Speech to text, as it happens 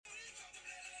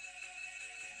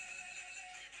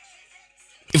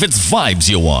If it's vibes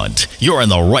you want, you're in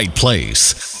the right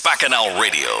place. Bacchanal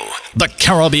Radio, the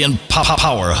Caribbean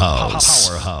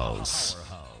powerhouse.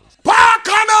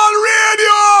 Bacchanal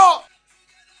Radio!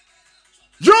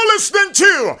 You're listening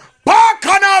to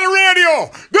Bacchanal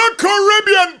Radio, the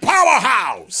Caribbean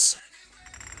powerhouse.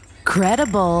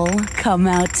 Credible, come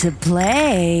out to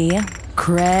play.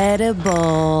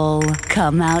 Credible,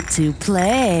 come out to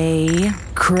play.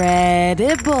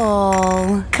 Credible,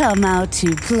 come out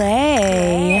to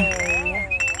play.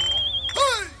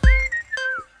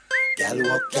 Gal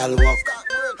walk.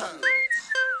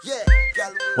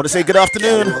 Want to say good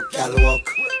afternoon.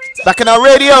 Bacchanal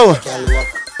Radio.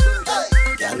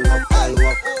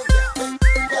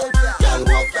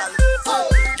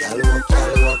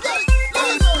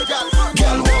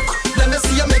 Let me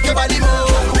see you make your body move.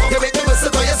 You make me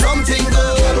whistle for you something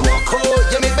good. Oh,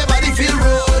 you make my body feel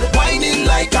rude. Whining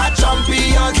like a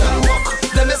champion.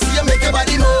 Let me see you make your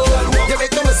body move. You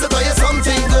make me whistle for you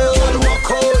something good.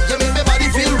 Oh, you make my body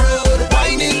feel rude.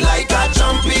 Whining like a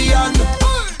champion.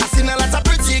 I seen a lot of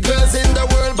pretty girls in the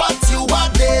world, but you are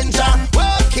danger.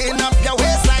 Working up your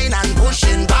waistline and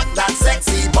pushing back that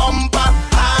sexy bumper.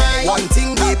 One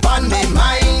thing deep on my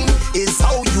mind is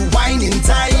how you whine in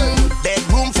time.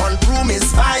 Bedroom, front room is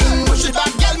fine. Push it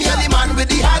back, girl, me and the man with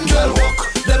the handle.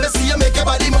 Let me see you make your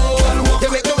body move. You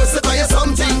make me whistle for you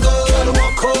something good.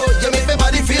 Oh, you make my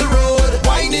body feel rude.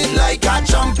 Whining like a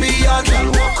champion.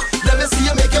 Let me see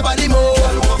you make your body move.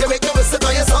 You make me whistle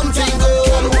for you something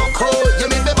good. Oh, you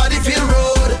make my body feel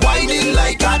rude. Whining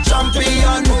like a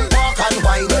champion. Walk and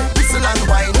whine, whistle and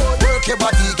whine. Work your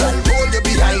body, girl, roll you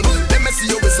behind. Let me see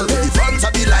you whistle in the front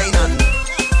of the line and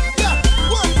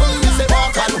say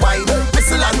walk and whine,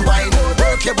 whistle and whine.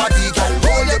 Work your body, girl,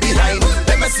 roll you behind.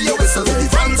 Let me see you whistle in the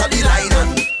front of the line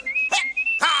and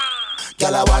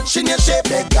girl, I watching your shape,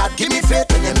 let God give me faith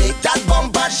when you make that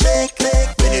bumper shake.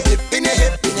 When you dip in your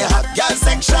hip, in your hot girl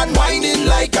section, whining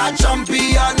like a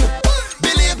champion.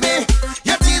 Believe me,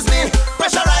 you tease me,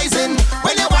 pressurizing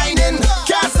when you're whining.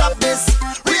 Can't stop this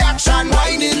reaction,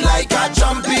 whining like a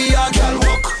champion. Girl,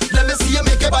 walk, let me see you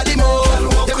make your body move.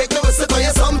 You make me whistle for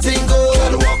you something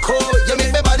good. Oh, you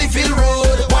make my body feel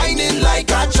rude. Whining like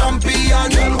a champion.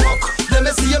 Girl, walk, let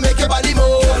me see you make your body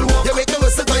move. You make me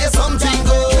whistle for you something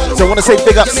good. So I want to say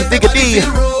big ups to Digga D,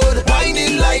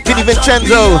 Vinny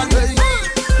Vincenzo.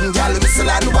 Girl, whistle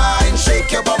and wine,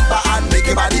 shake your bumper and make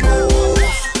your body move.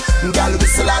 Girl,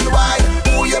 whistle and wine,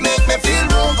 ooh, you make me feel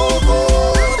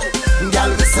good.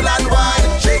 Girl, whistle and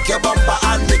wine, shake your bumper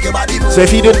and make your body move. So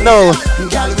if you didn't know,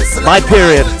 my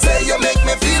period,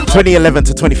 2011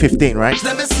 to 2015, right? It's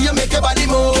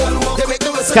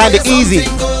kind of easy,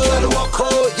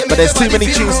 but there's too many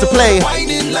tunes to play.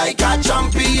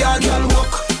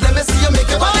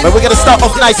 But we're gonna start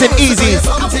off nice and easy. I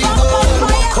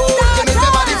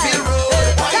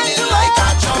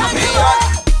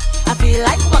feel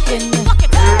like walking.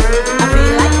 I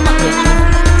feel like walking.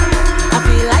 I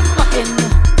feel like walking.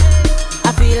 I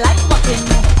feel like walking.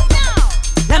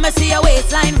 Let me see your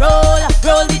waistline roll.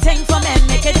 Roll the thing for me,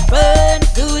 make it burn.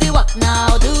 Do the walk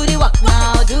now, do the walk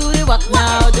now, do the walk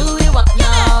now, do the walk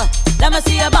now. Let me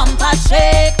see your bumper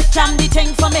shake. Jam the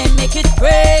thing for me, make it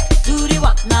break. Do the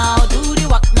walk now, do the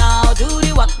walk now, do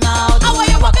the walk now, do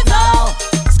the walk now.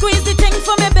 Squeeze the thing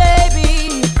for me,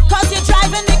 baby, 'cause you're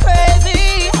driving me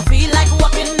crazy. I feel like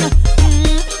walking,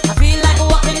 I feel like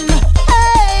walking.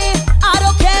 Hey, I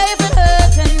don't care if it's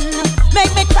hurting.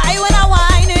 Make me cry when I'm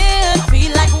whining. I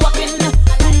feel like walking,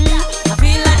 I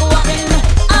feel like walking.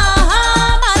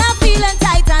 Man, I'm feeling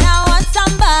tight and I want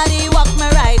somebody walk me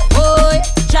right, boy.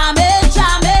 Jamming,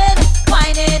 jamming,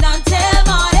 whining until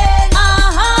morning.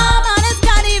 Man, it's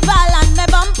carnival and my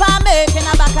bumper making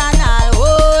a bacchanal,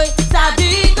 boy.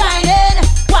 Steady grinding,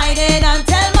 whining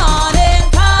until morning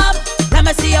come. Let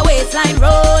me see your waistline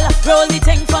roll. Roll the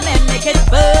thing for me, make it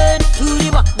burn. Do the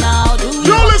walk now, do the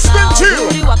You're walk listening now, to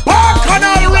do the walk now,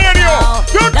 Bacchanal do the walk Radio, now.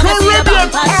 the Let me see your Caribbean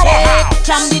bumper shake. powerhouse.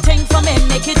 Jam the thing for me,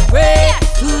 make it break.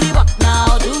 Do the walk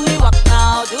now, do the walk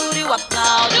now, do the walk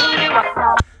now, do the walk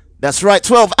now. That's right,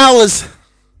 12 hours.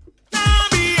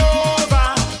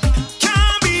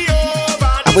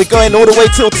 And we're going all the way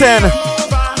till 10.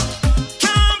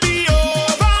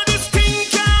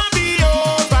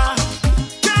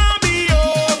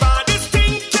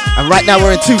 And right now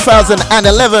we're in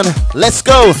 2011. Let's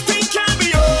go.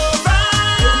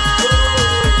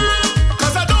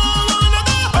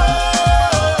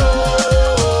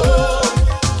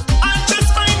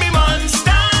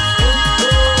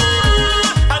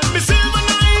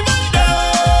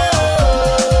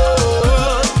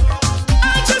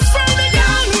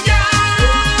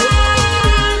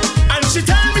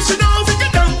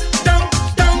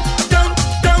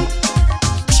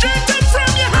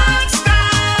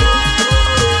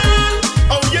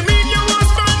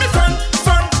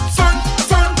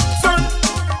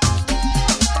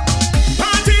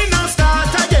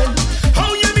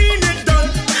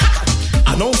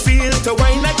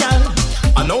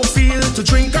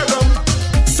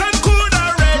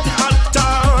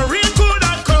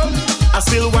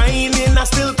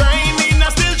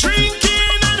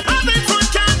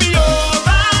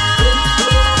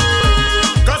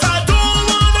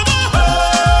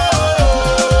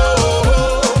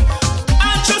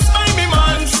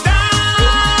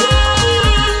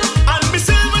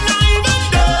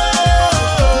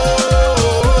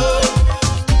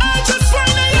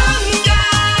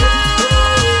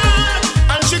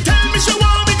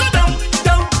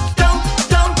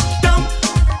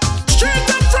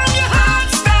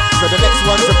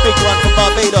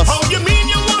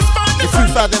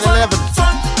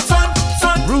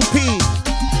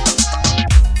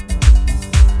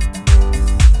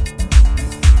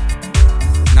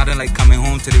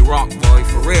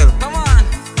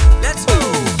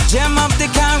 the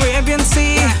Caribbean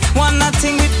Sea. One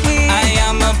nothing with me. I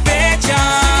am a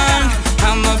Bajan.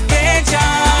 I'm a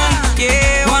Bajan.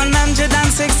 Yeah,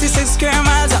 166 square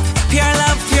miles of pure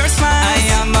love, pure smile. I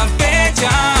am a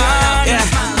Bajan.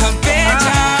 Yeah, a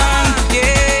Bajan.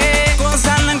 Yeah, Gold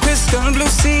Sand and Crystal Blue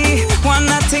Sea. One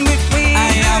nothing with me.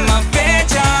 I am a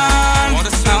Bajan.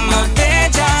 I'm a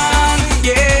Bajan.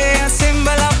 Yeah, a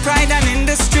symbol of pride and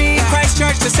industry.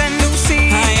 Christchurch to St.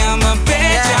 Lucie. I am a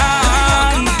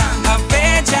Bajan. A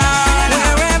Bajan.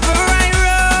 Wherever I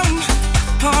roam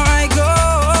or I go,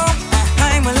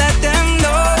 I will let them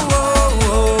know.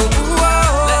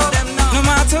 No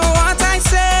matter what I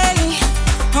say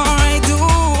or I do,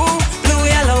 blue,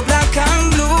 yellow, black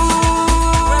and blue.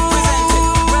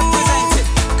 Represent it.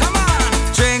 Come on.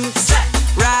 Drinks,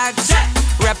 rags,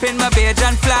 repping my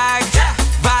Bajan flag.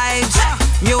 Vibes,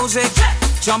 music,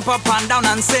 jump up and down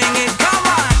and sing it. Come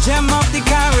on. Gem of the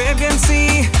Caribbean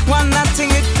Sea, one nothing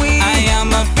with we. I am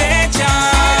a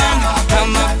Bajan.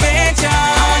 I'm a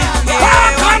Bajan.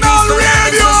 Back on our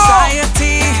radio.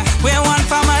 Society, we're one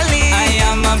family. I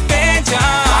am a Bajan.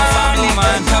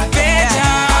 A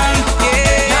Bajan.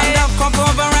 Yeah. Land of Cup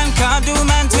over and Cardoon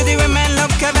man to the women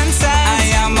love Kevin Sands.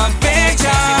 I am a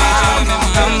Bajan.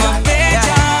 I'm a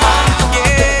Bajan.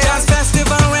 Yeah. Jazz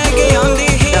festival reggae on the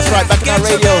hill. That's right, back on our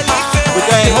radio. We're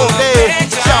going whole day.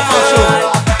 Shout Marshall.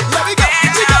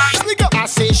 I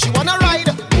say she wanna ride.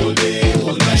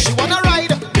 She wanna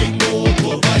ride.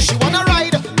 She wanna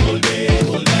ride.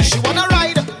 She wanna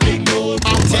ride.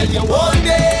 I tell you all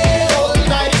day, all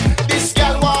night. This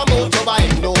girl want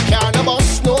motorbike. No car, no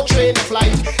bus, no train, no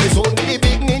flight. It's only the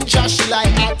big ninja she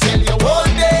like. I tell you all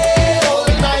day, all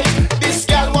night. This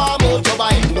girl want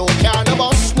motorbike. No car, no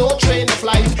bus, no train, no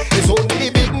flight. It's only the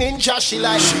big ninja she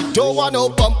like. She don't want no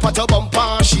bumper to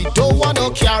bumper. She don't want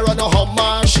no car or no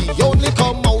Hummer. She only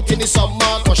come out in the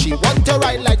summer, cause she want to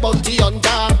ride like Bounty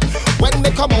Hunter. When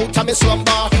they come out of me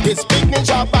slumber, this big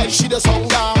ninja bike she does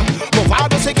hunger.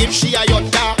 Movado say give she a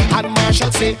yonder, and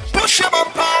Marshall say push your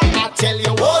bumper. I tell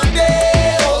you all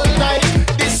day, all night,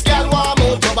 this girl want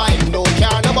motorbike. No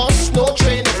car, no bus, no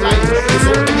train, no flight. It's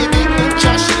only the big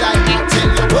ninja she like. I tell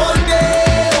you all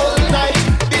day, all night,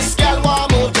 this girl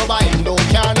want motorbike. No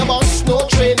car, no bus, no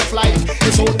train, no flight.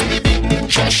 It's only the big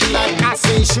ninja she like. I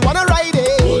say she wanna ride it.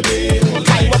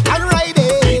 Climb up and ride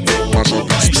it.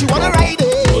 She wanna ride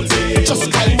it.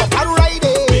 Just climb up and ride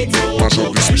it.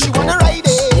 She wanna ride it.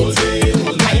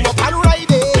 Climb up and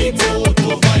ride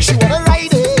it. She wanna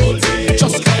ride it.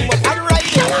 Just climb up and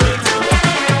ride it.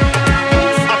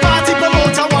 A party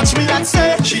promoter watch me and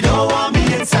say she don't want me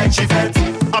inside she vet.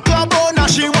 A club owner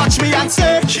she watch me and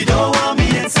say she don't want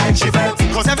me inside she vet.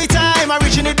 Cause every time I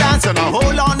reach in the dance and I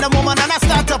hold on the moment and I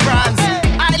start to prance,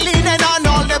 I lean in on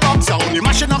all the box. I only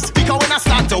mashing up speaker when I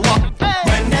start to walk.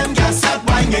 When them girls start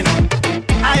winding up,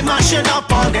 I mashing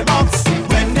up all the box.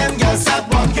 When them girls start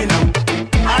walking up,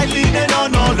 I lean in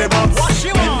on all the box.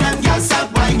 When them girls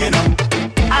start winding up,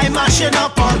 I mashing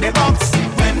up all the box.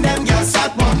 When them girls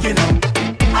start walking up,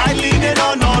 I lean in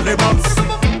on all the box.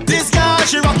 This girl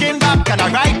she rocking back and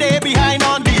I right there behind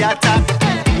on the attack,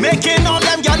 making all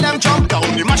them girls them jump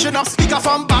down. The mashing up speaker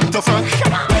from back to front.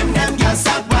 When them girls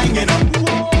start winding up,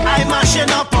 I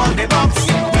mashing up all the box.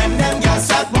 When them girls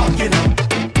start walking up,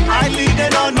 I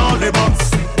leaning on all the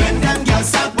box. When them girls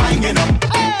start winding up,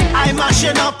 I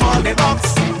mashing up all the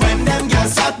box. When them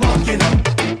girls start walking up,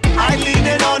 I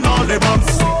leaning on all the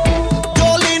box.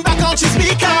 Don't lean back on your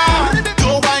speaker.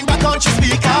 Don't wind back on your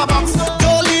speaker box.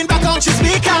 Don't lean back on your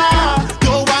speaker.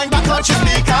 Don't wind back on your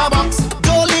speaker box.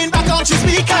 Don't lean back on your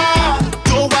speaker.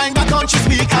 Don't wind back on your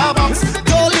speaker box.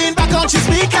 Don't lean back on your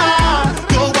speaker.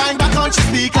 Don't wind back on your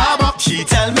speaker box. She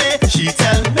tell me,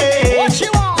 what she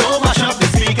want? Don't mash up the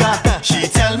speaker. She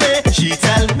tell me,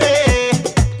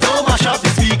 don't mash up the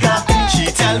speaker. She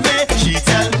tell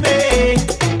me,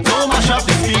 don't mash up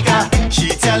the speaker. She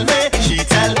tell me,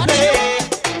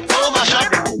 don't mash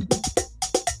up.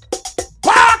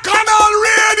 Back on our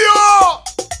radio.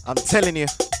 I'm telling you.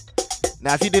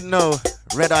 Now, if you didn't know,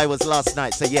 Red Eye was last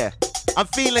night, so yeah. I'm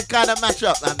feeling kind of mash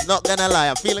up. I'm not gonna lie,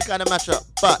 I'm feeling kind of mash up.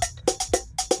 But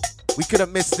we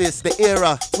couldn't miss this. The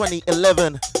era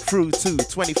 2011 through to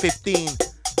 2015.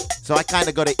 So I kind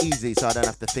of got it easy, so I don't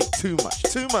have to think too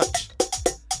much.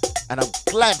 And I'm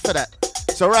glad for that.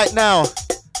 So right now,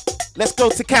 let's go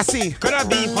to Cassie. Could I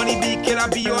be honey bee, can I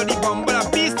be or the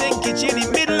bumblebee? Stink kitchen in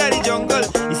the middle of the jungle.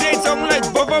 He said something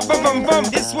like bum bum bum bum bum.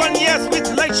 This one yes,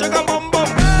 with like sugar bum bum.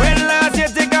 When last you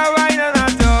take a wine and a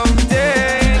tongue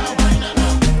take,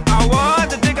 I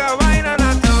want to take a wine and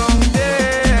a tongue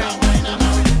take.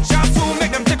 Shall soon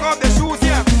make them take off their shoes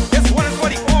here. This one is for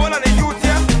the old and the youth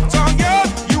here. Tongue girl,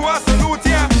 you are salute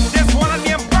here. This one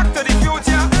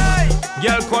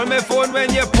the phone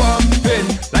when you're pumping,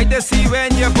 like the sea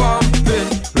when you're bumping.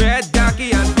 Red,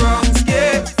 darky, and brown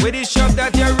skin, with the shop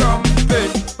that you're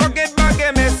rumping. Forget back,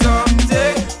 give me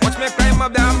something. Watch me climb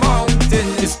up that mountain.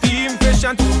 The steam fish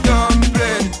and two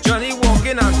dumpling. Johnny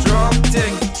walking and drunk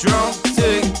ting.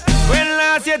 When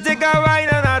last you take a wine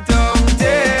and a tongue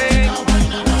ting,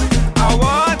 I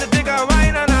want to take a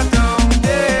wine and a tongue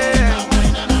ting.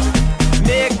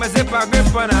 Make my zipper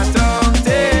grip on a tongue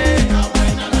ting.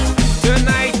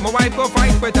 Tonight my wife go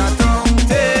fight with a tongue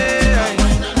ting.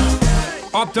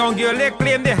 Uptown girl they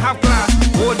claim they have class.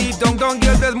 Oh, the downtown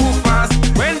girls just move fast.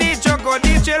 When the truck or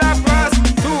the trailer pass,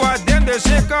 two of them they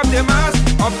shake up the mass.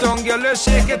 Uptown girl they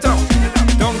shake it up,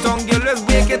 downtown girl just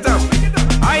wake it up.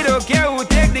 I don't care who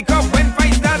take the cup. When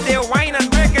fight start they whine and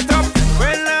break it up.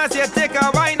 When last you take a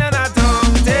wine and a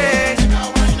tongue take,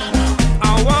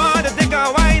 I want to take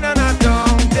a wine and a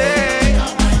tongue take.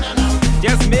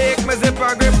 Just make my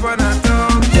zipper grip on a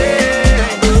tongue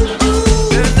take.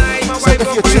 Tonight my wife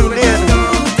will play with a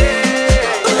tongue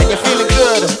take. And you're feeling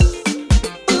good.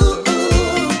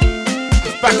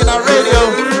 It's back in our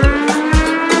radio.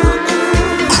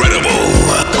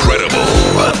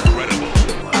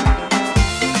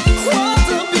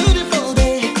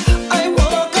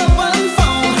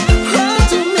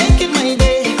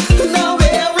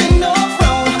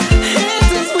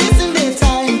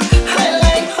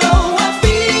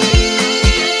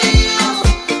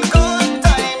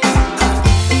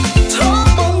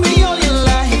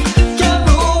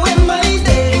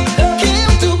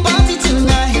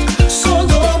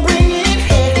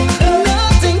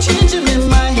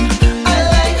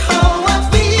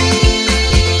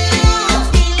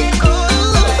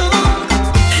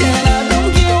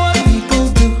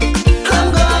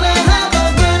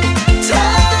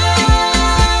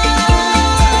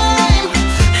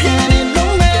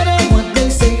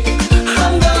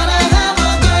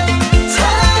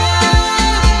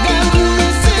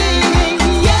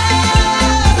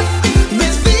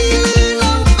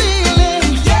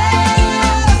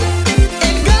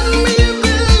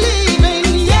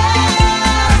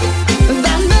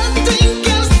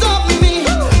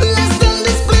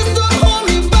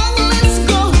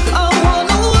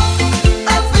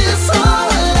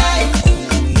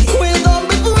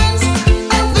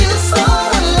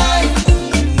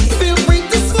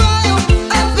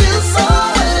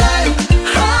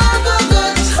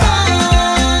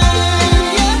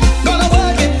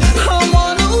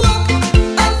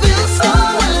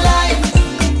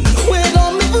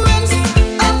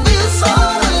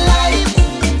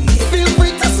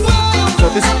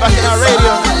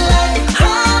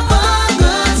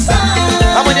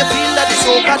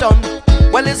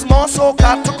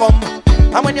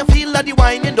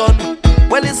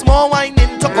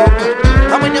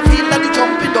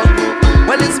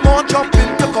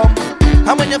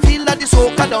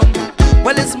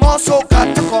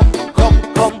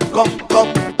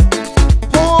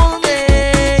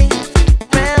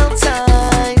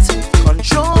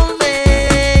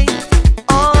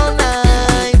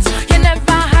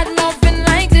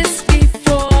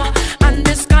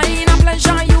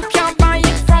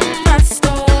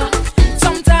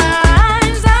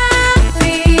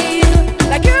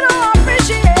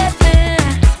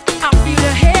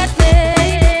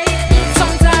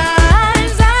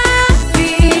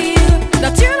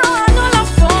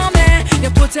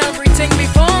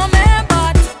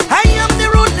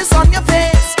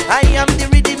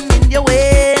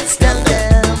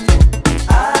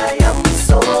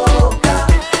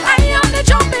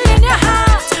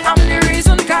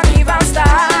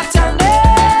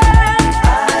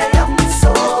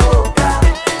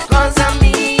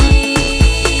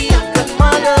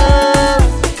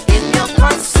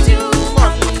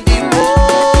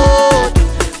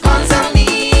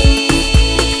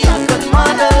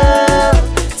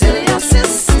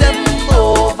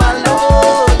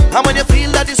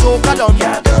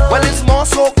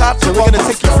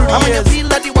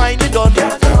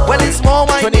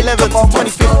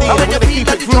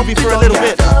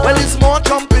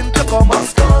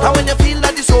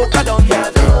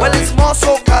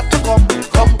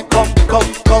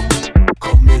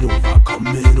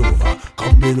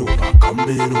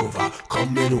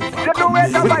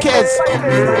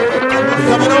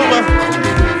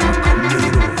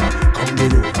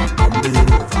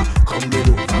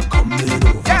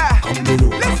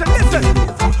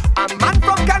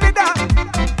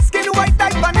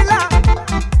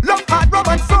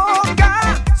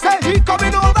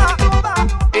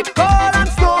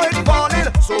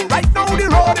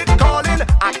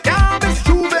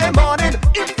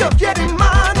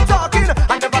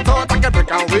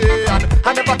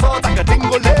 I never thought I could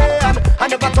tingle it.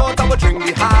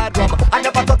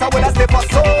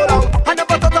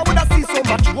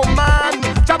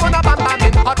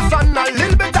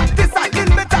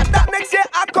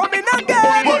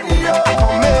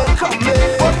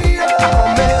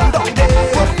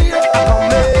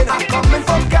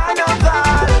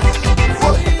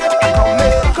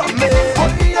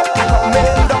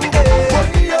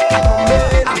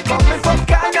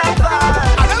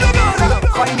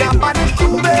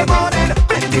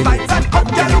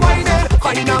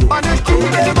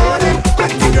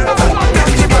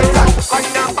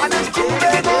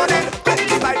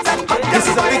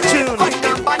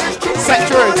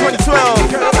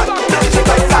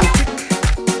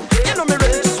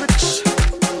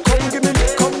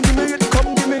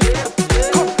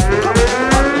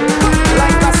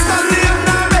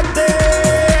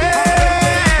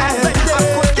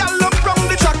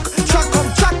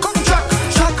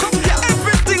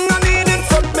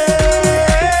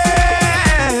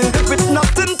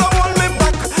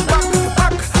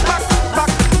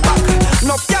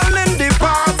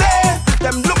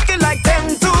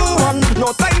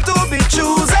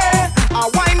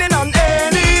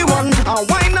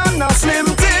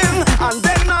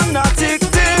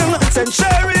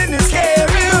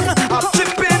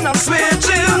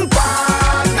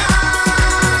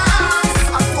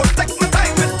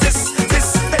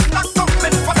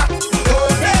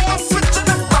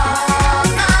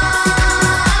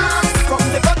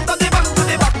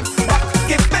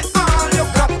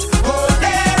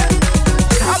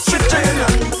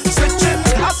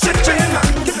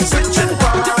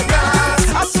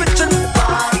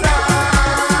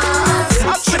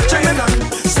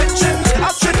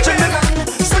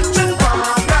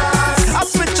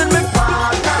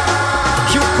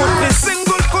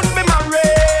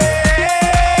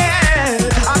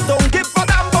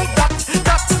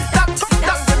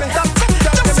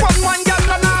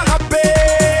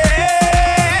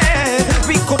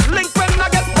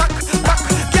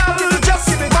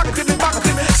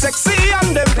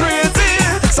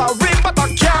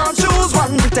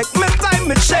 Take me time,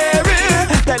 me share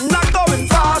it. Then I go in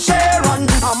for share on.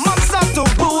 A man start to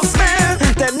boost me.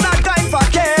 Then I going for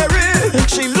carry.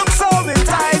 She looks so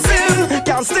enticing.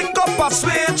 Can't stick up a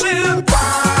switching.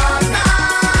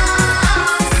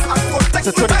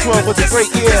 So 2012 was a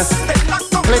great year.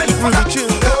 Plenty groovy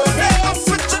tunes.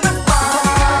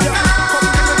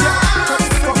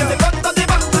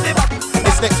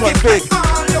 This next one big.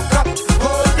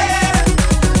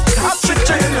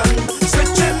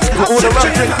 For all the rum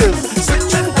drinkers.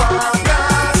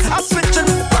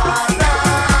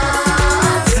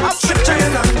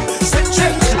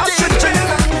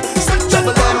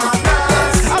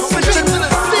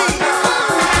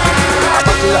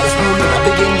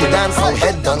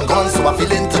 So I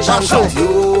feel into chant with you.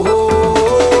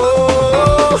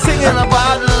 Singing a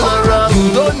bottle of rum.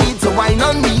 You don't need to wine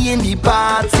on me in the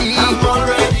party. I'm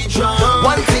already drunk.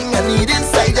 One thing I need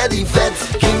inside of the fete.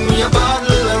 Give me a bottle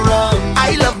of rum.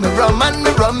 I love me rum and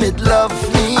me rum it love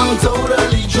me. I'm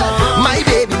totally drunk. My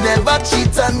baby never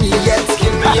cheat on me yet.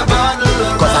 Give me a bottle of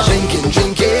rum. Cause I drinking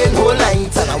whole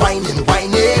night. And I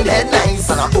whining, head nice.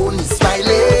 And I only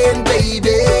smiling,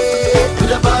 baby.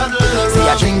 With a bottle of rum. See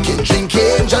I drinking,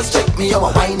 just check me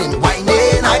out, whining.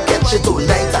 I catch it all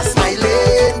night, I'm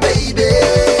smiling, baby.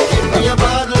 Give me a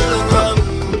bottle of rum.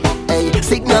 Hey,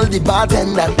 signal the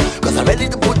bartender, cause I'm ready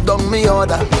to put down my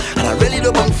order. And I'm ready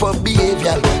to bunk for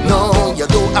behavior. No, you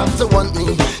don't have to want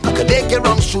me. You can take your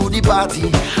wrongs through the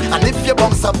party. And if you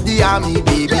bounce up the army,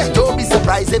 baby, don't be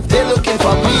surprised if they're looking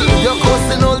for me. You're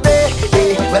coasting all day,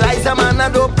 hey. Well, I's a man, I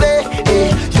don't play,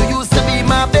 hey. You used to be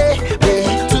my baby.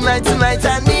 Tonight,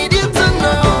 I need you to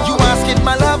know. You ask if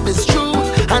my love is true,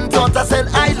 and thought I said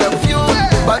I love you,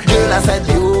 but girl I said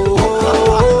you.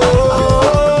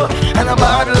 And a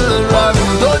bottle of rum.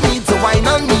 You don't need to wine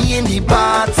on me in the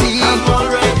party. I'm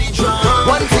already drunk.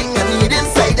 One thing I need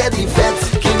inside of the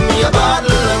fete. Give me a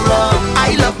bottle of rum.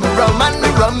 I love me rum and me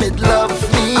rum it love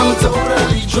me. I'm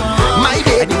totally drunk. My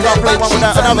baby never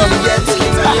cheats on me yet.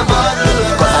 Give me a bottle of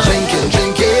rum. Cause I drinking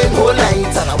whole night.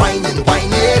 And I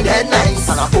whining, head nice.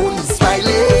 And I only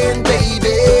smiling,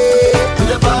 baby.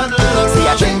 With a bottle of rum. See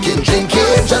I drinking,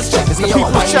 just check me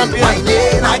out,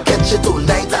 whining. I catch it all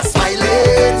night, I'm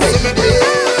smiling, baby.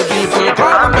 The people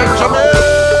call me Benjamin.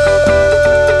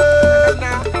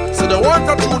 So they want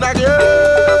a tune again.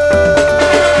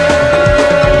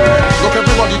 Look,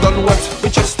 everybody done wet, we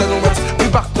chest done wet, we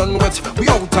back done wet, we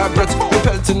out of breath, we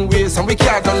pelting ways and we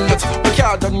can't done yet,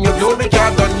 no we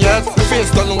can't done yet. We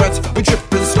face done wet, we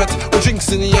dripping sweat, we drinks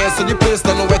in the air, so the place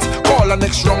done wet. Call our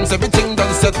next rounds, everything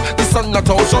done set. The sun not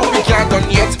out, so we can't done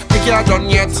yet.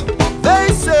 They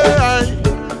say,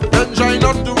 enjoy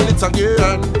not doing it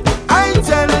again. I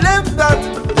tell them that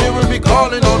they will be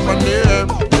calling out my name.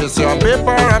 They say on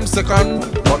paper I'm second,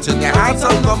 but in their hearts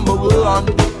I'm number one.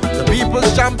 The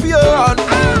people's champion,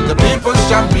 the people's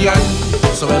champion.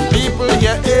 So when people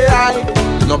hear AI,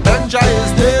 no Benja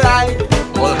is the eye.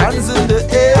 All hands in the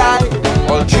AI,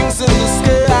 all drinks in the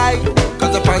sky.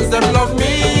 Cause the fans them love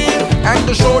me, and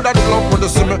they show that love with the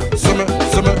simmer.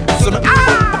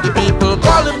 The people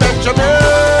call him Benjamin,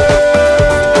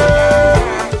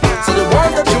 so they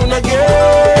want the tune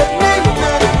again.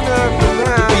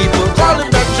 The people call him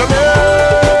Benjamin,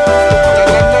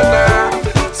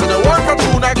 so they want the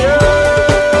tune again.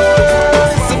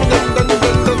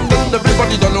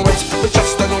 Everybody done know it, we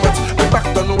just done know it, we back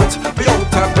done know it, we out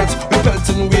of breath, we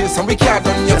pelting ways and we can't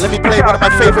done yet. So let me play one of my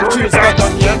favorite tunes next.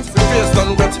 We face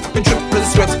done wet, we dripping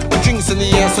sweat, we drinks in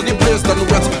the air, so the place done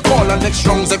wet. Call our next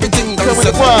rounds, everything done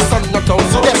set. The sun not out,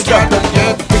 so we can't done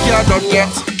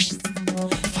yet.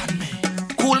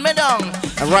 Cool me down.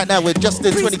 And right now we're just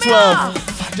in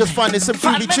 2012, just finding some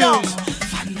groovy tunes.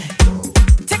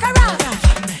 Take a ride,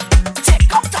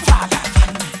 take up the flag,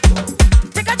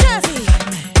 take a jersey.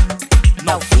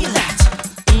 Now feel that,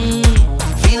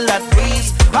 feel that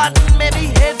breeze. Pardon my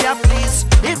behavior, please.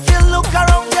 If you look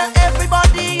around you,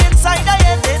 everybody inside the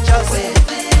head, they just say,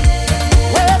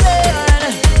 waving,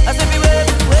 as if we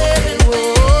waving,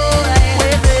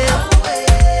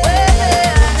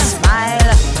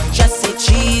 Smile, just say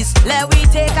cheese. Let we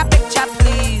take a picture,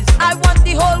 please. I want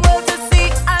the whole world to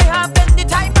see I have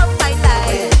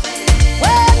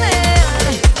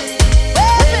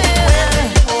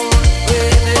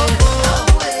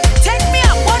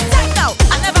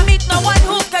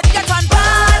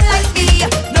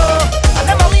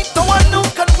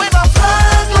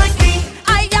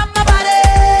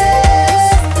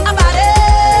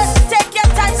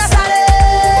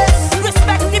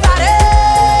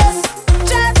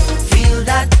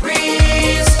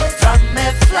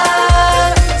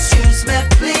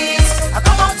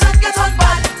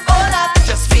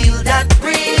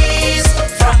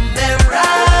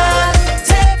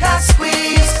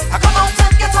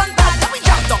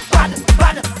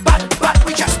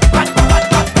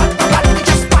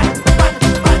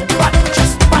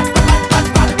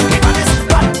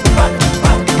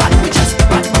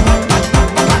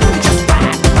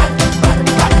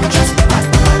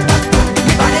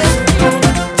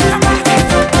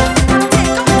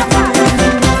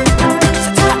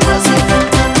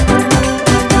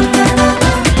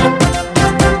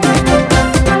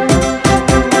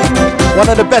One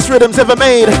of the best rhythms ever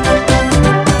made.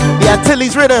 The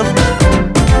Antilles rhythm.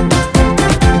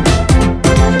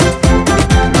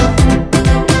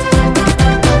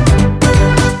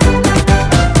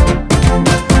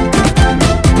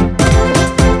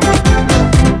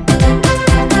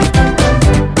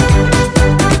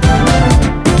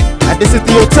 And this is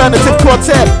the Alternative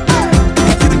Quartet.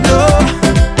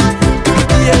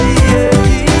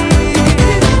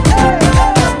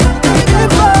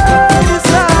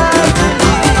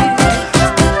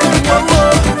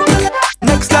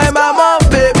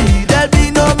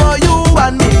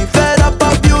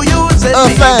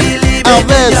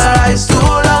 Elvis.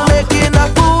 Making a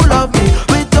fool of me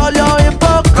with all your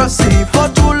hypocrisy. For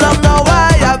too long now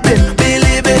I have been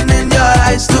believing in your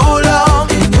eyes too long.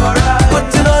 In your eyes,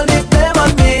 putting all the blame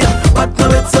on me, but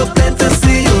now it's so plain to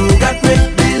see you got me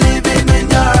believing in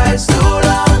your eyes too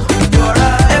long. In your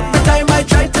eyes, every time I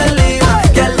try to leave,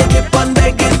 girl, you keep on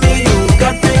begging me. You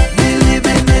got me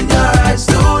believing in your eyes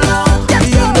too long.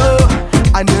 You know,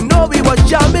 and you know we was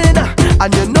jamming,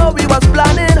 and you know we was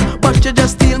planning, but you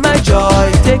just steal my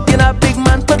joy, taking a big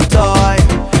man for toy.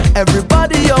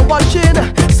 Everybody you're watching,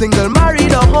 single,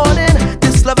 married or holding,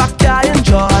 this love I can't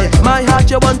enjoy. My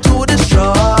heart you want to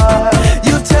destroy.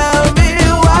 You tell me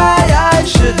why I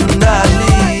should not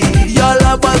leave. Your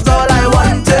love was all I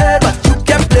wanted, but you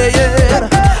kept playing.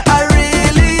 I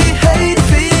really hate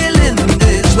feeling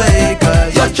this way,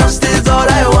 cause your trust is all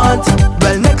I want.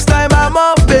 Well, next time I'm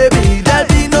off, baby, there'll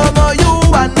be no more you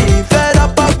and me. Fed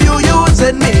up of you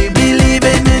using me,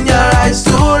 believing in your eyes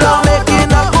too long,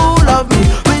 making a fool of me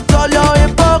with all your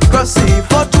hypocrisy.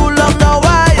 For too long now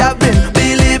I have been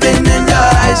believing in your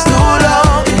eyes too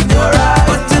long. In your eyes,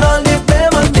 putting all the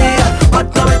blame on me, but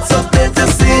now it's so plain to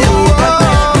see you got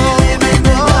me believing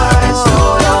in your eyes too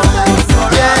long.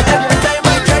 Yeah, every time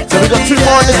I try to So we got two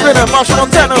more in this rhythm. Marshall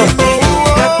Montano.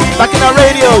 Back in our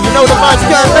radio, you know the vibes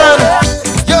can't done.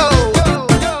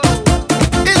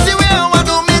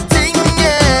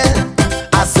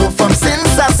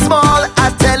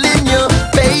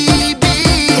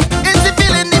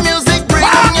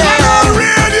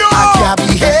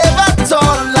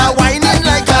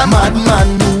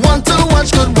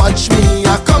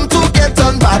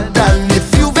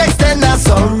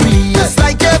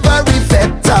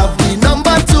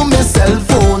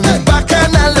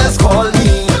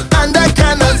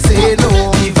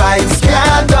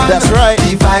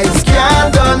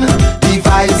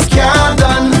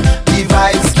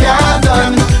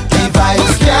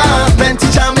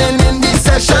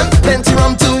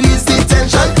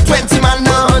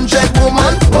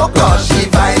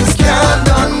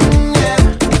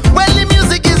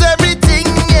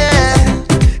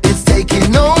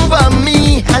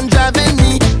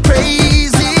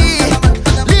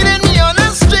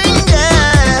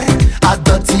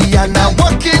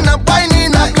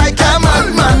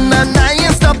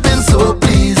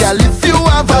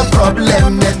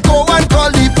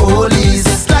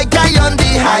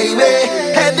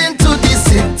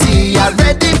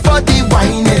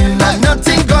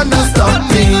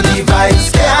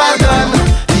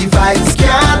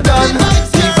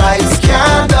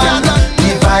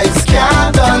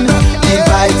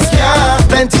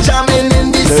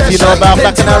 You know about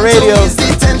Back in our radio.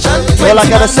 All I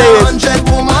gotta say is oh,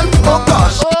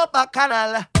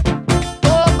 Bacchanal,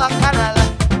 oh, Bacchanal,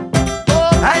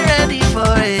 oh, I'm ready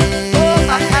for it. Oh,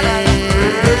 Bacchanal,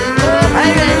 oh,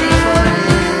 I'm ready for it.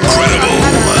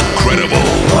 Credible.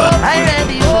 I'm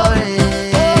ready for it.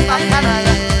 Oh, Bacchanal,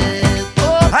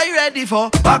 oh, I'm ready for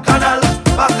Bacchanal,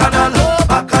 Bacchanal,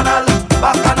 Bacchanal,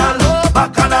 Bacchanal,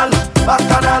 Bacchanal,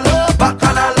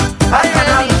 Bacchanal,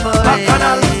 Bacchanal,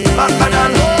 Bacchanal,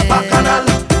 Bacchanal, Bacchanal.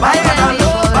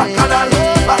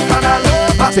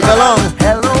 sing along.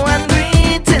 Hello and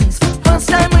greetings, first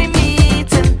time we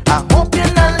meeting. I hope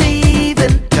you're not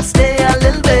leaving, just stay a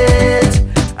little bit.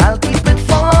 I'll keep it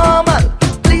formal,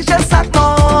 please just act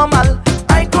normal.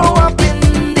 I grew up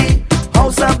in the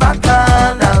house of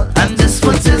Bacchanal, and this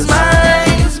foot is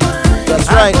mine. That's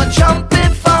right. I go jump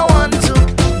if I want to,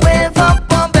 wave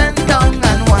up or bend down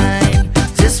and whine.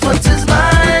 This foot is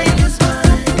mine.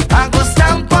 I go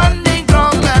stamp on the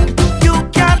ground and you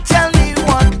can't tell me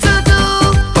what to do,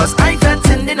 'cause I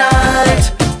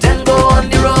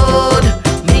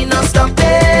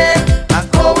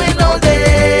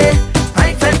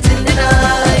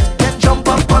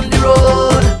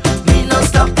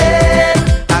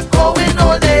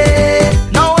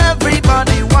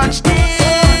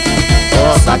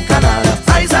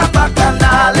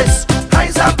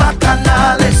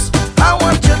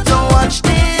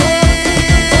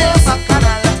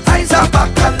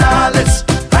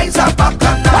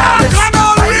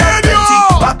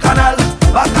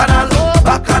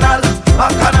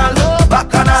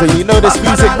So you know this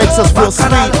music makes us feel sweet.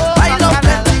 I love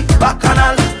plenty.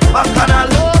 Bacchanal, bacchanal,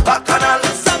 bacchanal,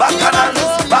 bacchanal,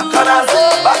 bacchanal,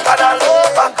 bacchanal,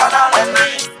 bacchanal.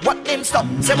 What name stop?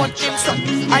 Say what name stop?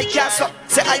 I can't stop.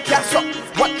 Say I can't stop.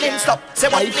 What name stop? Say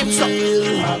what name stop?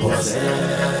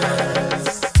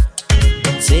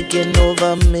 Taking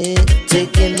over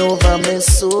me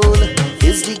soul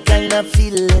is the kind of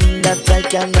feeling that I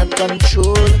cannot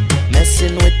control.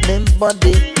 Messing with me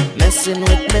body, messing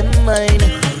with me mind.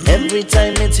 Every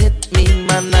time it hit me,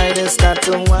 my night is start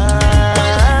to whine.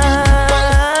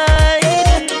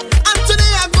 And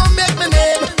today I go make my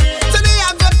name. Today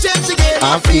I go change the game.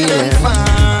 I'm feeling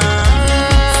fine.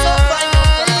 So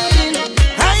fine.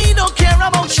 I don't care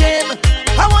about shame.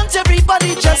 I want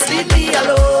everybody just leave me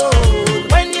alone.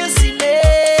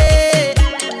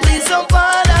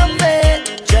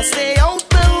 Stay out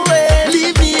the way,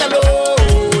 leave me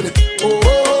alone.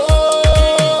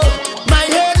 Oh, my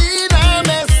head in a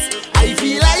mess. I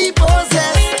feel I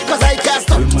possess. Cause I can't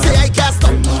stop, say I can't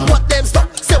stop. What them stop,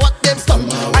 say what them stop.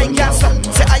 I can't stop,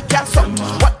 say I can't stop.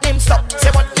 What them stop, say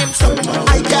what them stop.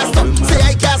 I can't stop, say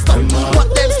I can't stop.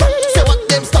 What them stop, say what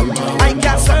them stop. I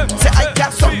can't stop, say I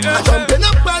can't stop. I'm jumping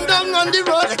up and down on the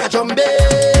road like a jumbie.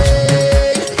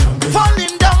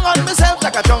 Falling down on myself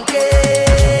like a junkie.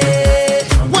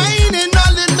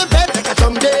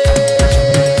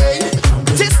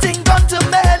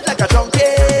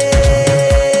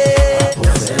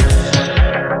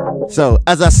 So,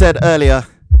 as I said earlier,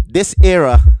 this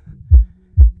era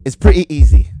is pretty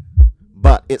easy,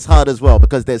 but it's hard as well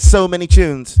because there's so many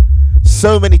tunes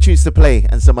to play,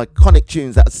 and some iconic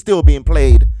tunes that are still being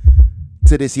played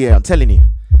to this year, I'm telling you.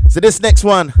 So this next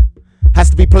one has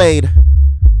to be played.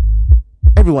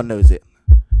 Everyone knows it,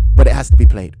 but it has to be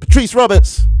played. Patrice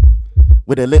Roberts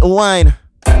with A Little Wine.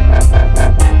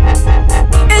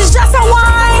 It's just a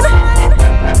wine,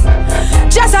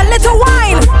 just a little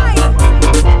wine.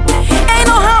 Ain't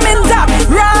no harm in that,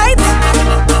 right?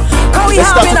 Let's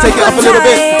start to take it up a little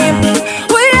bit.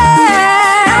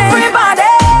 Everybody,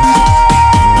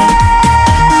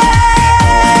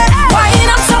 wine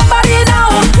on somebody now.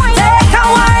 Take a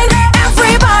wine,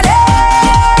 everybody.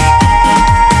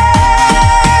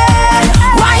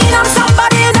 Wine on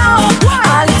somebody now.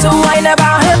 A little wine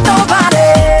never hurt nobody.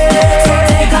 So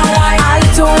take a wine. A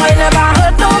little wine never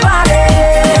hurt nobody.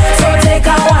 So take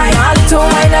a wine. A little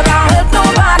wine never hurt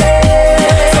nobody.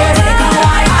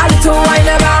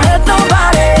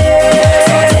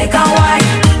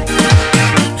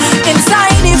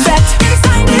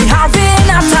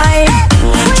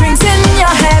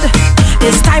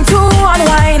 It's time to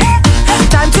unwind,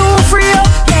 time to free up,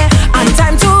 yeah, and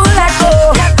time to let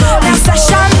go. The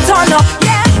session turn up,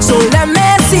 yeah, so let me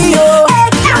see you.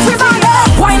 Everybody,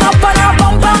 wind up on a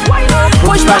bumper,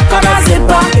 push back on a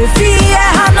zipper. If you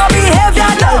have no behavior,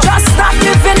 girl, just stop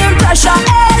giving him pressure.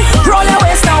 Roll your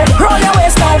waist down, roll your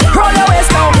waist down, roll your waist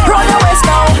down, roll your waist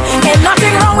down. Ain't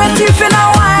nothing wrong with you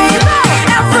feeling wine.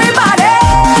 Everybody.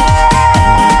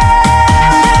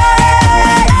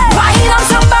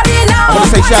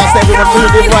 Say shouts to everyone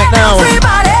moving right now.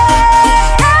 Everybody,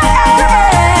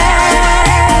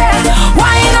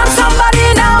 wine on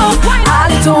somebody now.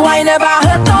 A little wine never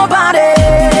hurt nobody.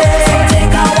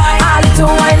 A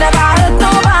little wine never hurt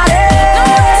nobody.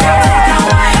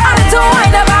 A little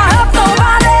wine never hurt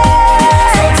nobody.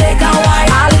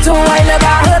 A little wine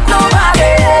never hurt nobody.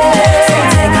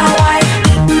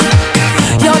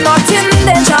 You're not in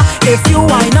danger if you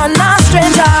wine on a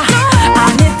stranger.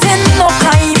 And it ain't no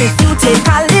crime if you take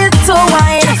a little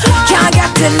wine. Can't get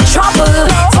in trouble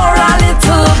for a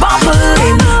little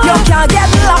bubbling. You can't get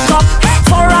locked up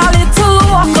for a little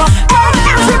walk up.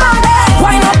 Everybody,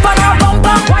 wine up on a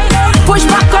bumper, push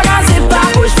back on a zipper.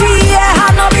 Push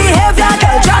have no behavior,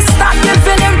 girl, just stop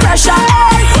giving him pressure.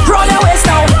 Roll your waist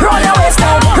down, roll your waist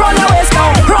down, roll your waist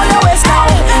down, roll your waist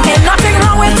down. Ain't nothing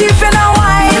wrong with you in a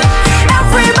wine.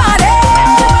 Everybody.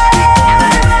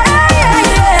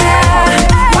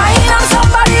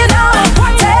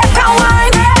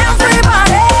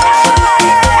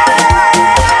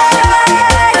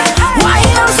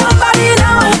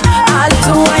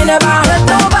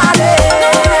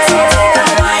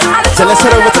 So let's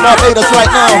head over to Barbados right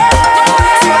now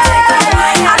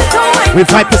with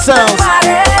Hyper Sounds.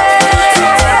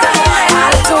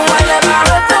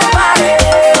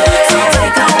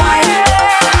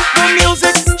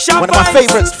 One of my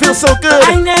favorites, feels so good.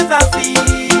 I never feel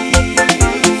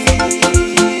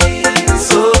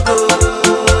so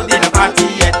good in a party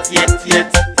yet.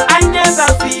 I never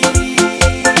feel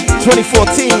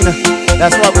 2014,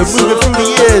 that's why we're moving through the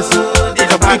years.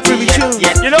 It's a big groovy tune.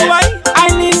 You know why? I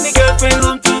need my girlfriend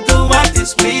home to do what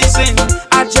is pleasing.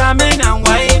 I jamming and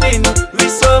whining.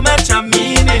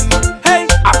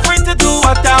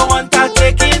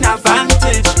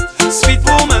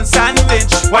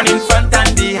 front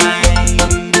and behind.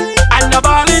 And the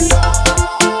ballin',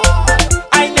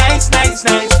 I nice.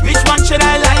 Which one should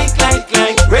I like?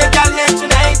 Red girl here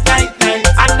tonight, night.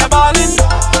 And the ballin',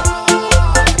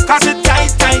 cause it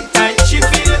tight. She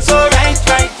feeling so right.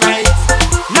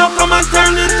 Now come and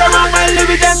turn it around while live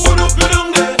with them.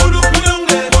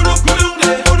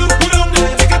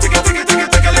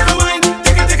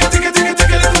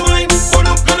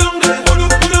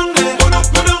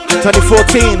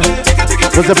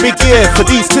 Was a big year for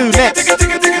these two next.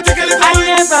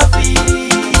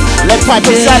 Let's pipe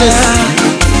and Saddis.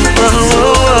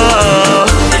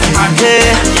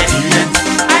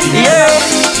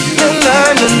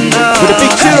 With a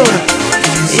big tune.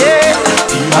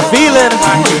 I'm feeling.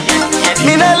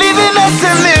 Me not living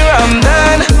until me I'm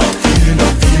done.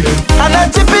 I'm not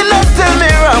chipping until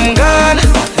me I'm gone.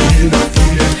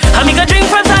 I'm gonna drink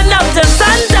from sun up to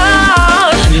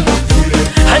sundown.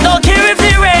 I don't care if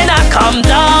the rain I come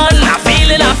down. I'm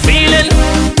feeling.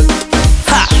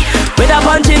 Ha! With a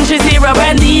punch in 3-0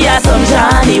 brandy or some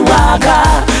Johnny Walker.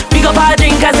 Pick up our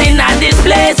drinkers in at this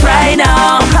place right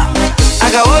now. Ha!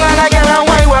 I got all and I get on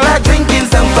wine while I drinking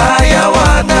some fire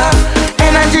water.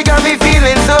 Energy got me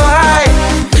feeling so high.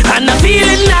 And I'm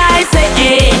feeling nice,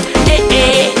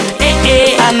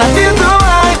 And I feel so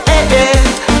high,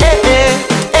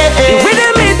 The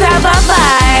rhythm it have a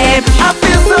vibe. I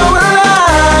feel so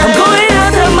alive. I'm going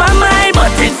out of my mind,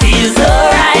 but it feels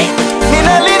alright. Me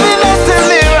not living until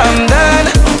me I'm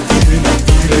done.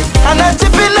 I'm not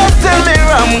chipping until me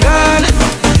I'm gone.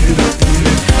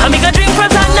 I'm gonna drink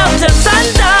from sun up to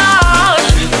sundown.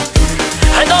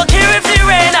 I don't care if the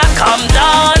rain I come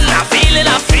down. I'm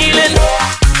feeling.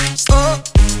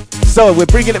 So we're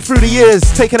bringing it through the years,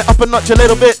 taking it up a notch a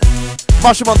little bit.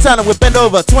 Marshall Montana with Bend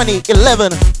Over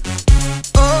 2011.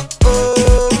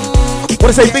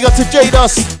 Wanna say big up to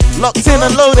J-Dos, locked in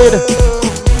and loaded.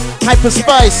 Hyper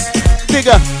Spice,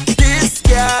 Digger. This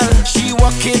girl, she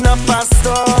walking up a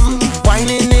storm,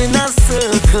 whining in a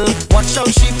circle. Watch how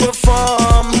she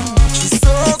perform. She's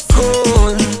so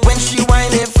cool when she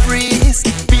whine and freeze.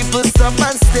 People stop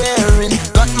and staring.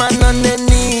 Got man on their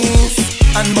knees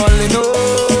and bawling.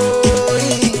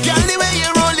 Girl, the way you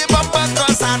roll your bumper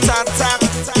cause heart attack,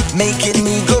 making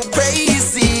me go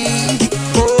crazy.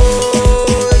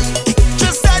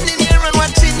 Just standing here and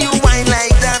watching you whine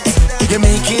like that. You're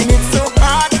making it so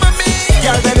hard for me.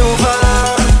 Girl, bend over,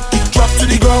 drop to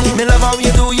the ground. Me love how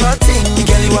you do your thing.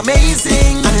 Girl, you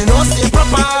amazing, and you know stay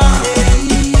proper.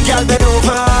 Girl, bend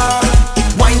over,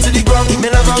 wine to the ground. Me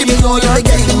love how you do your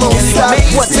thing.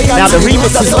 Now the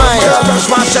remix is mine.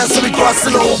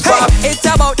 It's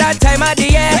about that time of the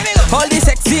year. All the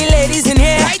sexy ladies in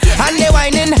here, and they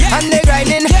whining and they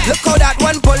grinding. Look how that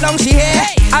one pull on she hair,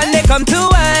 and they come to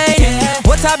wine.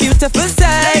 What a beautiful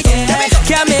sight.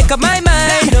 Can't make up my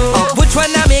mind of which one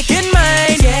I'm making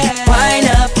mine. Wine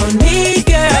up on me,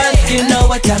 girl. You know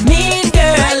what I mean,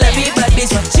 girl. Everybody's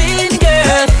watching,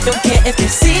 girl. Don't care if they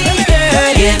see,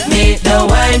 girl. Give me the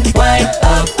wine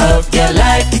of your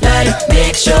life.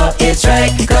 Make sure it's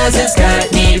right, cause it's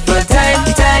got need for time.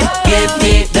 Give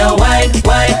me the wine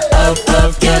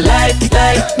of your life.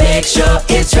 Make sure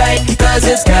it's right, cause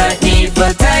it's got need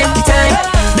for time.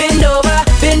 Bend over.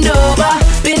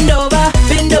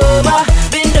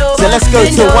 So let's go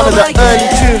to one of the early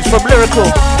tunes from Lyrical.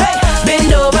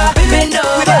 Bend over.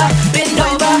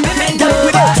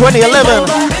 2011.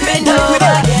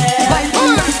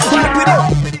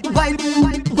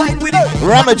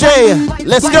 Rama J,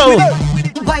 let's go.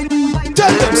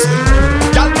 Tell them,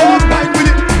 y'all don't mind with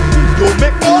it. Don't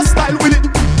make no style with it,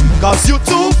 cause you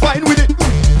too fine with it.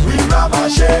 We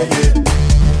Ramache it.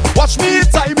 Watch me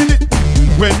timing it.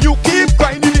 When you keep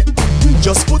grinding it,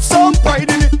 just put some pride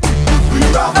in it. We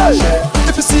Ramache.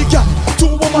 If you see y'all,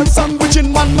 2 woman sandwich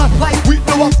in one man, we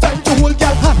don't have time to hold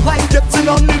y'all hand. Getting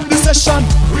on in the session.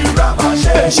 We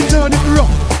Ramache. Then she turn it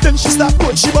round, then she start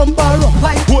going, she bumper up.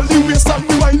 Hold the waist and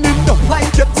we winding down.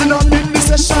 Getting on in the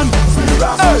session. We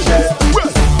Ramache.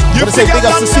 Wanna say big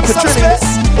up to Super Trini.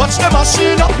 Watch the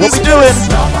machine up. What we doing?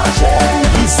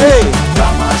 He say.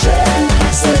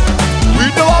 We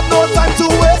don't have no time to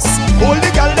waste. All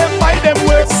the girl them by them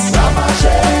waist.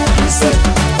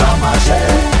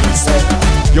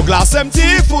 Your glass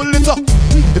empty, full it up.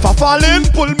 If I fall in,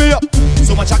 pull me up.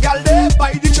 So much a girl there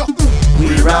by the truck.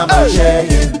 We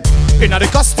Ramache. Inna the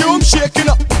costume shaking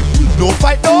up. No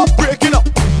fight, no breaking up.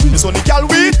 This only girl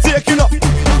we taking up.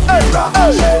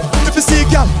 If you see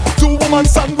girl, 2 woman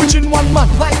sandwich in one man,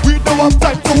 we don't have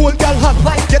time to hold girl hand.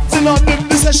 Getting on in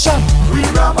the session. We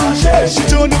Ramache. She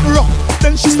turn it rough,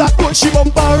 then she start going, she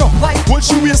bumper up. Hold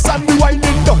she waist and we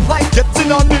winding down.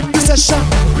 Getting on in the session.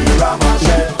 We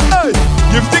Ramache. Hey,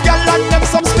 Give the girl and them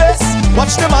some space.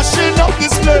 Watch them machine up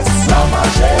this place.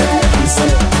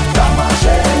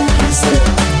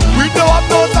 We don't have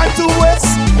no time to waste.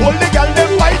 Hold the girl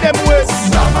them by them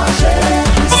waist. Come on,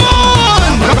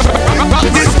 rock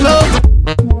this club.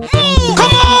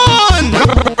 Come on,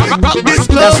 rock this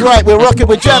club. That's right, we're rocking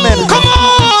with jamming. Come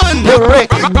on, Lil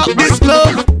Rick. rock this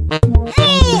club.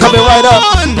 Coming right up.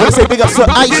 Wanna say big up to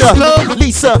Aisha,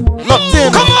 Lisa, locked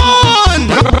in. Come on,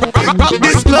 rock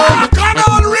this club. Come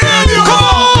on, radio. Come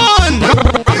on,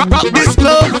 rock this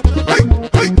club.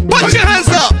 Put your hands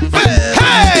up.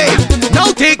 Hey,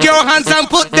 now take your hands and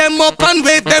put them up and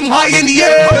wave them high in the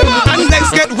air. And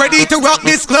let's get ready to rock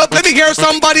this club. Let me hear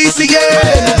somebody say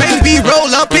yeah. When we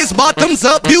roll up, his bottoms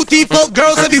up. Beautiful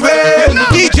girls everywhere.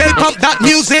 DJ pump that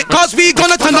music, cause we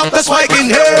gonna turn up the spike in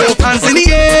here. Hands in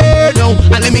the air, no.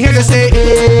 And let me hear you say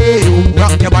hey.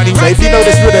 Rock your body right. If you know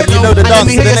this rhythm, you know the dance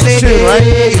to the next tune,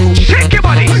 right? Shake your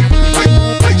body.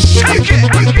 Shake it.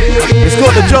 It's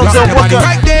called the Jones Rock and your body Walker.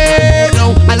 right there,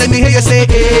 no. And let me hear you say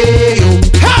hey.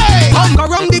 Hey. Come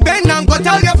around the bend and go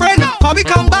tell your friend. How we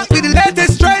come back with the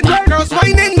latest trend. Girls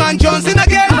whining, man Johnson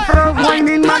again.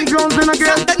 Whining, man Johnson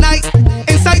again. Saturday night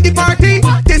inside the party.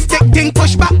 This thick thing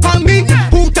push back on me.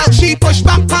 Who tell she push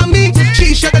back on me?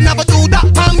 She should never do that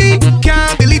on me.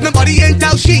 Can't believe nobody ain't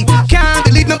tell she. Can't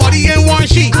believe nobody ain't warn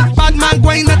she. Bad man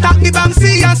going attack the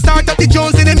Bamsi and start up the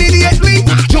Jones in immediately.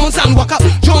 Jones and walk up,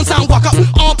 Jones and walk up.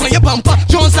 Up on your bumper,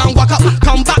 Jones and walk up.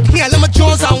 Come back here, let me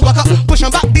Jones and walk up. Push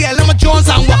him back there, let me Jones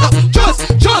and walk up.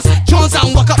 Jones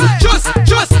and walk up.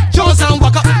 Jones and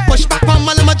walk up. Push back on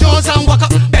my let me Jones and walk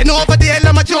up. Bend over there,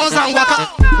 let me Jones and walk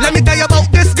up. Let me tell you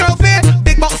about this girl here.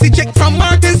 Big boxy chick from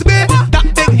Martins Bay. That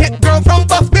big hit girl from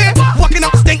Buff Bay. Walking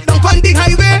up stink down on the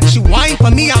highway. She whine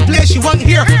for me and play, she want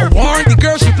here. Warn the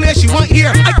girl, she play, she want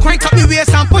here. I crank up me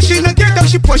waist and push in again. Then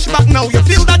she push back now, you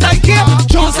feel that I care.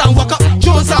 Jones and walk up,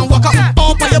 Jones and walk up.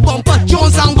 Up on your bumper,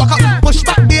 Jones and walk up. Push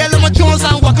back there, let me Jones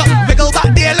and walk up. Wiggle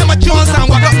back there, let me Jones and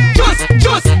walk up.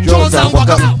 Jones and walk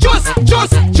up.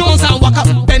 Jones and walk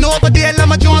up. Bend over there, let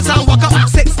me Jones and walk up.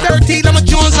 6:30, let me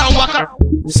Jones and walk up.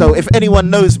 So if anyone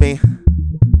knows me,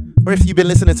 or if you've been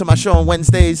listening to my show on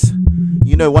Wednesdays,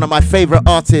 you know one of my favorite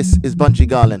artists is Bunji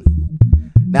Garlin.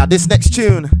 Now this next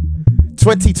tune,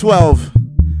 2012,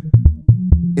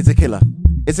 is a killer.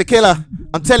 It's a killer,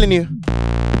 I'm telling you.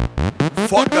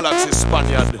 Fort Galaxy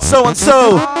Spaniard. So and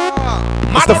so,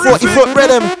 it's the 40-foot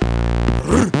rhythm.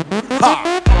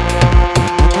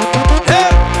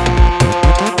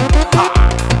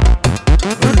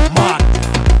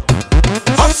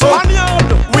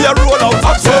 We are roll out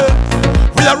up so.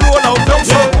 We are roll out down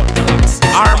so.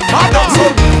 Armada so.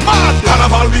 Mad.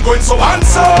 Carnival we going so and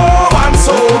so and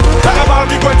so. Carnival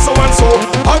we going so and so.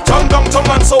 Uptown, downtown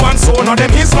and so and so. Now them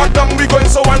he's locked down we going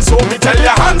so and so. Me tell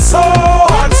ya and so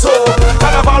and so.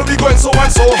 Carnival we going so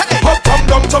and so. Uptown,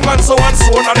 downtown and so and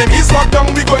so. Now them he's locked down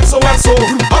we going so and so.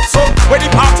 Up so where the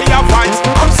party have vibes.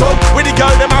 Up so where the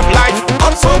girl them have light.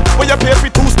 Up so where you pay for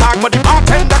 2 stag, but the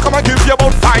bartender come and give you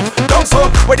about 5. Down so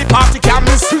where the party can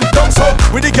miss. Down so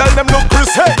where the girl them look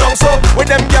crisp. Hey, down so where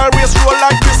them girl waist roll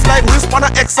like this, like wrist on a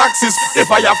X-axis.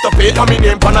 If I have to pay, I'm in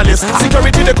name on a list.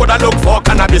 Security they coulda look for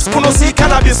cannabis. Who no see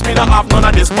cannabis, me not have none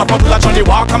of this. Pop up like Johnny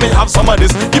Walker, me have some of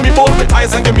this. Give me both with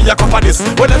ties and give me a cup of this.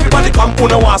 When everybody come, who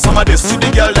no want some of this. See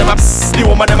the girl them a psst, the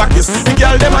woman them a kiss. The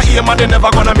girl them a aim and they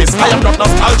never gonna miss. I am not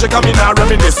nostalgic, I'm in a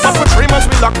reminisce. But for 3 months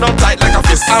we locked down tight like a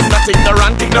fist. I'm not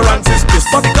ignorant, ignorance is bliss.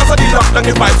 But because of the lockdown,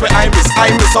 the vibes where I miss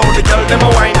how the girl them a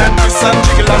wine and twist and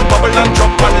jiggle and bubble and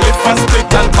jump and lift and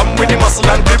split and come with the muscle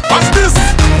and dip. Watch this.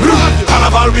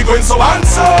 Carnival we going so and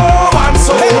so and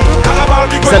so. Carnival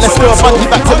we going So let's do a monkey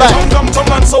back to back.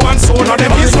 And so and so. Now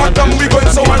them is locked down we going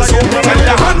so and so. Tell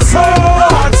ya and so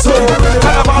and so.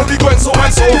 Carnival we going so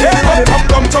and so.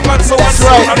 Come and so and so.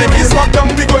 Now them is locked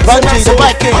down we going so and so.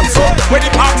 And so where the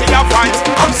party have fight.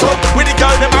 And so where the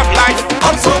girl them have light.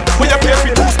 And so where you pay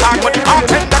for 2 stag, but the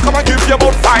bartender come and give you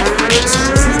about 5.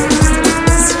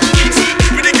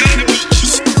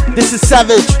 This is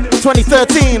Savage,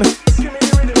 2013.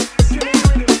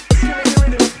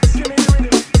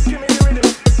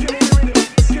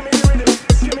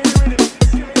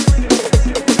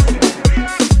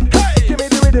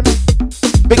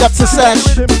 Big up to Sash,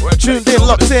 tuned in,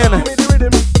 locked in.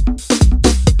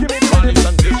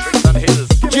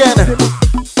 Jen,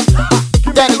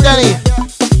 Danny.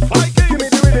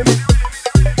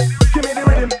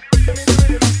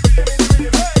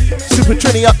 Super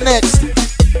Trini up next.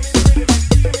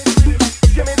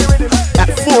 At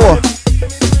 4.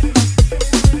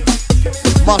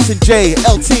 Martin J,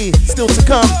 LT, still to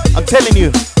come. I'm telling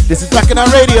you, this is Bacchanal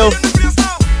Radio.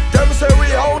 Them say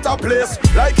we out a place,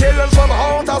 like aliens from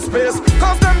outer space.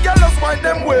 Cause them girls wind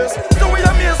them waist, do we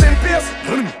amazing pace.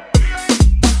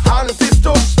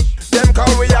 Antistus, them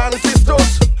call we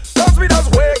antistus. Cause we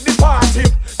just wake the party,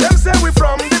 them say we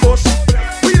from the bush.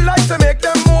 We like to make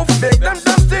them move, make them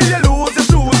dance till you lose your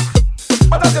shoes.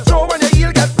 But as you throw when your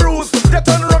heel get bruised, they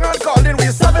turn around and calling we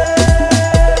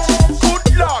savage.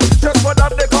 Good luck, just for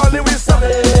that they calling we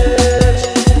savage.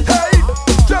 Hey,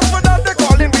 just for that they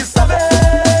calling we savage.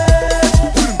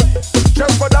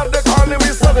 Just for that they calling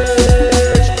we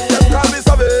savage. Them call me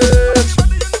savage.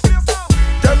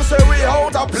 Them say we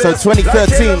out of place. So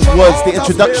 2013 was the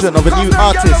introduction of a new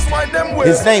artist.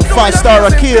 His name 5-Star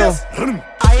Akil.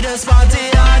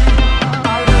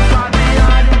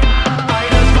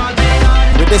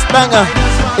 With this banger,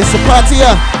 it's a party.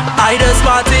 I just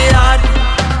party hard.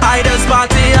 I just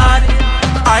party hard.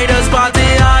 I just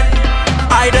party hard.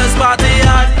 I just party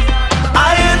hard.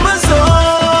 I in my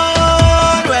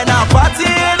zone. When I party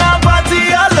and I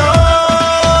party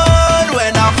alone.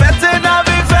 When I'm fetting, I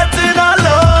be fetting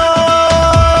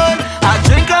alone. I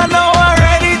drink, I know I'm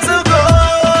ready to go.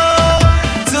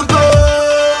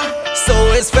 So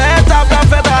it's fed up,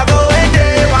 going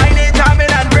day. Whining,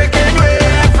 jamming and breaking way.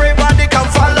 Everybody come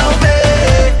follow me.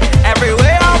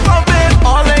 Everywhere I'm pumping,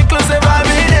 all inclusive I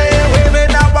be there.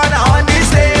 Waving up on the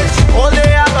stage. Only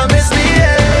have a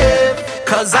misbehave.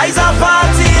 Cause I's a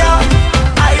party,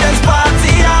 I just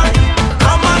party,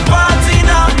 come on party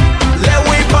now. Let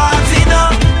we party now.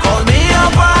 Call me a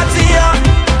party,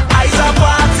 I's a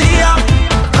party,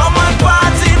 come on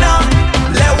party now.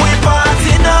 Let we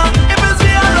party now. If it's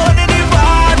me alone in the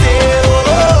party,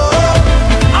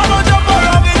 I'ma jump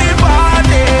around in the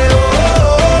party,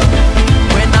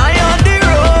 When I on the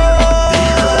road,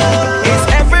 it's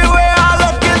everywhere I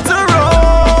look into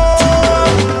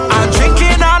road. I'm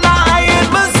drinking and I in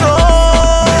my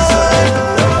zone.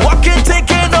 Walking,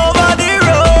 taking over the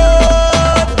road.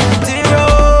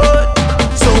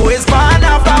 So it's ban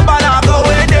after ban, I go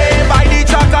in there. By the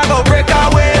track, I go break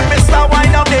away. Mr.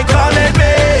 Wind Up, they calling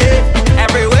me.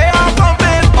 Everywhere I'm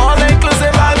pumping, all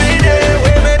inclusive, I be there.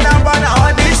 Waving up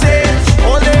on the stage.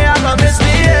 Only I'm a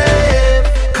misbehave.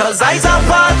 Cause I's a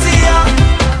party,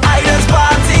 I just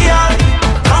party,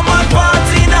 come on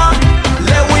party now.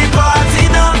 Let we party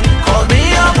now. Call me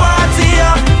a party,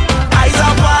 I's a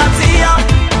party,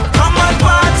 come on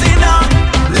party now.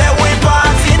 Let we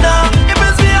party now. If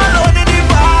it's me alone in the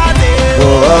party,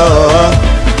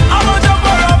 I'ma jump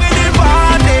around in the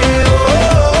party,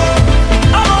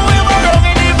 I'ma wave around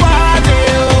in the party,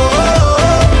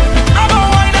 I'ma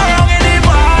wind around in the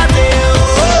party.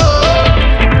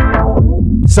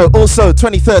 So also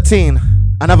 2013,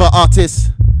 another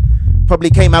artist probably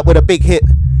came out with a big hit.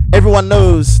 Everyone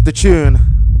knows the tune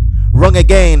Wrong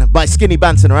Again by Skinny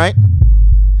Banton, right?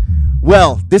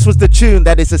 Well, this was the tune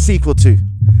that is a sequel to.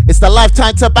 It's the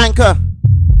Lifetime to Banker.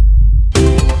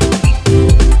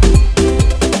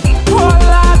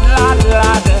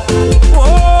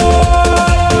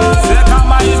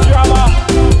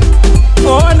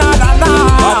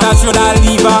 But I should I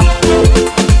leave her?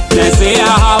 They say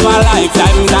I have a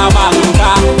lifetime in a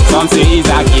banker. Some say it's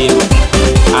a game.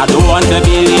 I don't want to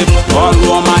believe all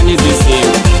woman is the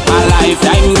same. A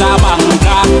lifetime in a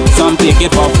banker. Some take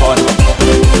it for fun.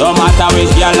 No matter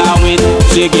which girl I with,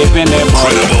 she giving them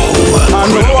fun. I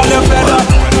know all the fed up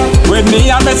with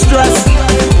me and my stress.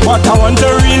 What I want to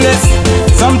release,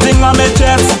 something on my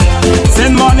chest.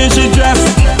 Send money she dress,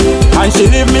 and she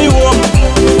leave me home.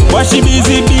 But she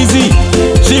busy,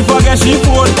 she forget she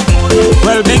phone.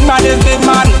 Well, big man is big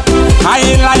man, I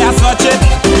ain't lie, I such it.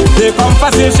 The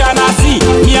conversation I see,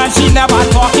 me and she never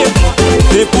talking.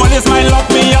 The police might lock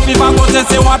me up if I go to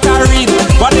say what I read.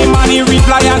 But the man he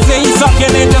reply and say he's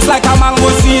sucking it just like a mango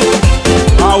seed.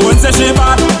 I won't say she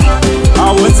bad,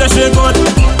 I won't say she good.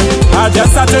 I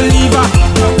just had to leave her,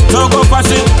 to go for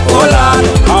she, oh Lord.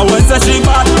 I won't say she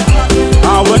bad,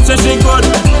 I won't say she good.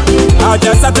 I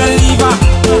just had to leave her,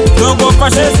 to go for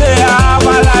she. Say I have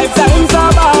a lifetime's a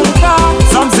banker.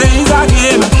 Some say it's a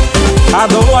game.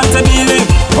 I don't want to believe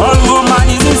all woman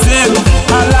is the same.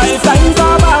 A lifetime's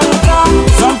a banker.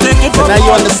 Some take it for Now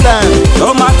you understand.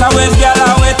 no matter which girl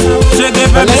I with, she give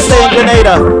me Let's stay in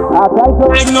Grenada. I try to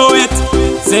ignore it,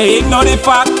 say ignore the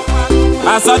fact.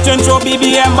 I searching through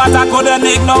BBM but I couldn't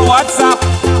ignore WhatsApp.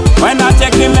 When I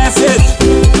check the message,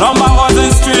 number wasn't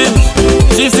strange.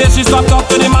 She said she stopped talk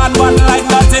to the man but like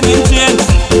nothing in change.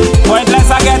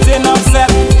 Pointless I getting upset,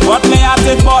 but me at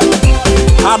it but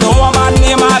I don't want my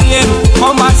name again,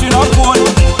 come back she not phone.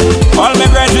 All my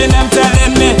brethren them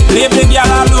telling me, leave the girl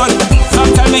alone.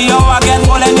 Some tell me how I get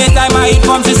more anytime I eat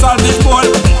from she solve this bowl.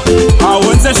 I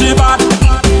won't say she bad,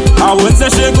 I won't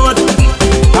say she good.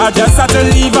 I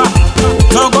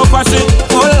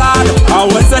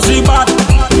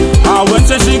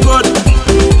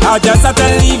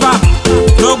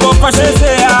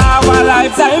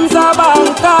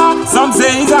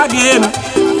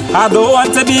I don't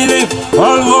want to believe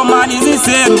all woman is the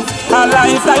same. A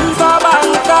lifetime for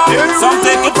banker, some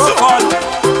take it for fun.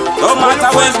 No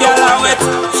matter which girl I with,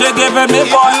 she giving me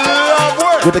fun.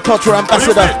 With the cultural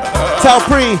ambassador,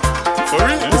 Talpree.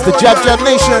 It's the Jab Jab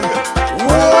Nation.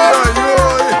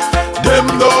 Them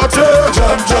daughter,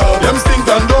 jab jab. Them stink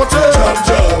and daughter, jab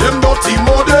jab. Them dirty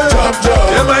mother, jab jab.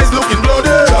 Them eyes looking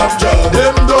bloody, jab jab.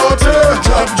 Them daughter,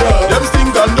 jab jab. Them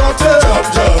stink and daughter, jab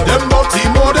jab. Them dirty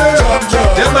mother, jab jab.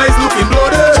 Them eyes looking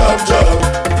bloody, jab jab.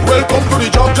 Welcome to the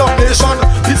Jab Jab Nation.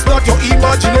 It's not your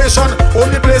imagination.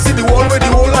 Only place in the world where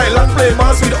the whole island play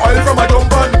mass with oil from a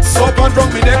dump and soap and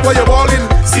drunk me neck while you're balling.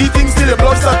 See things till the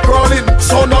blood start crawling.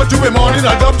 So now do a morning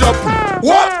a Jab Jab.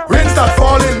 What? Rain start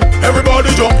falling.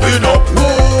 Everybody jumping up.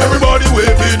 Everybody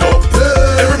waving up.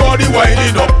 Everybody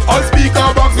winding up. All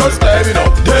speaker box girls climbing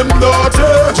up. Them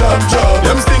daughter, Jab Jab.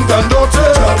 Them stink and daughter,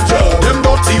 Jab Jab. Them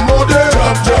dirty mother,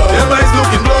 Jab Jab. Them eyes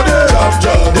looking bloody, Jab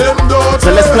Jab. Them daughter. So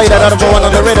let's play that other one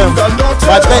on the rhythm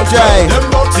by Benjai. Them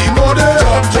dirty mother,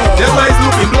 Jab Jab. Them eyes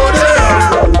looking bloody.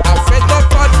 I'm fed up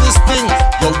of this thing.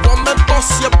 You want me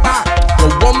bust your back. You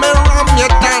want me ram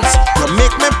your dance. You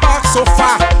make me back so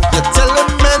far. You telling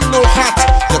me no hat.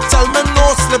 You tell me no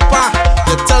slipper.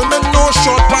 You tell me no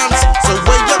short pants. So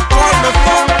where you call me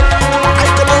from? I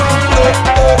come out to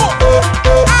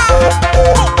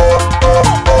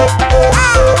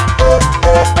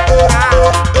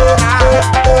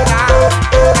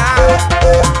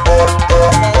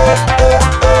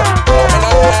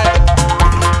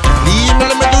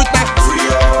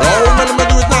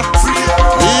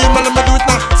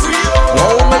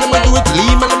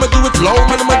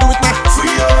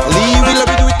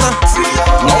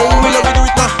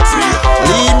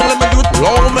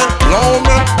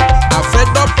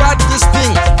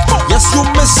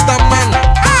Mr. Man,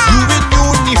 you in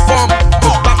uniform,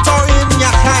 with baton in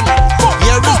your hand.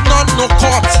 Here is not no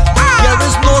court, here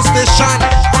is no station.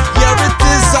 Here it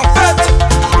is a fete.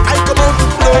 I come out to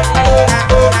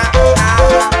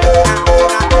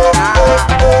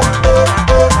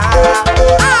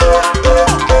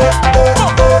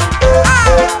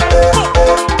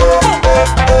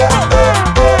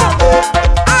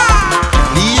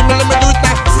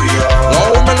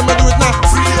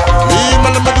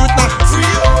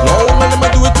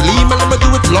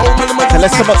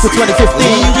Let's come up to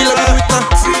 2015.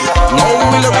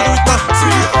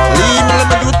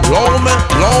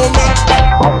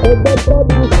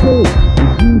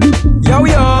 Yo,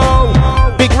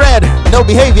 yo. Big Red, No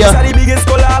Behavior. The biggest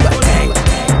collab.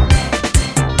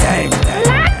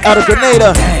 Out of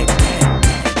Grenada.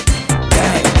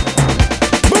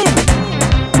 Boom.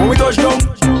 When we touch down,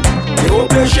 the whole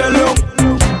place shell down.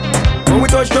 When we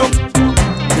touch down,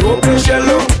 the whole place shell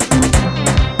down.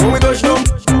 When we touch down,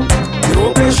 the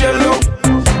whole place shell down.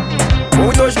 When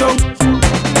we touch down,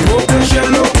 the whole place shell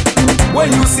down.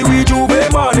 When you see we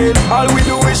Juve morning, all we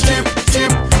do is chip,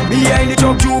 chip. Behind the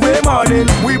truck Juve morning,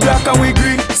 we black and we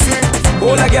green, sick.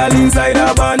 All a girl inside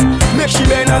a van, make she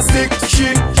bend and stick,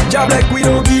 shit. Job like we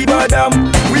don't give a damn.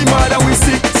 We mad and we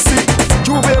sick, sick.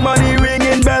 Juve money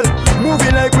ringing bell,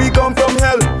 moving like we come from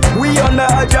hell. We under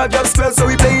a Jab Jab spell, so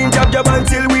we playing Jab Jab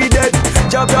until we dead.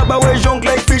 Jab Jab always junk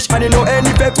like fish, and you know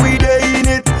any pet we dey in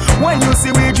it. When you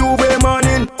see we Juve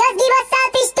morning, just give us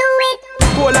selfish to it.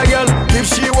 Pull a girl, if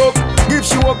she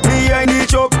walk behind the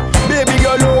truck. Baby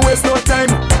girl, no waste no time.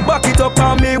 Back it up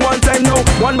on me one time now.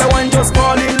 One by one, just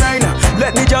fall in line.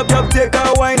 Let me Jab Jab take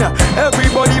a wine.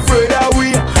 Everybody afraid that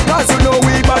we, cause you know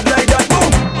we bad like that.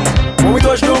 Boom. When we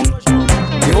touch down,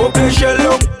 the whole place shell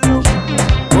down.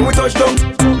 When we touch down,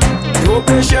 the whole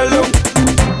place shell down.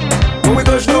 When we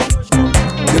touch down,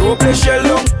 the whole place shell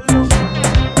down.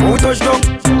 When we touch down,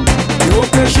 the whole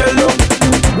place shell down.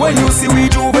 When you see we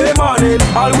Juve morning,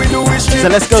 all we do is chip. So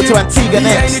let's go to Antigua next.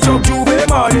 Behind the truck Juve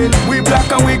morning, we black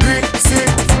and we green, sick.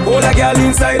 All a girl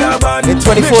inside a van. In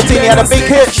 2014 he had a big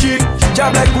hit.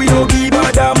 Job like we don't give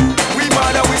a damn. We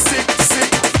mad and we sick, sick.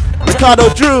 Ricardo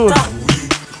Drew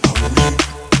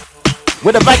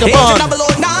with a vagabond.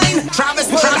 Travis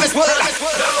Wood.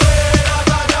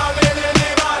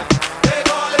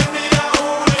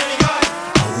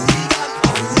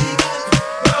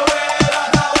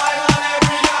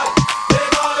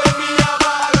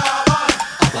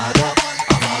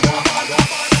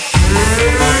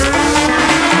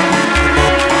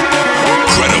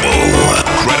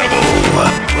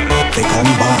 They call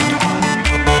me Bond,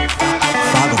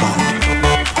 Vagabond,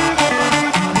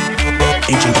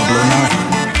 Agent 009.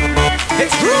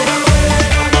 It's true.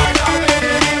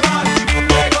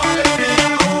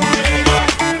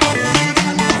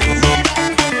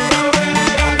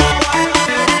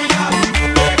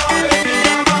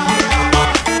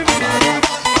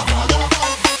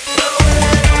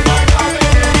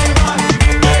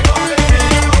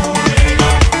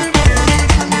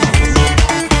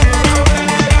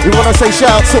 We want to say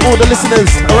shout out to all the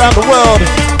listeners around the world.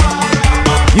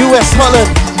 US, Holland,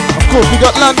 of course we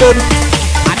got London.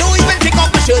 I don't even pick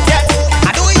up my shirt yet.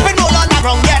 I don't even roll on the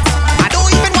ground yet. I don't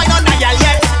even wine on the gal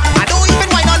yet. I don't even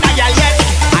wine on the gal yet.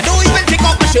 I don't even pick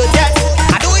up my shirt yet.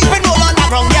 I don't even roll on the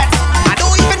ground yet. I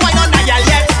don't even wine on the gal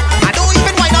yet. I don't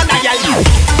even wine on the gal yet.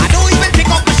 I don't even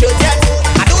pick up my shirt yet.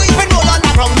 I don't even roll on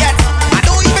the ground yet. I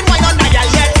don't even wine on the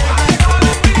gal yet.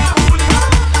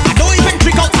 I don't even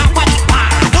drink out half a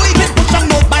bar. I don't even push on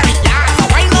nobody. So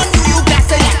wine on you,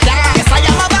 gas it like that. Yes, I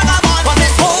am a vagabond. For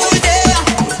this whole day,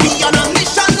 be on a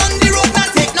mission on the road, not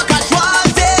take no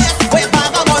casualties. We're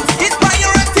vagabonds, it's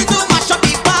priority to mash up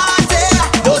the party.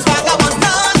 Those vagabonds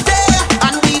nasty,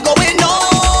 and we going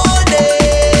all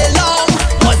day long.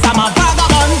 Cause I'm a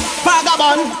vagabond,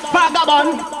 vagabond, vagabond,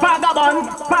 vagabond,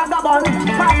 vagabond,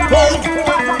 vagabond.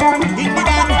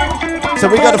 So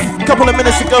we got a couple of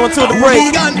minutes to go until the break.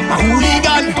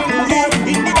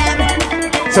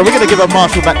 So we're gonna give a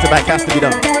Marshall back to back, has to be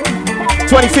done.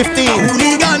 2015.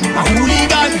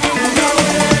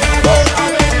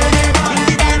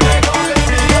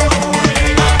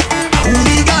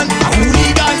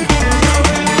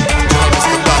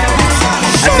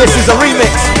 And this is a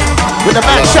remix with the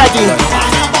man Shaggy.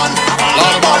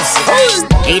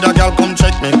 Need a girl come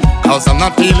check me, cause I'm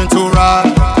not feeling too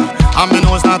right. And me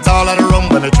nose not all of the rum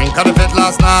when me drink at the fit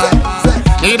last night.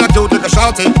 Need a cute little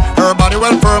shouty, her body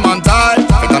well firm and tight.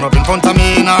 Pick her up in front of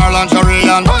me in her lingerie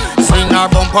and swing her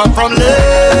bumper from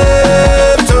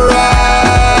left to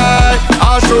right.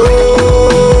 I'll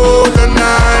show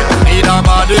tonight. Need a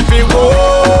body fi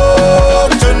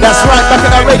walk tonight. That's right, back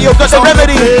in our radio, got the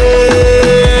remedy.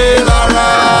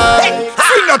 Alright,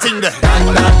 swing nothing there.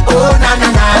 Oh na na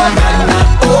na na na.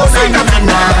 Oh na na na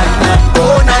na.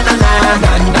 Oh na na na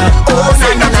na na. Oh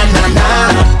na na na na na.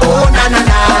 Oh na na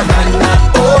na na na.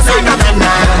 Oh na na na na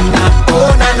na.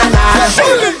 Oh na na na.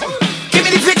 Give me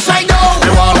the fix right now. Me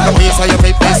want like a piece of your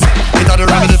fitness. It are the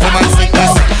remedy for my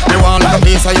sickness. Me want like a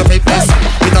piece of your fitness.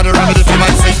 It are the remedy for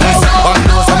my sickness. One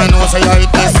knows and me know say I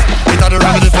hate this. It are the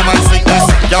remedy for my sickness.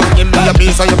 Yo, give me a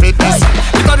piece of your fitness.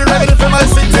 It are the remedy for my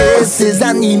sickness. This is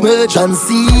an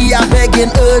emergency. I'm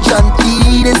begging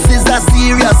urgently. This is a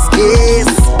serious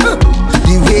case.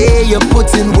 The way you're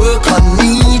putting work on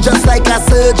me, just like a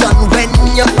surgeon when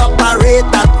you operate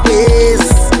that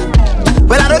face.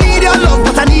 Well, I don't need your love,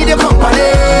 but I need your company.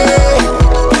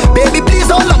 Baby, please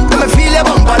don't look, let me feel your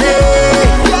company.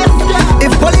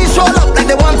 If police roll up like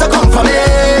they want to come for me,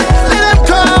 let them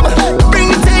come,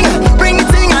 bring the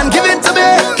thing and give it to me.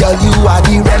 Girl, you are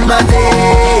the remedy.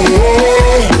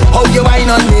 How you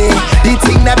whine on me, the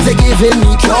thing that you're giving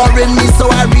me, curing me, so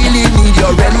I really need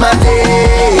your remedy.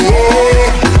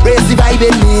 Raise the vibe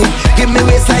in me, give me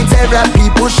waistline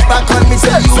therapy, push back on me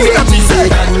till you make me say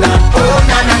oh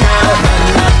na na na,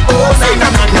 oh na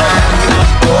na na,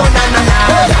 oh na na na,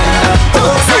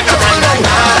 oh na na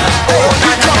na, oh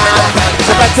na na na.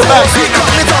 So back to back.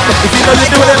 If you know you're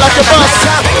doing it like a boss.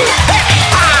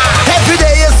 Every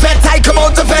day is sweat, I come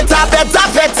out to better,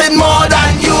 sweating more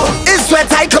than you. It's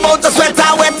sweat, I come out to sweater,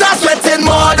 wetter, sweating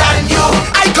more than you.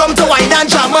 I come to wine and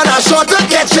jam on a short to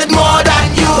catch it more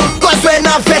than you. Cause when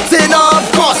I'm fetting, of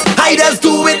course, I just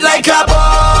do it like a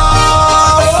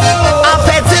boss. I'm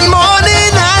fetting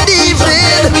morning and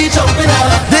evening.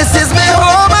 This is my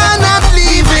home and not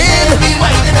leaving.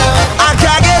 I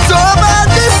can't get over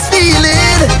this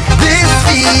feeling.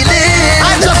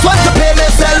 I just want to pay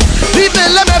myself, people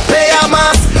let me pay a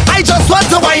mass. I just want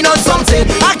to wine on something,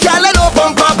 I can't let no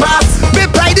bumper pass. Me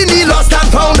pride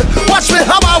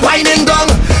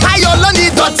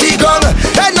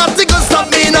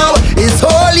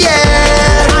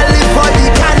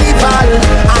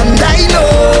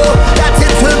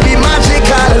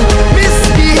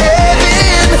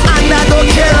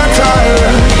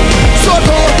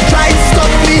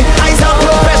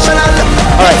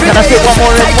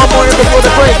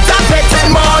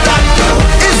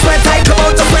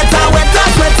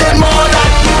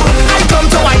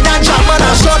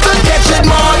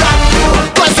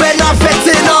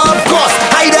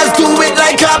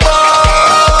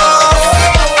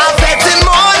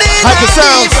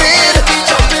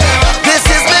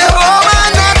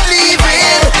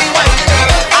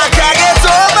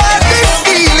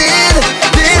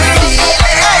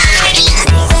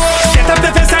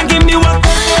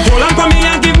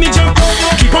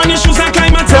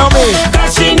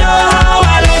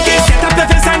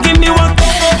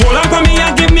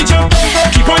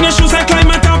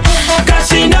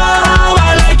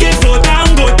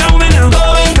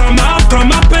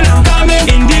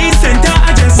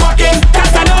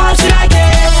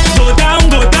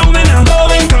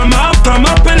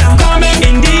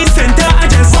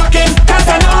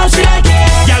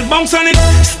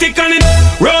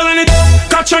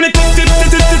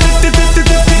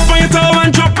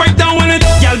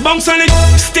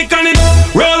stick on it,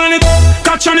 roll on it,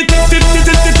 catch on it, tip,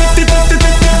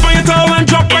 on your toe and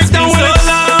drop right down with it.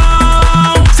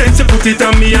 Since you put it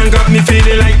on me and got me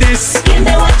feeling like this. Give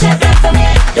me what you got for me,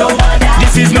 don't bother.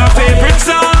 This is my favorite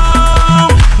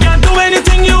song. You do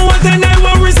anything you want and I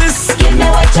won't resist. Give me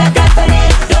what you got for me,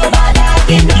 don't bother.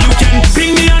 Give me. You can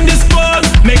ping me on this ball,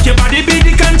 make your body be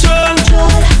the control.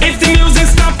 If the music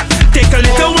stop, take a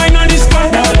little wine on this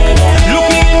spot. Look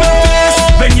me in my face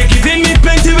when you're giving me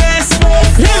plenty rest.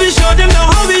 Let me show them now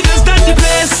how we just done the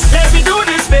place. Let me do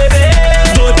this, baby.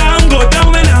 Go down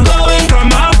when I'm going.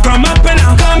 Come up when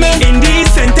I'm coming. In the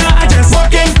center, I just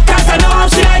walking. Cause I know how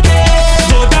she like it.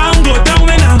 Go down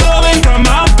when I'm going. Come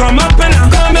up when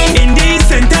I'm coming. In the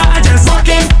center, I just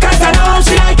walking. Cause I know how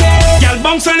she like it. Y'all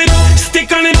bounce on it,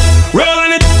 stick on it, roll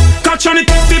on it, catch on it,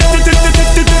 tip,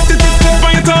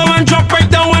 on your toe and drop right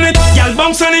down on it. Y'all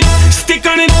bounce on it, stick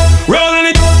on it, roll on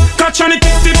it, catch on it,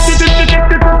 tip.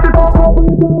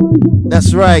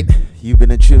 That's right. You've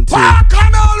been in tune to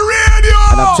Bacchanal Radio.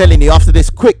 And I'm telling you, after this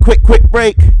quick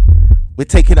break, we're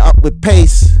taking it up with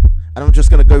pace. And I'm just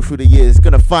going to go through the years,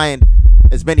 going to find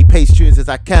as many pace tunes as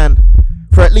I can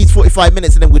for at least 45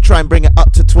 minutes, and then we'll try and bring it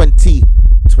up to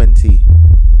 2020.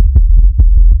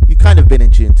 You kind of been in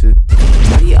tune to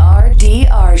The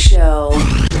RDR Show.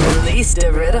 Release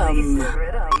the rhythm.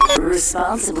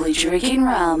 Responsibly drinking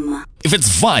rum. If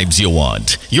it's vibes you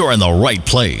want, you're in the right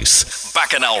place.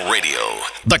 Bacchanal Radio,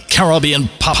 the Caribbean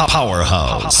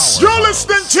powerhouse. You're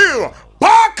listening to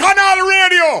Bacchanal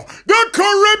Radio, the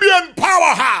Caribbean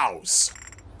powerhouse.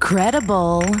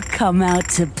 Credible, come out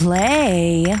to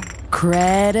play.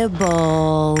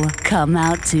 Credible, come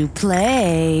out to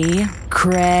play.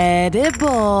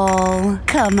 Credible,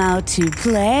 come out to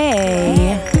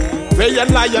play. Faye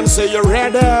and Lion say you're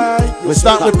ready. We're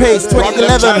starting with pace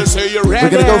 2011. We're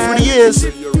gonna go through the years,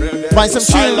 find some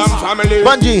tunes.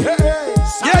 Bungie,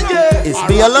 Yeah. it's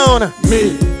me alone.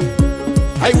 Me,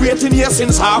 I waiting here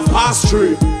since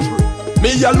 3:30.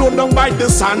 Me alone down by the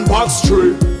sandbox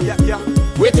tree.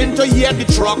 Waiting to hear the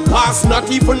truck pass, not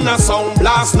even a sound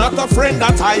blast, not a friend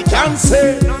that I can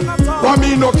say. But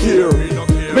me no care.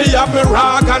 Me have me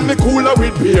rag and me cooler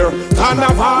with beer.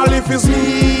 Carnival if it's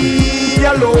me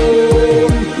alone,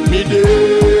 me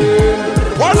there.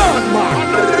 Hold on,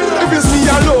 man. If it's me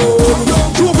alone,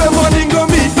 Juve morning go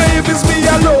meet me if it's me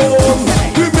alone.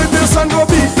 Give me this and go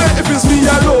beat me if it's me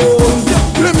alone.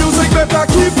 The music better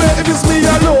keep me if it's me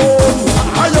alone.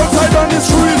 I outside on the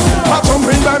street, I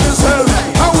jumping by myself,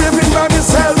 I waving by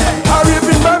myself, I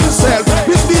raving by myself,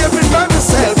 misbehaving by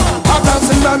myself, I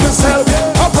dancing by myself,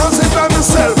 I prancing by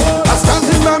myself, I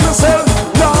standing by myself.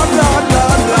 Lord.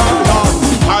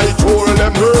 I told them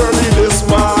early this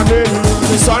morning,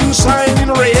 the sun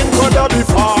shining, rain could be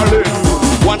falling.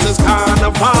 Once it's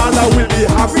carnival, I will be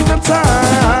having a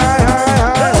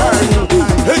time.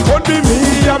 It could be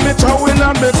me and me towel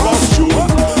and me costume.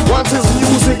 Once it's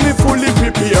music, me fully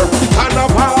prepare.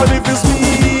 Carnival if it's me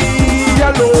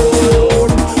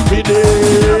alone, me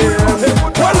there.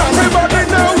 Well, everybody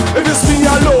know if it's me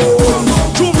alone.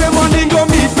 Juve morning go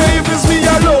meet me if it's me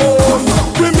alone.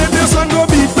 Bring me this and go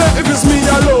beat me if it's me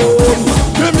alone.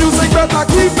 The music better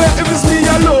keep me if it's me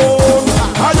alone.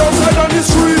 I outside on the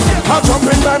street, I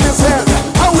jumping by myself.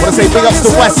 I wanna say big ups to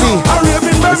Wassy.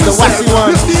 It's the Wassy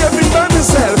one.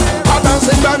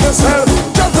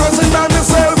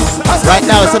 Right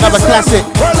now it's another classic.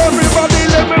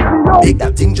 Make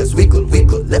that thing just wiggle,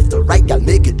 left or right, girl,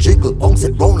 make it jiggle, bounce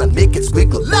it round and make it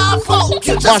squiggle. Laugh out,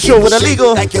 you just Marshall with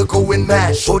illegal, like you're going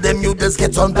mad. Show them you just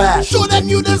get on bad. Show them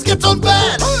you just get on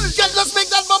bad. Girl, just make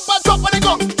that bumper drop on the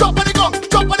gong, drop on the gong,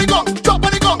 drop on the gong, drop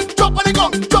on the gong, drop on the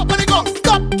gong, drop on the gong.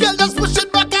 Stop, girl, just push it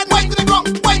back and wind to the gong,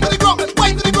 wind to the gong,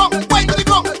 wind to the gong, wind to the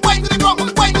gong, wind to the gong,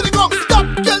 wind to the gong. Stop,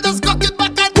 girl, just cock it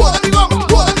back and pull on the gong,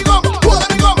 pull on the gong, pull on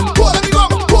the gong, pull on the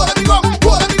gong, pull on the gong,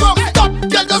 pull on the gong. Stop,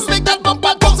 girl, just make that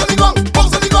bumper bounce on the gong,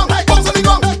 bounce on the gong, bounce on the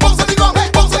gong, bounce on the gong,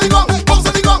 bounce on the gong, bounce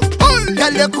on the gong.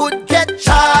 Girl, you could get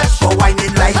charged for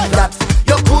whining like that.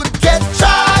 You could get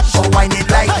charged for whining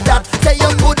like that. Say you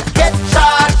could get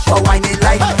charged for whining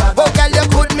like that. Oh, girl, you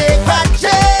could make that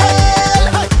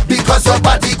jail because your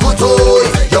body good, oh,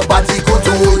 your body good,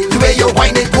 oh. The way you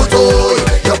whining good, oh,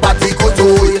 your body good,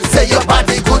 oh. Say your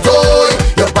body good, oh,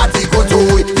 your body good,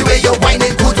 oh. The way you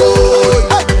whining good, oh.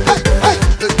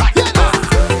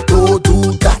 Don't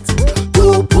do that,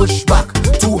 don't push back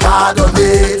too hard on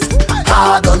it,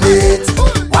 hard on it.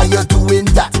 Why you doing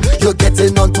that? You're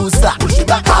getting on too slack. Push it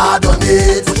back hard on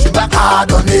it, push it back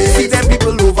hard on it. See them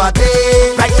people over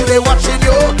there, right till they watching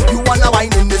you. You wanna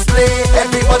whine in display,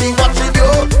 everybody watching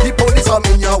you. The police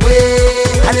coming your way,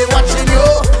 and they watching you.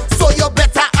 So you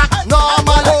better act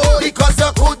normal, because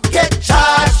you could get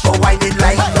charged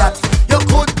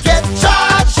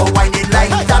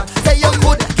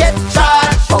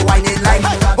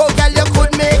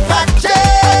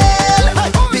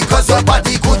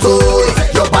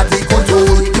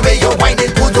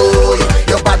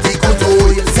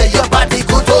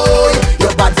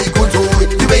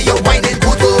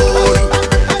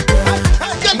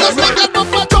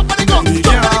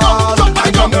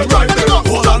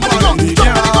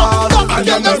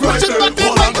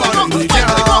me,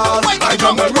 girl. I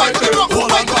jam them right there.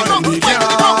 Hold on, pan me, girl.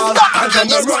 I jam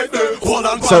them right there. Hold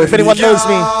on, So if anyone knows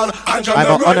me, I'm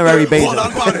an honorary Bajan.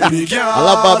 I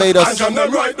love Barbados.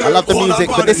 I love the music,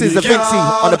 but this is the Vinci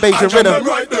on the Bajan rhythm,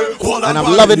 and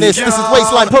I'm loving this. This is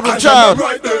Waistline Problem Child.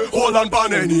 Hold on,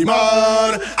 pan any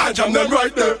man. I jam them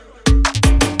right there.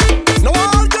 Now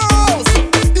all girls,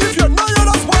 if you know you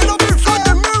just wind up in front of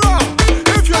the mirror,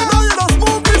 if you know you just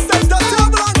move this center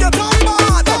table and get on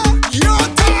board, your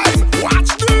time,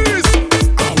 watch this.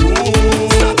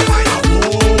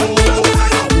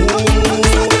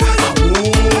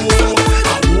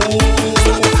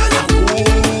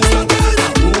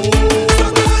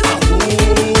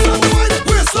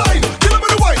 Waistline, get up in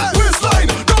the wine. Waistline,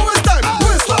 don't waste time.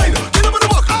 Waistline, get up in the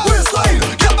walk. Waistline,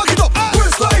 get back it up.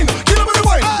 Waistline, get up in the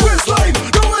wine. Waistline,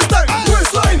 don't waste time.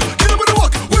 Waistline, get up in the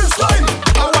walk. Waistline,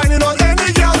 I whine it on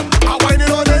any girl. I whine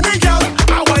it on any girl.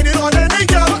 I whine it on any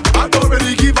girl. I don't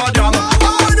really give a damn. I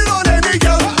whine it on any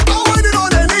girl. I whine it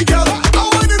on any girl. I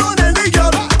whine it on any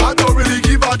girl. I don't really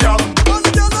give a damn.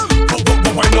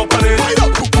 Wind up on it.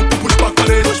 Push back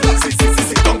on it.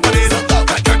 Sit down on it.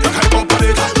 Hype up on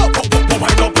it.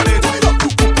 Wind up on it.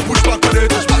 Push back on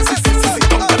it. Sit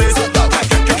down on it.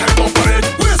 Hype up on it.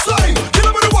 Waistline, get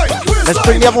up in the white. Let's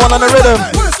bring the other one on the rhythm,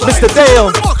 Mr.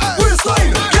 Dale.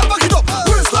 Waistline, get back it up.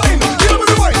 Waistline, get up in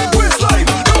the white. Waistline,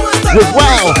 don't waste time. With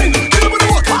wow. Waistline, get up in the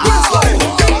walk. Waistline,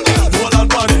 hold on,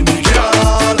 pan any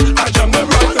girl. I jam them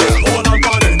right there. Hold on,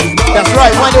 pan any man. That's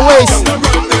right, wind your waist.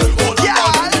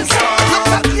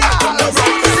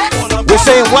 We're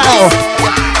saying wow.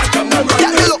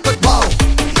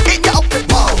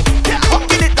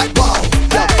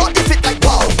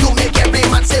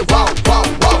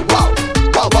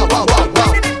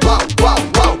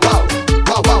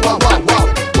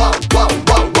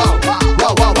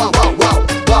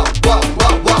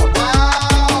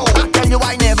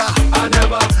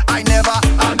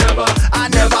 I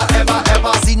never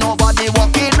ever see nobody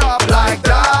walking up like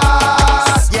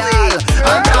that. Yeah,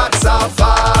 and that's a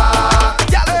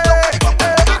fact. I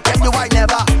tell you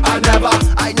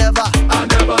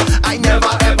I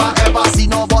never ever see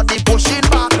nobody pushing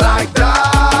back like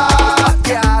that.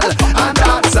 Girl, and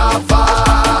that's a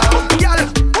fact. Girl,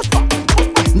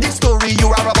 this story you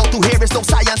are about to hear is no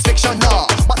science fiction, no,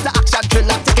 but the action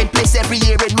thriller taking place every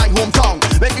year in my hometown.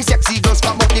 When the sexy girls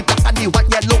come out the black and the white,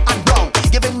 yellow and brown,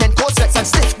 giving men cold sweats and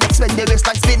stiff necks when they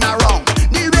waistline spin around.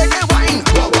 The way they whine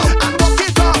and walk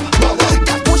it up,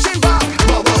 just pushing back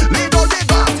with all they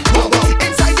got.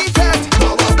 Inside the tent,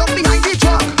 down behind the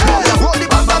truck, roll the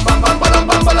bam bam bam bam bam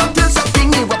bam bam till something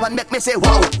new up and make me say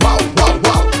wow wow wow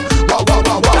wow wow wow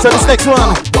wow wow. So this next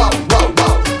one,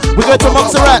 we go to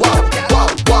Montserrat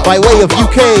by way of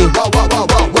UK.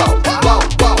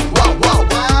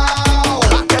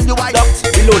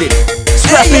 Reloaded.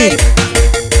 Scrappy.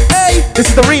 This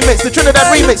is the remix, the Trinidad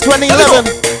remix 2011.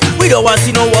 We don't want to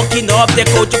see no walking up. Take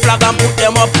out your flag and put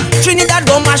them up. Trinidad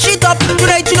gon' mash it up.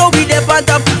 Tonight you know we there on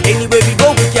top. Anywhere we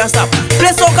go we can't stop.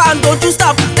 Play soca and don't you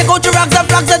stop. Take out your rags and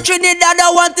flags and Trinidad.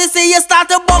 I want to see you start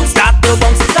to bounce. Start to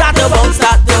bounce. Start to bounce.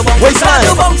 Start to bounce. Start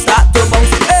to bounce. Start to bounce.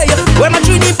 Hey, when my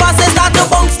Trini passes, start to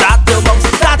bounce. Start to bounce.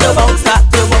 Start to bounce. Start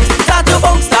to bounce. Start to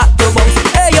bounce. Start to bounce.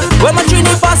 Hey, when my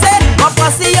Trini passes, my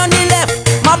posse on the left,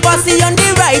 my posse on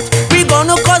the right. We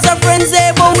gonna cause our friends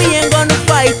there, but we ain't gonna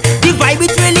fight. The vibe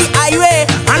is really irate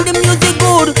and the music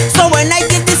good. So when I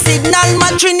get the signal,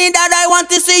 my Trinidad, I want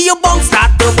to see you bounce.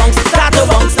 Start to bounce, start to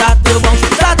bounce, start to bounce,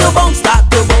 start to bounce, start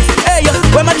to bounce. Hey,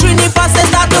 when my Trini passes,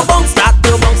 start to bounce, start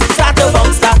to bounce, start to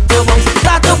bounce, start to bounce,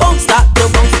 start to bounce, start to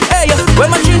bounce. Hey, when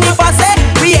my Trini passes,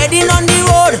 we heading on the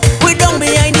road, we down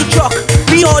behind the truck,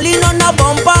 we holding on a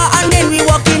bumper and then we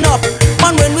walking up.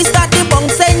 And when we start the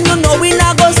bouncing, you know we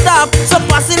not gonna stop. So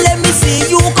pass it, let me see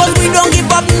you, cause we don't give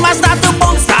up. My start to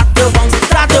bounce, start to bounce,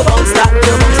 start to bounce, start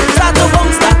to bounce, start to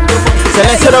bounce, start to bounce. So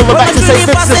let's head over back to St.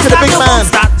 Vincent to the big man,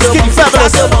 Skinny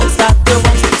Fabulous. Start to bounce, start to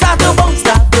bounce, start to bounce,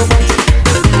 start to bounce.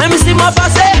 Let me see my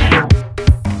pass it.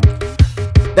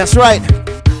 That's right,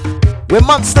 we're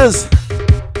monsters.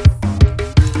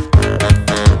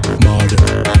 Mad,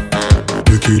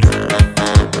 wicked,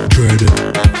 dread.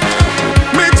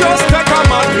 Me just take a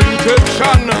mad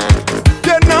injection.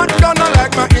 They're not gonna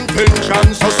like my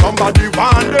intention. So somebody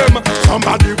want them,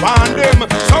 somebody want them,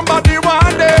 somebody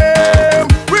want them.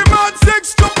 We mad sick,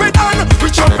 stupid and we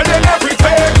jumping in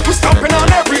everything. We stomping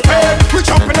on everything, we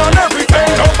jumping on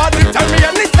everything. Nobody tell me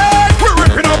anything. We're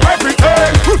ripping up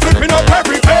everything, we're flipping up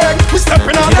everything. We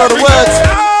stepping on You know the everything. words.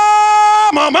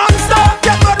 I'm a monster,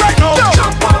 get mad right now.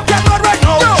 Get mad right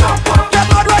now. Get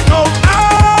mad right now.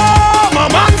 I'm a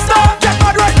monster, get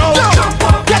mad right now.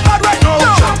 Get mad right now.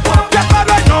 Get mad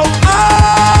right now.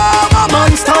 I'm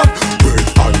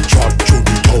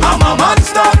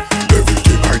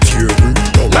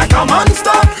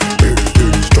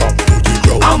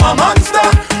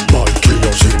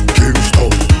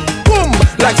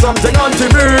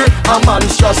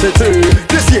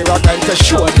here again to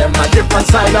show them a different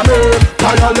side of me.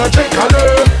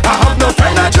 Biologically, I have no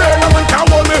energy. No one can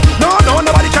hold me. No,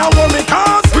 nobody can hold me.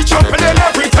 Cause we jumping in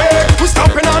everything. We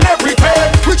stomping on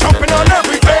everything. We jumping on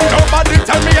everything. Nobody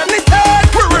tell me anything.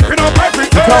 We're ripping up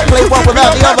everything. You can't play one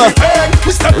without the other.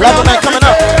 Love night coming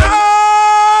up.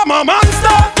 I'm a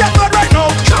monster. Get good right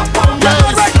now. Get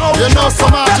good right now. You know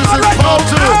some artists is proud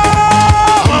too.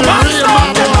 I'm the real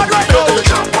man. Get good right now.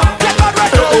 Get good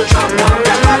right now.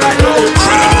 Get good right now.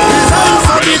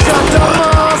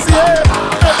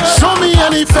 Show me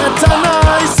any fat and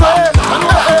nice.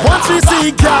 Once we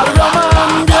see gal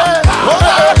roman,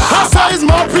 I size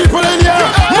more people in here.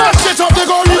 Mash it up, they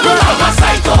go leave it. I'm a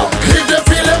psycho. If they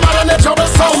feel them mad and they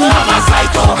troublesome, I'm a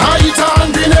psycho. I eat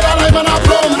and green it alive and a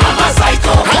plum. I'm a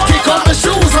psycho. I kick up the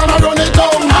shoes and I run it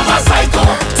down. I'm a psycho.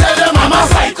 Tell them I'm a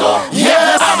psycho.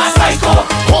 Yes, I'm a psycho.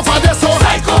 Over there so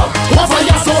psycho. Over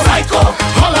here so psycho.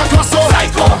 All across so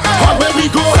psycho. All where we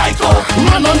go psycho.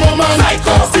 Man and woman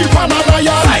psycho. Steve and a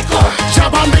lion psycho.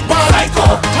 Jab and big ball psycho.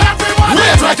 Everyone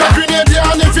wave like a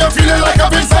Grenadian if you're feeling like a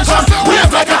big session.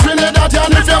 Wave like a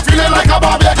Trinidadian if you're feeling like a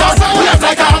Barbados. Wave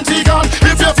like a Antiguan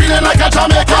if you're feeling like a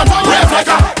Jamaican. Wave like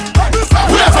a.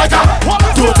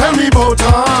 Don't tell me about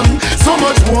so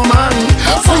much woman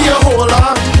for your whole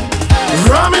on.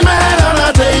 Ram in my head and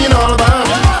I day in all band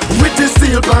with the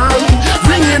steel band,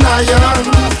 ringing iron.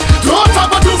 Don't talk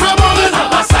about you for money.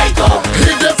 I'm a psycho.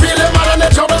 If they feel them mad and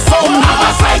they troublesome, I'm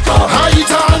a psycho. I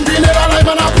eat and green it alive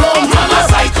and a plum. I'm a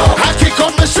psycho. I kick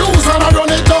up my shoes and I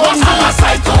run it down. I'm a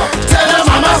psycho. Tell them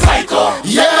I'm a psycho.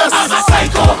 Yes, I'm a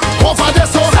psycho. Over there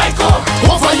so psycho.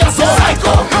 Over here so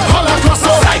psycho. All across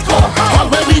so psycho. All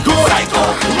where we go psycho.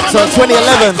 So in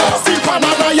 2011,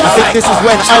 I think this is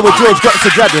when Iowa George got to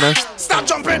grab, you know. Stop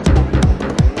jumping.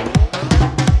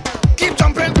 Keep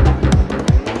jumping.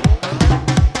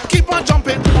 Keep on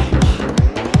jumping.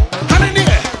 Hand in the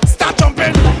air. Start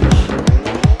jumping.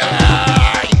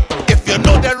 If you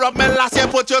know they rub me last year,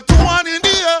 put your 2 on in the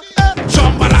air.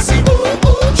 Jumbalasi.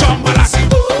 Jumbalasi.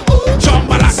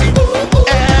 Jumbalasi.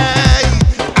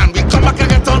 And we come back and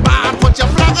get on by and put your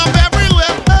flag up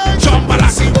everywhere.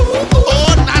 Jumbalasi.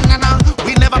 Oh, na.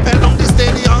 We never fell down the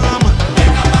stadium.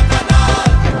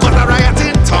 Got a riot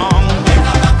in town.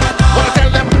 Wanna tell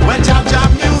them when jab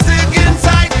music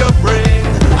inside your brain.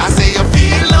 I say you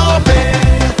feel no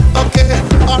pain. Okay,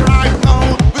 alright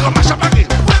now. We gonna mash up again.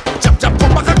 Jab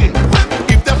come back again.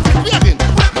 If them fit me again.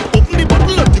 Open the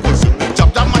bottle of the goose.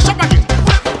 Jab mash up again.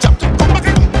 Jab come back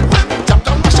again. Jab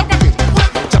mash up again.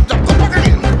 Jab come back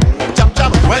again.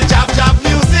 Jab when jab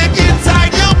music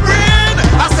inside your brain.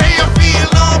 I say you feel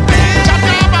no pain. Jab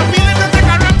I'm feeling to take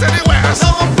a run to the west.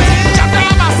 No pain. Jab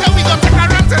I say we gonna take a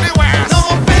run to the west. No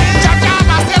pain. Jab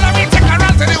I say let me take a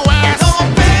run to the west. No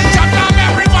pain. Jab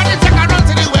everybody take a run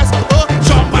to the west. Oh,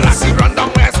 Jumbalasi run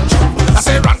down west. I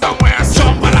say run down west.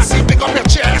 Jumbalasi pick up your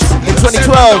chest. In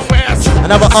 2012,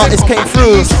 another artist came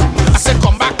through. I said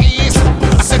come back east.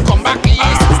 I said come back east.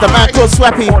 It's the man called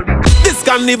Swappy. This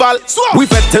carnival, we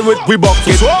fetting with we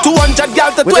bucket. 200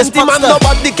 girls to 20 man,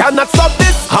 nobody cannot stop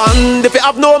this. And if you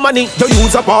have no money, you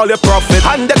use up all your profit.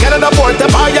 And they cannot afford to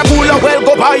buy a cooler, well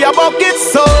go buy a bucket.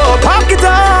 So pack it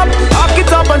up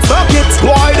and suck it.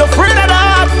 Boy, don't afraid of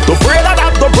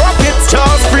that, go broke it.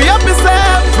 Just free up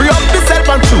yourself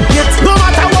and shoot it. No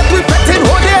matter what we fetting,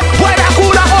 hold it. Whether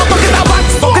cooler or bucket a box,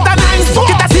 bucket a 9,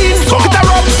 bucket a 10, bucket a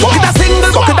rum, bucket a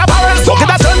single, bucket a barrel, bucket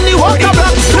a Johnny, bucket a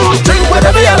black. Drink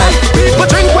whatever you like. People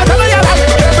drink whatever you like.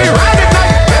 Every ride at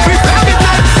night, every flag at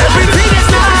night, everything is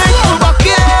nice.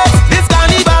 Buckets, this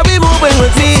carnival we moving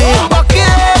with me.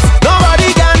 Buckets, nobody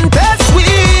can test we.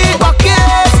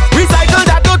 Buckets, recycle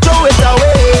that, don't throw it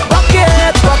away.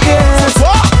 Buckets.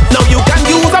 Now you can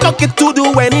use a bucket to do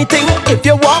anything. If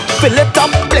you walk, fill it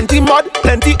up, plenty mud,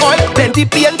 plenty oil, plenty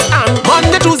paint. And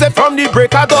Monday, Tuesday from the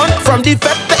break of dawn, from the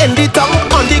fed to end the tongue,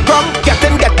 on the ground,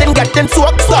 getting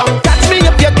soaked down. Catch me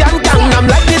if you can, I'm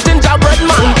like this gingerbread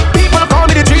man. People call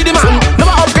me the 3D man.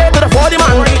 Never upgrade to the 40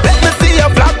 man. Let me see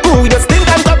your flag crew. You stink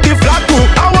and up the flag crew.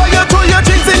 How are you throw your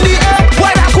drinks in the air?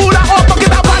 Whether cooler or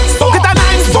bucket a box, bucket a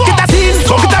 9, bucket a 10,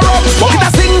 bucket a rum, bucket a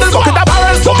single, bucket a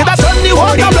barrel, bucket a Johnny,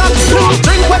 water black.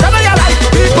 Drink whatever you like.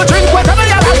 People drink whatever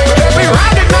you like. Every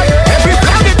ride at night, every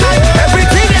flag at night,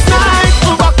 everything is nice.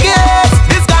 Buckets,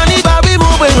 this carnival we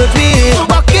moving with me.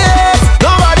 Buckets,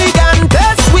 nobody can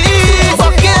test we.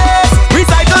 Buckets.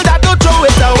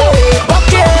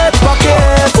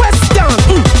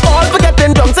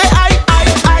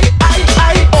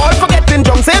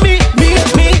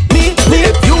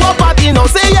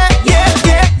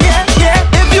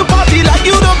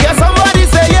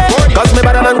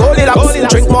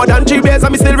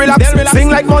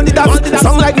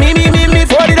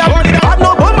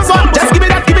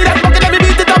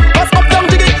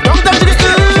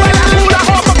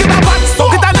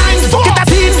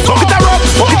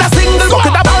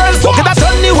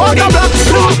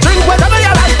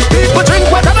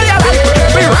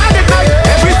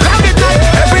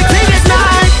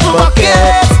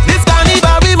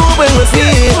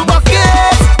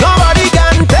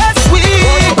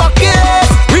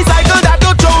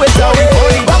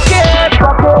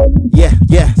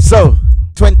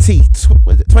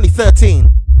 2013,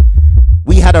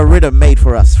 we had a rhythm made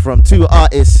for us from two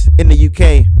artists in the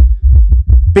UK,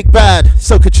 Big Bad,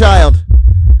 Soca Child.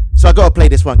 So I gotta play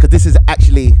this one because this is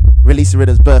actually Release the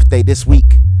Rhythm's birthday this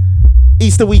week,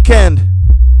 Easter weekend.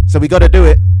 So we gotta do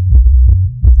it.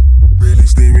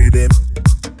 Release the rhythm.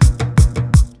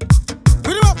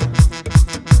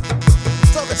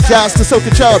 Shouts to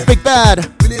Soca Child, Big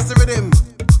Bad. Release the rhythm.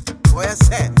 What you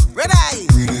say? Red Eye.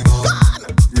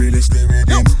 Release the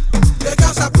rhythm. Take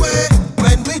us up way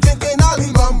when we drinking all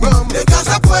the rum rum. Take us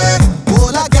up way. All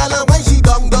a gal and when she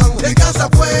dung dung. Take us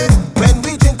up way when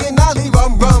we drinking all the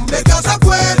rum rum. Take us up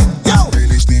way. Yo.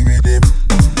 Release the rhythm.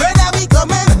 When are we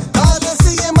coming? All you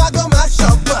see him I go mash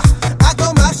up. I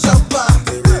go mash up.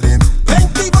 The rhythm.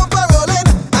 Plenty bumper rolling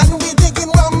and we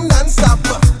drinking rum non-stop.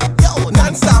 Yo,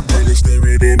 non-stop. Release the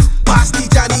rhythm. Pass the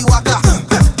Johnny Walker.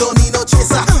 Don't need no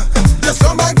chaser. Just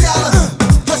from my gal.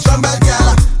 Just from my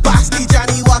gal. Pass the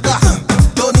Johnny Walker.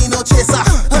 Don't need no chaser.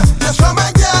 Just from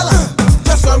my gal.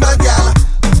 Just from my gal.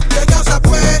 Take us up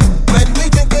way when we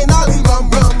drinking all the rum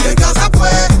rum. Take us up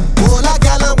way. All a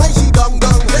gal and when she dung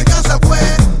dung. Take us up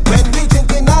way when we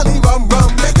drinking all the rum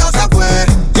rum. Take us up way.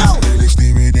 Yo. Release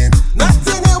the rhythm.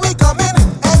 Nothing here we coming.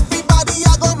 Everybody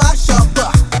I go mash up.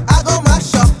 I go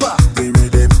mash up. The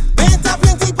rhythm. Paint up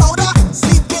plenty powder.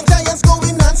 Sleeping giants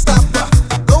going non-stop.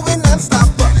 Going non-stop.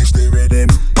 Release the rhythm.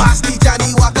 Pass the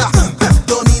Johnny Walker.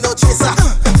 Don't need no chaser.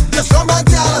 Just from my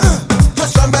gal.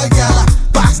 Just from my gal.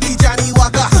 Pass the Johnny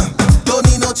Walker. Don't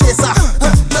need no chaser.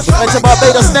 Just from Right my to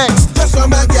Barbados gal. next. Just from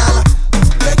my gal.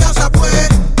 Take us up way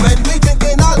when we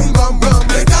drinking all the rum rum.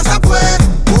 Take us up way.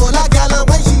 All a gal and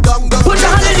when she dung dung. Put your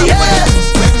hand in the air.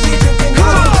 When we drinking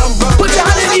all the rum rum. Put your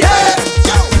hand in the air.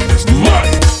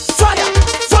 Fire,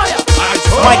 fire.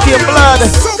 Mikey and Blood,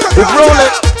 we roll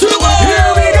it. To the wall. Here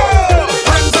we go.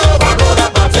 Hands up and roll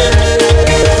that body.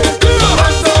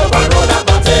 Hands up and roll that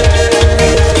body.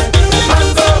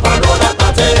 Hands up and roll that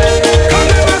body. Come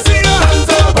here, I see ya. Hands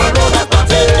up and roll that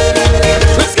body.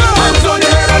 Let's go. Hands on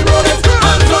your head and roll it.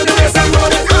 Hands on your waist and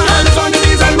roll it. Hands on your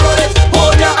knees and roll it.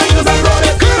 Hold your ankles and roll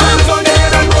it. Hands on your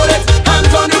head and roll it.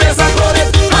 Hands on your waist and roll it.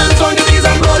 Hands on your knees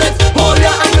and roll it. Hold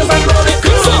your ankles and roll it.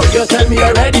 So you tell me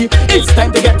already, it's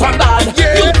time to get on bad.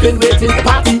 You've been waiting to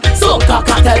party, so I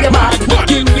can't tell you mad.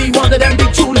 Give me one of them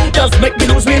big tune, just make me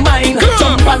lose my mind.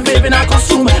 Jump and wave in a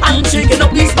costume and shaking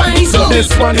up these spines. So this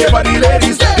one here for the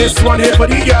ladies, this one here for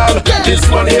the girl, this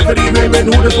one here for the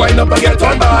women who just wind up and get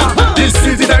on bad. This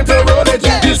is the time to roll it,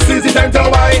 this is the time to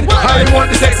wine. I want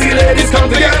the sexy ladies come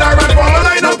together and form a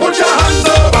line up. Put your hands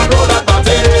up and roll that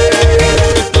body.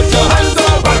 Put your hands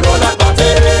up and roll that body.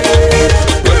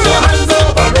 Put your hands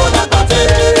up and roll that body.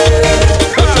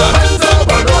 Put your hands up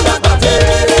and roll that body.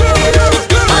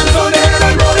 Hands on the head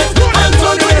and roll it. Hands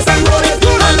on the waist and roll it.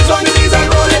 Hands on the knees and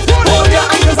roll it. Hold your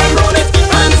ankles and roll it.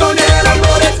 Hands on the head and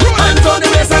roll it. Hands on the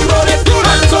waist and roll it.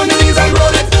 Hands on the knees and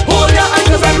roll it. Hold your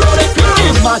ankles and roll it.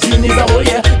 Imagine it's a whole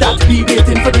year that we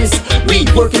waiting for this. We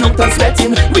working out and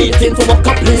sweating, waiting for what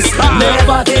bliss.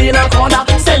 Never day in a corner,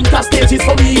 center stage is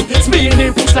for me.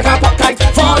 Spinning push like a pop kite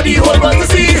for the whole world to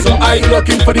see. So I'm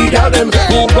looking for the gal them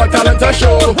who got talent to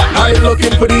show. I'm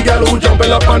looking for the gal who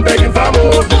jumping up and begging for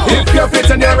more. If you're fit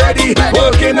and you're ready,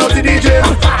 working out in the gym,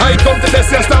 I come to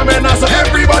test your stamina. So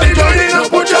everybody join in and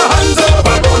put your hands up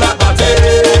and roll that body.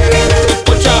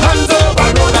 Put your hands up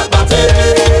and roll that body.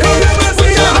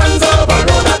 Put your hands up and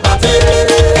roll that body.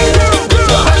 Put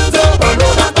your hands up and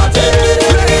roll that body.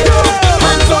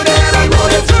 Hands on the head and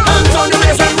roll it. Hands on the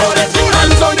waist and roll it.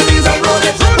 Hands on the knees and roll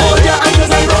it. Hold your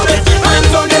ankles and roll it.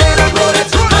 Hands on the head and roll it.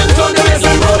 Hands on the waist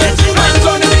and roll it. Hands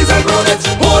on the knees and roll it.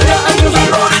 Hold your ankles and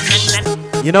roll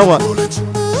it. You know what?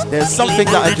 There's something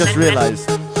that I just realized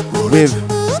with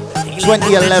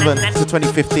 2011 to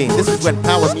 2015. This is when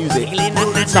power music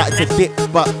started to dip,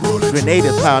 but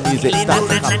Grenada's power music started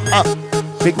to come up.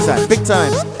 Big time, big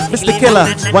time. Mr. Killer,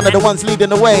 one of the ones leading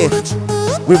the way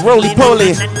with Roly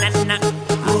Poly.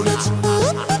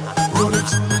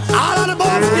 All of the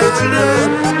boys turn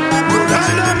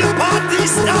on the party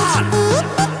start.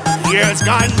 Years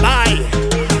gone by,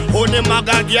 only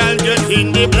maga girl get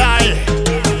in the blind.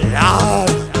 Lord,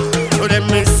 so them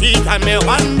me see it and me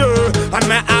wonder and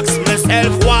me ask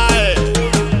myself why.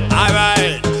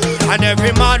 Alright, and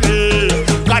every model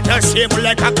got a shape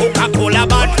like a Coca-Cola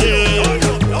bottle.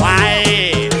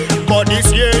 Why? But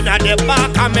this year in the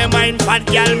back of my mind, fat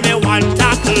girl me want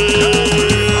tackle.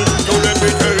 So let me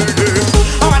tell you,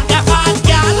 I want a fat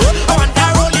girl, I want a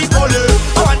roly poly,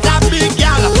 I want a big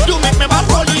girl. Do make me bad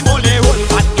roly poly, roll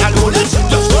fat girl, roll it,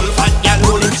 just roll fat girl,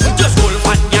 roll it, just roll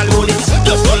fat girl, roll it,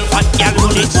 just roll fat girl,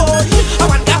 roll it. Boy,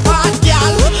 I want a fat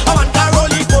girl, I want a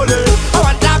roly poly, I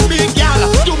want a big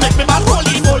girl. Do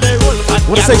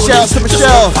say shout out to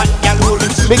Michelle.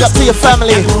 Big up to your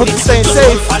family. Hope you're staying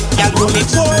safe.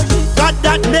 God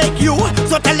that make you,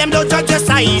 so tell them don't judge your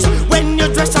size. When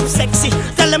you dress up sexy,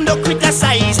 tell them don't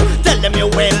criticize. Tell them you're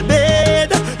well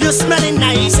made, you're smelling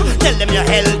nice. Tell them you're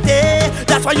healthy,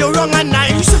 that's why you're wrong and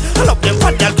nice. I love them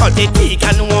fat girl cause they thick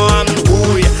and warm.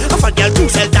 Oh yeah, a fat girl too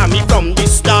sell me from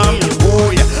this storm.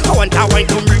 Oh yeah, I want a wine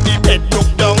to bring the bed look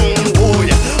down. Oh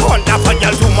yeah, I want a fat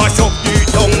girl to mash up the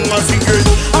tongue and sing it.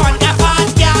 I want a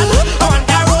fat girl, I want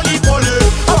a roly poly,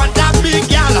 I want a big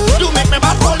girl to make me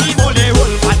bad roly poly.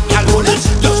 Roll fat girl, roll it,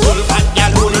 just roll fat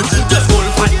girl, roll it, just roll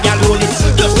fat girl, roll it,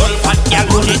 just roll fat girl,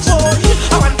 roll it.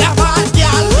 I want a fat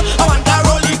girl, I want a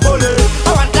roly poly,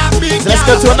 I want a big girl. Let's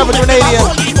go to another Grenadian.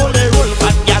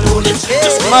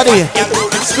 Muddy,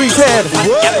 Street Head.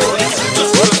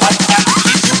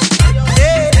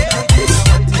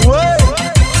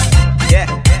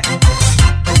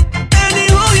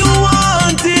 Anyhow you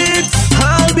want it,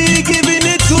 I'll be giving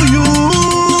it to you.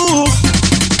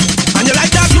 And you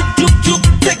like that,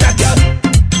 take that girl.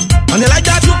 And you like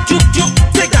that,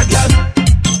 take that girl.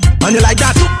 And you like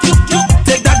that,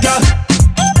 take that girl.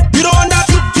 You don't want that,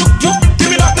 give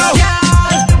me that now.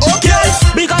 Okay,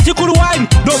 because you could whine,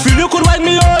 don't feel you could whine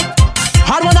me out.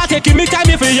 Hard one that taking me time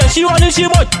if you she want it, she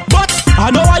much. But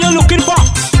I know what you're looking for.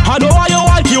 I know what you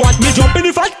want. You want me jump in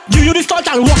the front, give you the stunt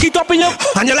and walk it up in your.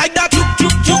 And you like that,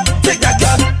 take that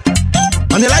girl.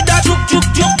 And you like that,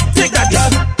 take that girl.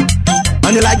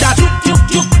 And you like that,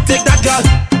 take that girl.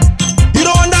 You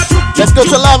don't want that. Let's go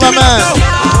to Lava Man.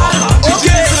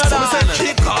 Okay.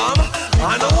 Keep calm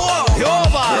and walk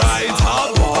over. Right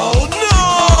about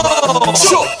no.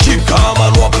 Sure. Keep calm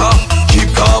and walk her.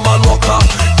 Keep calm and walk her.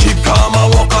 Keep calm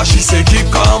and walk her. She say keep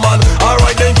calm and.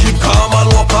 Alright then keep calm and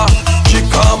walk her. Keep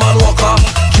calm and walk her.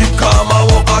 Keep calm and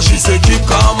walk her. She say keep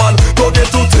calm and don't get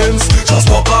too tense. Just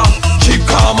walk her. Keep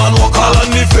calm and walk her on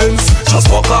the fence. Just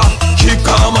walk her. Keep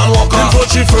calm and walk her. For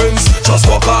she friends. Just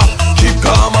walk her. Keep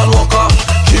calm and walk her.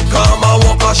 Keep calm and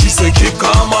walk her. She say keep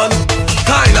calm and.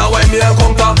 Kinda when me and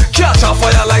conquer. Catch a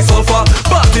fire like sulfur.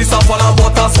 Body suffer and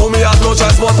butter. So me had no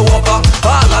choice but to walk her.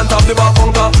 All on top the back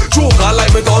conquer. Choke her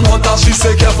like me done hunter. She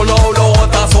say careful now don't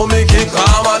want her. So me keep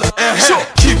calm and. Sure.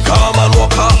 Keep calm and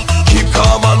walk her. Keep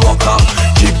calm and walk her.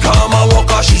 Keep calm and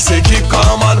walk her. She say keep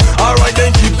calm and. Alright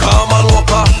then keep calm and walk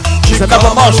her. Keep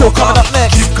calm and walk her.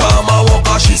 Keep calm and walk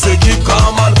her. She say keep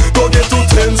calm and don't get too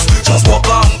tense. Just walk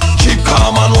her. Keep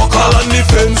calm and walk her on the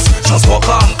fence. Just walk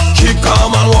her. Keep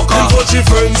calm and walk her. For she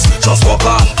friends. Just walk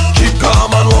her. Keep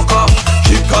calm and walk her.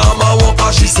 Keep calm and walk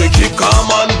her. She say keep calm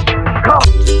and.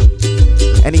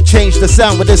 And he changed the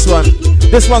sound with this one.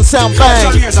 This one sound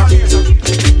bang.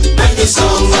 When the sun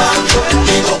comes,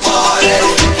 we go party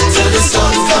till the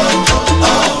sun comes.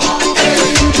 Oh, hey,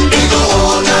 we go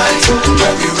all night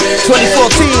when we ready.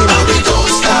 2014. And we don't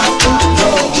stop, no.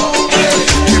 Hey,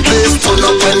 the place turn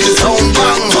up when the sound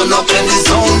bang, turn up when the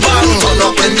sound bang, turn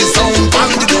up when the sound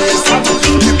bang.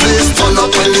 The place turn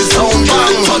up when the sound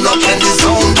bang, turn up when the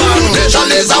sound bang. Déjà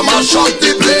les amas shot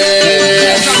the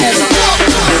place.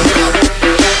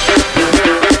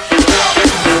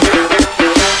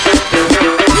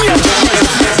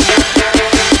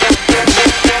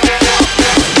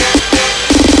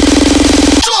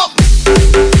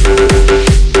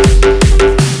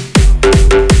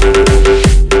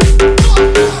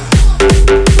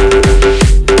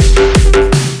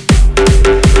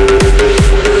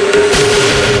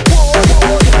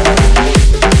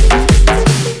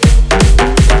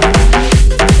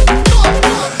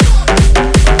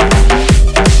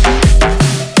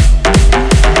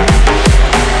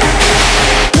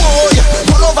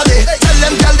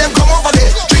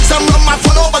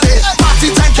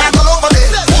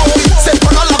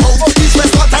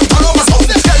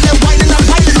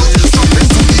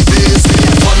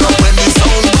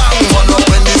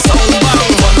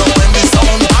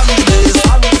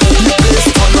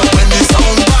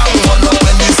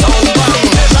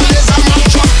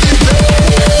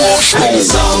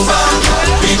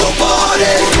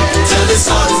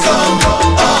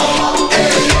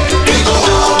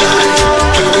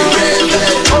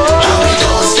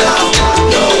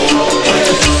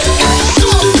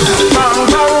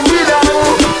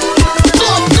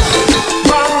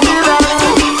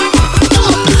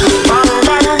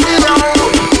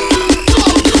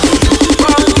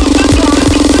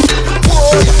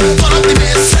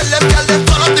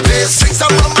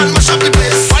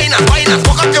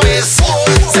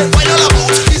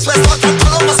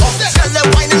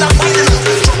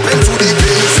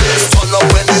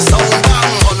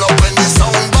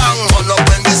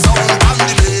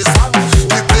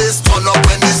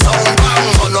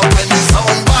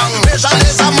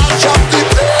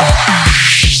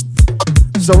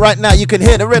 So right now you can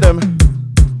hear the rhythm.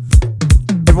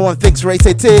 Everyone thinks Ray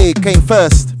T came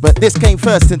first, but this came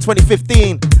first in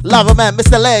 2015. Lava Man,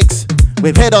 Mr. Legs,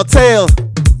 with Head or Tail.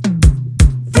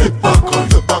 Flip back on,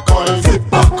 flip back on, flip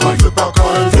back on, flip back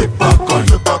on, flip back on,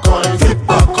 flip back on, flip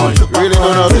back on. Really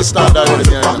don't know how to start that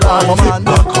rhythm, yeah. Flip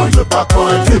back on, flip back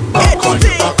on, flip back on,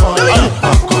 flip back on, flip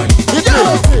back on.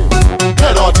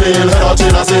 Head or tail,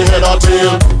 I say head or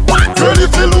tail. Girl,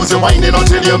 if you lose your whining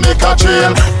until you make a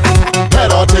trail.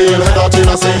 Head or tail,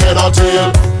 I say head or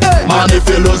tail. Man, if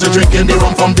you lose your drinking the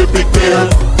rum from the big pail.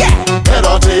 Head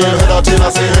or tail, I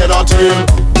say head or tail.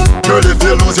 Girl, if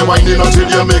you lose your whining until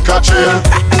you make a trail.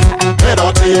 Head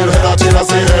or tail, I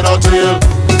say head or tail.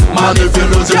 Man, if you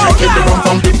lose your drinking the rum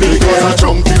from the big pail. I'm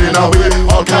drunk feeling away,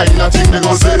 all kind of thing they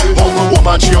go say. Hungry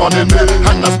woman, she on in me,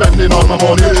 and I'm spending all my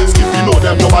money. Skippy know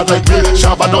them, no bad like me.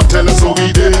 Shabba don't tell us so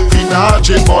we did. Fina,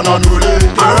 chain, born on rule.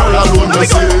 Girl, alone, they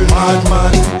say. Man,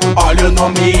 all you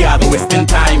know me, I do wasting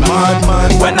time.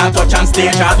 Man, when I touch on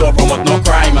stage, I don't promote no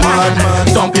crime. Man,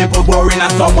 some people boring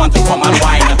and some want to come and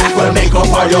whine. Well, make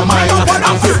up all your mind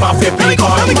and flip a flipping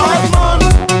coin.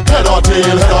 Head or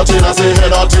tail, I say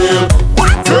head or tail.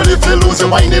 Girl, if you lose your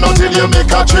whining until you make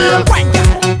a trail.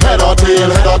 Head or tail,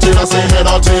 I say head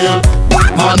or tail.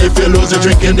 Man, if you lose your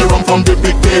drinking the rum from the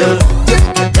big pail.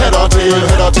 Head or tail,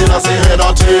 I say head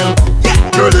or tail.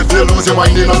 Girl, if you lose your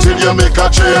whining until you make a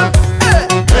trail.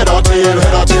 Head or tail,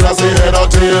 I say head or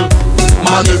tail.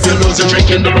 Man, if you lose your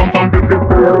drinking the rum from the big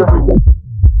pail.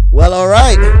 Well,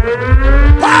 alright.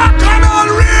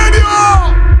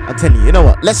 I'm telling you, you know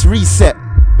what? Let's reset.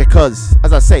 Because,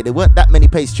 as I say, there weren't that many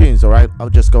pace tunes, alright? I'll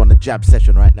just go on the jab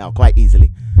session right now, quite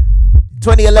easily.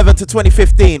 2011 to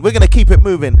 2015, we're going to keep it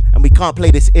moving, and we can't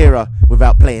play this era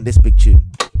without playing this big tune.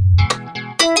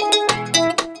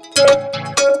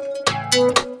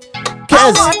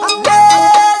 Kez!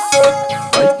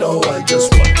 Right now I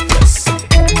just want this.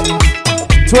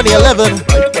 2011.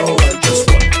 Right now I just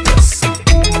want this.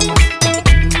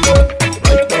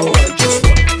 Right now I just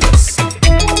want this.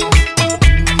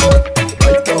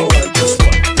 Right now I just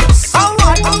want this. I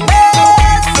want this.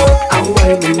 I'm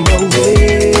winding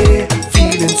away,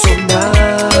 feeling so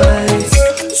nice,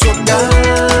 so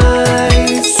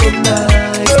nice, so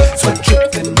nice. Sweat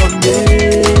dripping on me,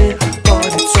 but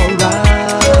it's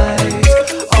alright,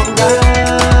 alright,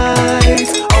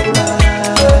 alright.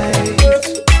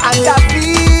 And I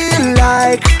feel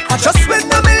like I just win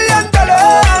 $1 million.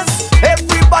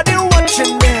 Everybody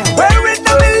watching me, wearing $1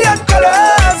 million.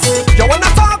 You wanna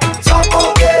talk? Talk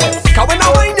about this. 'Cause when I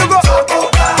wine you go, talk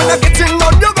about that. When I get in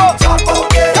on you go, talk about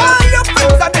this. Call your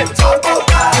friends and them, talk about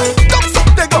that. Thumbs up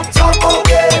they go, talk about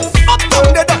this. Up down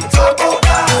they done, talk about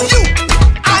that. You,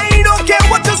 I don't care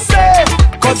what you say,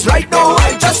 'cause right now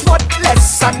I just want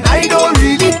less, and I don't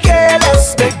really care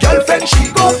less. My girlfriend she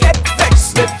go get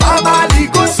vexed, my family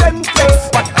go send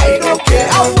text, but I don't care,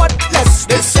 I want less.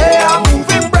 They say I'm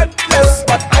moving breathless,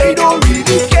 but I don't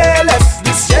really care less.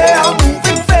 This year I'm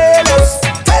moving fearless.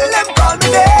 Tell them call me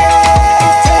name,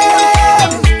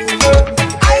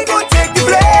 I gon' take the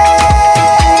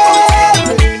blame.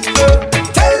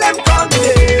 Tell them call me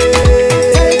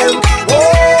name,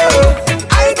 oh,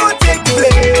 I gon' take the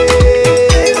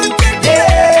blame.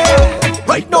 Yeah,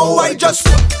 right now I just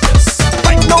want this.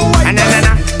 Right now I just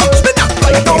touch me now.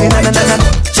 Right now I just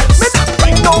check me now.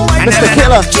 Right now I Mr. just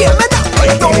Killer. cheer me now.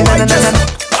 Right now I just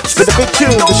touch me With the big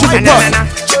tune, the sugar pop. check me now.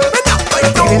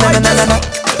 Right now I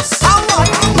just I want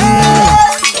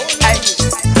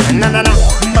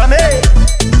Mommy,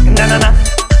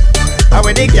 how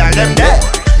we dig y'all them there?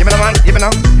 Give me the man, give me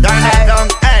now, down,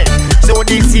 hey. So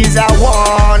this is a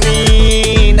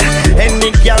warning.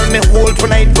 Any girl me hold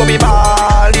tonight go be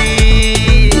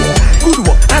bally. Good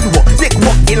work, hard work, take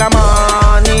work till a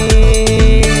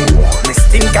morning. Me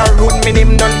stink a road, me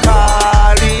name done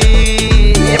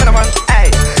Carly. Give me the man, hey.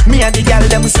 Me and the girl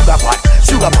them sugar pot.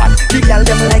 The girl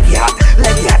them like it hot.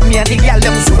 Me and the girl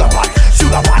them sugar pot.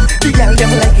 The girl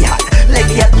them like it hot.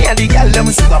 Me and the girl them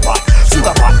sugar pot.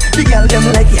 The girl them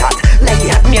like it hot.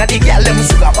 Me and the girl them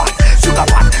sugar pot.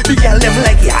 The girl them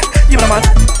like it hot. Give me the man.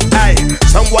 Hey,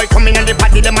 some boy coming in the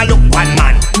party, them a look one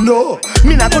man. No,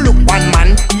 me not go look one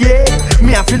man. Yeah,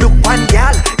 me have to look one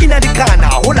girl. Inna the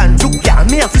corner, hold on, look girl.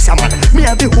 Me a fisherman, me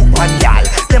have the hook one girl.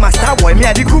 Them a star boy, me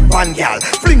a the group one girl.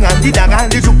 Fling and the dagger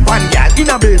and the juke one girl.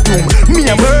 Inna bedroom, me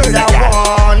a murder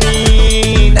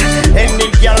warning. Any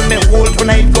girl me hold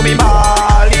tonight go be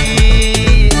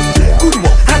bally. Good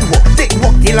work, hard work, take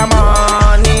work till a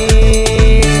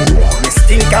morning. Me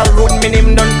stink a road, me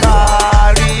name done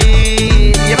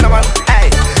Carly. You know what? Hey,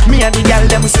 me and the girl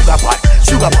them sugar pot.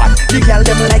 The girl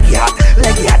them like it hot.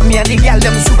 Me and the girl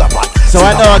them sugar pot. So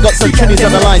I know I got some Trinis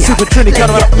on the line. Super Trini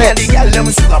coming up next. On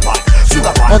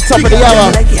top of the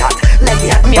hour.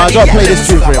 But I gotta play this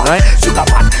tune for him, right?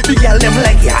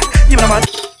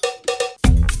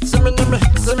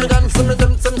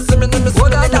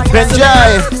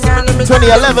 Benjai,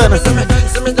 2011.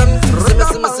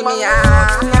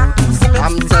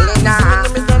 I'm telling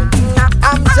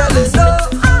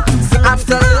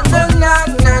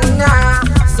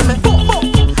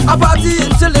a party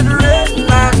until it rain,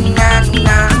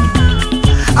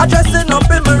 I dressing up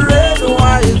in my red,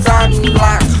 white and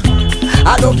black.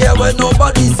 I don't care what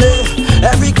nobody say.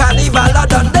 Every carnival I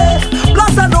done day.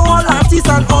 Plus I know all artists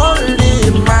and all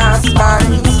the mass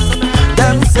bands.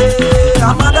 Them say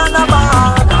I'm mad and I'm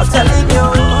mad. I'm telling you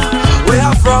where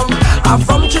I'm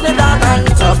from Trinidad and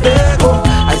Tobago.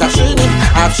 I's a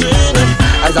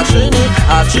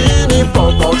Trini,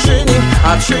 Popo Trini,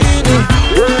 a Trini.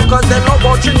 Cause they know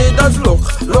how Trini does look.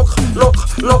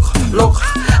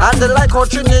 And they like how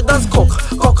Trini does cook.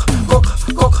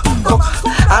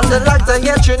 And they like to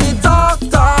hear Trini talk.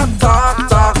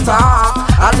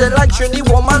 And they like Trini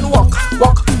woman walk.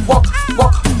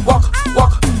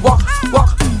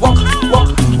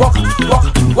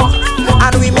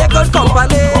 And we make good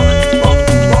company.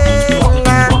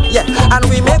 Yeah, and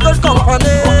we make good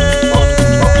company.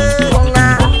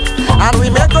 And we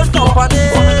make good company.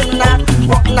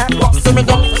 See me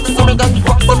done.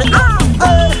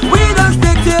 We don't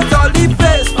dictate all the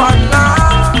best partner.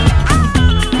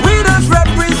 We just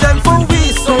represent for we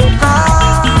soca.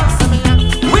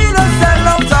 We don't sell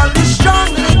out all the strong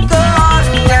liquor.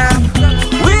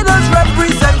 We just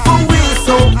represent for we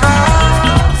soca.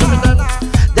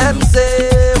 Them say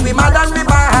we mad and we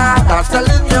bad. I'm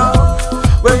telling you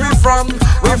where we from.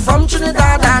 We're from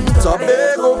Trinidad and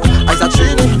Tobago. I's a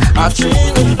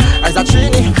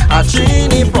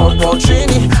Trini, Popo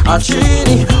Trini, a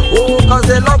Trini. Oh, cause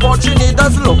they love how Trini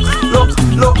does look.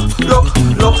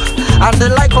 And they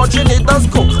like how Trini does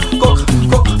cook.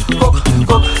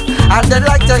 And they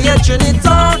like to hear Trini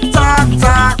talk.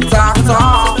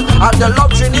 And they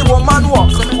love Trini woman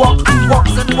walk.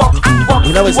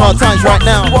 You know it's hard times right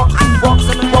now.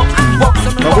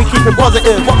 But we keep it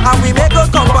positive. And we make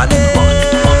good company.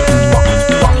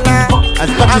 As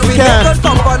much as we can.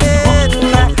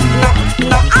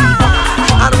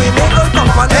 And we make good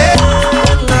company.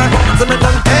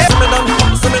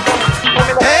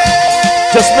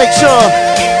 Just make sure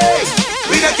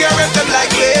we don't care if them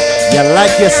like me. you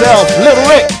like yourself, Little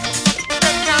Rick.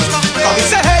 We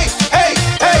say hey.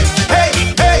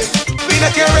 We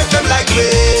don't care if them like me.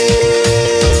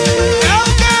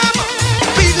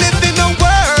 We live in a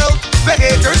world where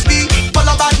haters be full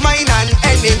of bad mind and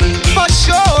enemy. For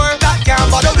sure, that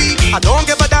can't bother we. I don't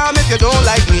give a damn if you don't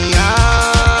like me.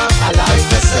 I like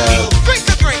myself. Drink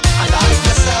a drink. I like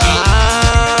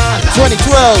myself.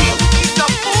 2012.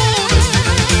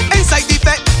 Inside the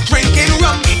bed, drinking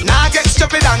rum. Now get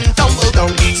stupid and tumble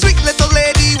down. Sweet little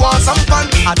lady want some fun.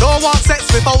 I don't want sex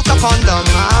without a condom.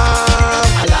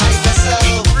 I like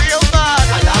myself. Real bad.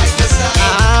 I like myself.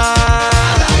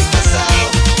 I like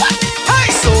myself. Hey,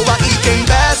 so I eating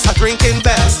best, I drinking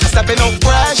best, I stepping out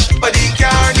fresh, but the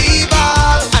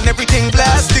carnival and everything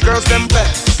blessed. The girls them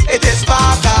best. It is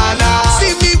bacana.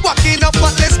 See me walking up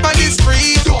buttless on the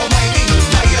street. Don't mind me,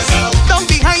 by yourself. Down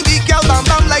behind the girl,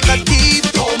 bam like a thief.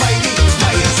 Don't mind me,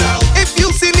 by yourself. If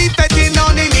you see me betting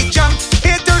on any jump,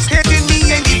 haters hating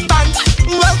me in the band.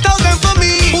 Well, tell them for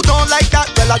me who don't like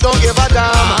that. Well, I don't give a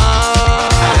damn.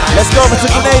 Let's go over to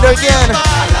Grenada again.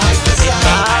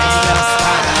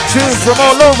 Tunes from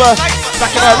all over.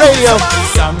 Back in our radio.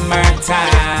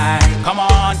 Summertime, come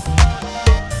on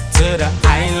to the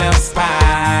Isle of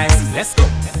Spice. Let's go.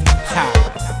 Ha.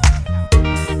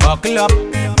 Buckle up,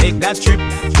 take that trip,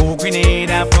 go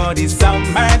Grenada for the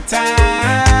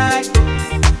summertime.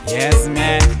 Yes,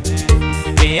 man.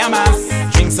 Be a mass,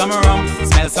 drink some rum,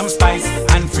 smell some spice,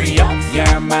 and free up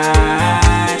your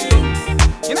mind.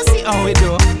 You know, see how we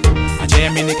do. A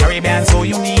gem in the Caribbean so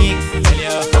unique. Tell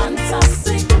you,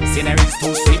 fantastic. Sceneries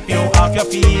to sweep you off your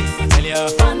feet. Tell you,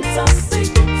 fantastic.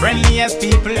 Friendliest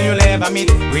people you'll ever meet.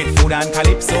 Great food and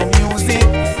calypso music.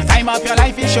 The time of your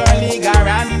life is surely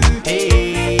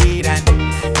guaranteed. And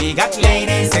we got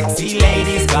ladies, sexy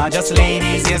ladies, gorgeous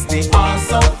ladies. Yes, they all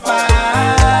so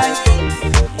fine.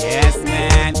 Yes,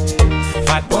 man.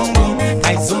 Fat boom boom,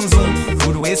 tight zoom zoom,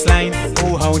 good waistline.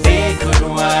 Oh, how they could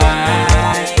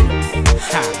whine.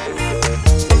 Ha.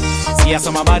 See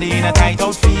some body in a tight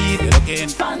outfit, looking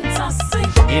fantastic.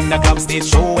 In the club stage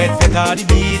show at the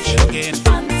beach, looking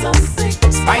fantastic.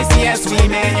 Spiciest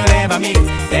women you'll ever meet,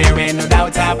 there ain't no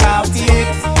doubt about it.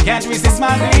 Can't resist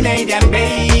my Grenadian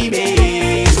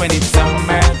babies when it's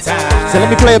summertime. So let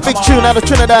me play a big tune out of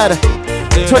Trinidad,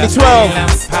 2012.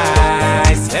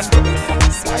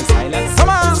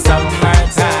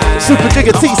 Super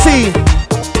Jigger TC.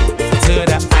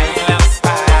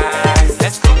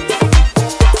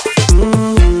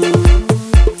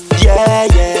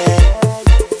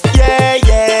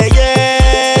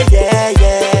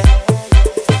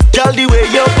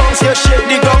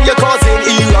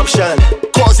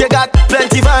 Cause you got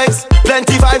plenty vibes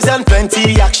and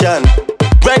plenty action.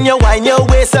 When you wind your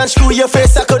waist and screw your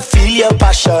face, I could feel your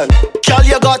passion. Girl,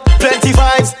 you got plenty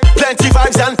vibes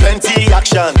and plenty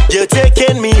action. You're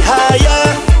taking me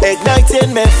higher,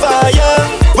 igniting me fire.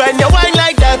 When you wind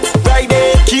like that, right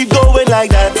there, keep going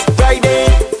like that, right there.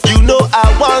 You know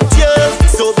I want you,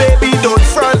 so baby don't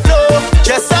front low.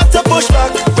 Just have to push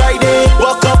back, right there.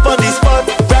 Walk up on the spot,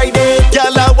 right there.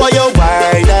 Girl, I want you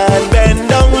wine and bend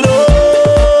down low.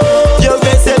 You're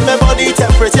raising my body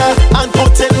temperature and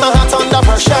putting my heart under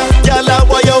pressure. Girl, I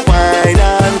want you wine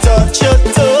and touch your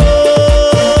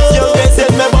toes. You're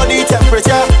raising my body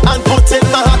temperature and putting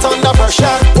my heart under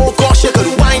pressure. Oh gosh, you could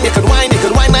wine,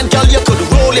 and girl, you could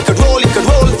roll it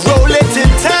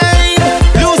in time,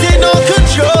 losing all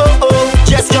control.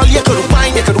 Yes, girl, you could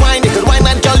wine, and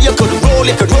girl, you could roll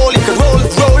it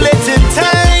in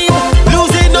time,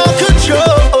 losing all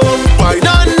control. Wine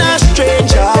on a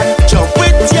stranger, jump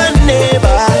with your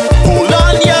neighbor, hold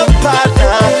on your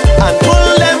partner and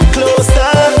pull them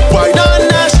closer. Wine on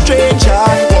a stranger,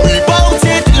 worry about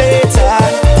it later.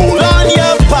 Hold on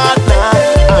your partner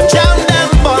and jam them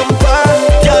bumper.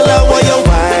 Girl, I want you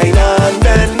wine and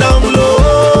bend down low.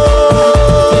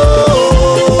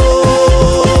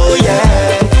 Yeah.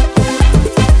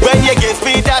 When you give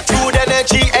me that good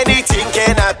energy, anything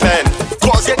can happen.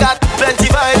 Cause you got plenty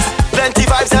vibes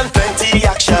and plenty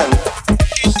action.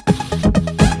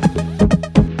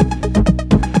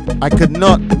 I could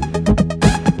not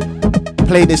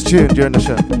play this tune during the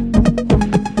show.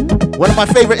 One of my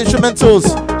favorite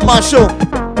instrumentals, Marshall,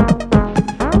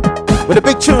 with a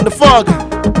big tune, The Fog.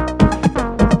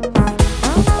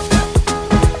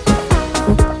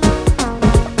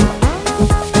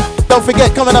 Don't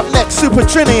forget, coming up next, Super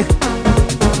Trini.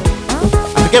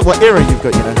 I forget what era you've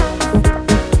got, you know.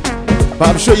 But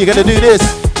I'm sure you're gonna do this.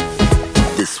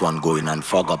 This one going and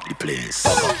fog up the place.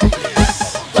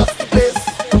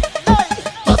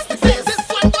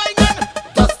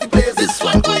 This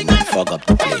one going and fog up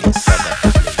the place.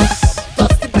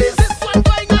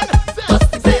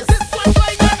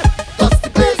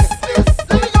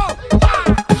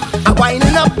 I'm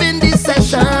winding up in this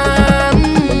session.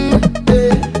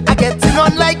 I getting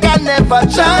on like I never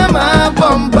jam a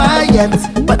bumper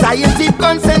yet, but I in deep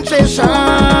concentration.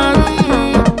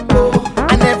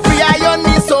 And every eye on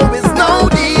me, so is now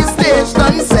the stage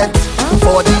done set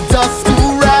for the dust to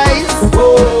rise.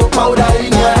 Oh, powder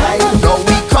in your eye. Now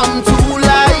we come to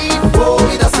life. Oh,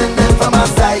 we just send them from our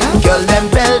side. Girl, them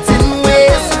belting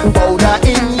waist, powder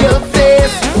in your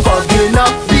face, fogging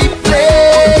up the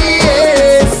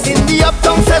place. In the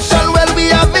uptown session, well, we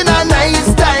having a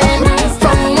nice time.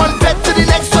 From one bed to the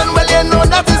next one, well, you know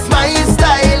that is my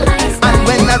style. And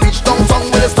when I reach downtown,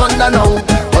 well, it's thunder now.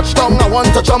 Touchdown, I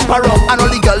want to jump around. And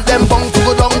only girl, them bong to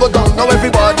go down, go down. Now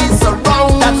everybody's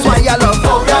around. That's why I love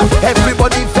powder.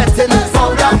 Everybody fetting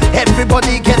powder.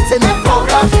 Everybody getting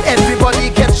powder.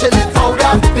 Everybody catching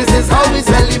powder. This is how we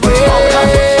celebrate.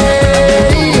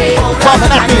 Father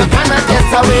Nappy.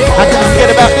 I can forget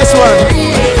about this one.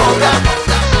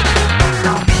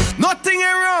 Nothing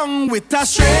wrong with a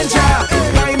stranger.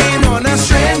 Whining on a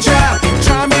stranger.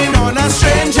 Charming on a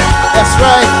stranger. That's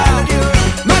right.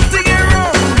 Nothing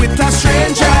wrong with a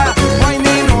stranger.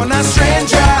 Whining on a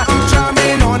stranger.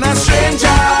 Charming on a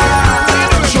stranger.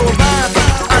 Show back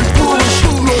and push.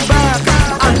 Roll back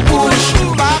and push.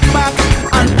 Back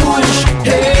and push.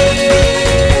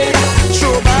 Hey.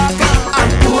 Show back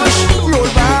and push. Roll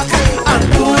back and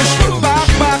push.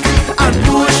 Back and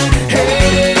push.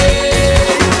 Hey.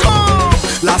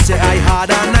 Last year I had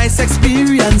a nice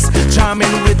experience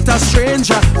jamming with a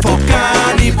stranger for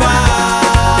carnival.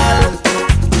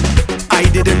 I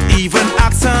didn't even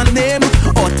ask her name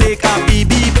or take a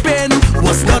BB pen.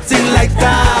 Was nothing like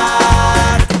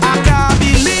that. I can't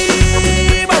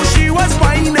believe how she was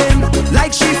whining,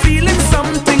 like she feeling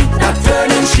something that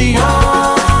turning she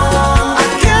on. I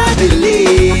can't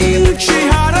believe she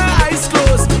had her eyes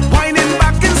closed, whining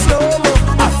back in slow-mo.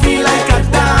 I feel like a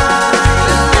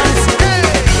dance. Hey.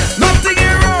 Nothing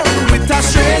wrong with a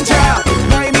stranger,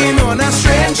 whining on a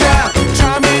stranger,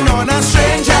 charming on a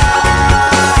stranger.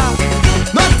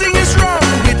 Nothing is wrong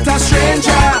with a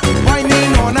stranger,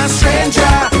 whining on a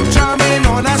stranger, charming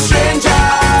on a stranger.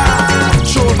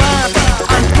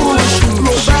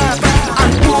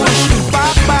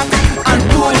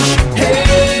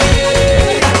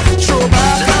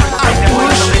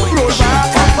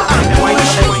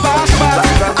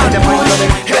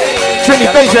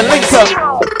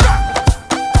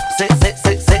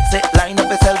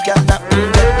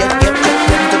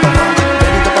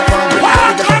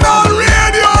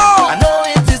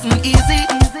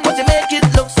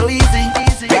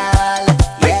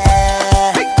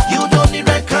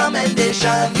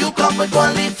 station. You come with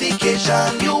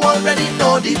qualification. You already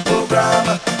know the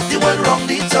program. The world wrong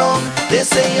the tongue. They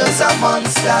say you're a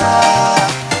monster.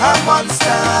 A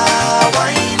monster.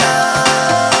 Why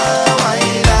not? Why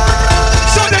not?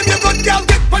 Show them you good girl.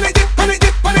 Dip on it, dip on it,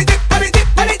 dip on it, dip on it,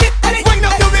 dip on it, dip on it. Wind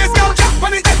up your waist, girl. Dip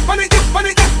on it, dip on it, dip on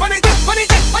it, dip on it, dip on it,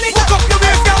 dip on it. Walk up your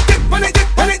waist, girl. Dip on it,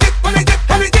 dip on it, dip on it, dip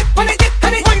on it, dip on it, dip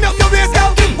on it. Wind up your waist,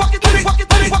 girl. Walk it, walk it, walk it,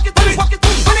 walk it, walk it, walk it,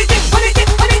 dip on it, dip on it, dip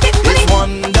on it, dip on it. It's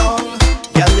one down,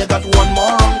 girl. You got one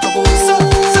more round to go.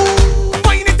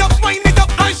 Wind it up,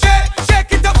 and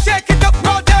shake it up,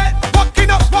 rotate. Walking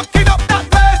up that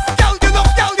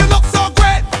waist, girl. You look so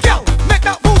great, girl. Make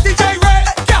that booty gyrate,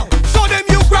 girl. Show them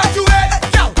you graduate,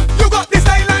 girl. You got the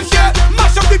style and shape,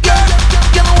 mash up the game.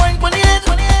 Girl, wine pon the head,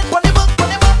 pon the butt,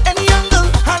 any angle,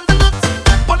 handle it.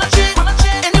 Pon a chain,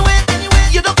 anyway,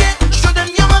 you don't get. Show them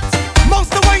you hot.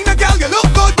 Monster wine, girl, you look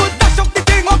good. Dash up the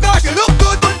thing, oh gosh, you look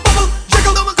good. Bubble,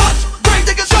 jiggle, touch, grind,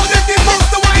 take a show them the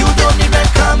monster wine. You don't need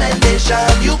recommendation.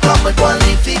 You come with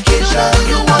qualification.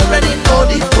 You already know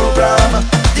the program.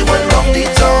 The one wrong the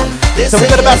tongue. They So we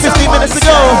got about 15 minutes to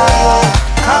go.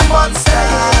 A monster.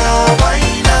 Why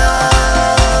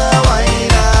not? Why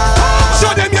not?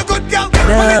 Show them you good, girl.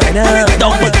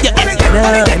 Don't put your don't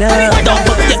put your don't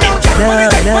put your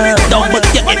don't put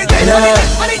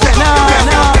your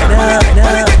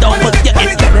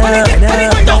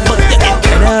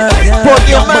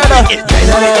Porgy Murder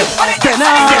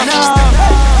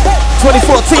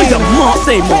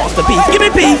 2014. Masterpiece. Give me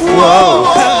peace. Whoa.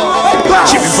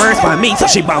 She reversed by me, so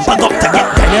she bumper got to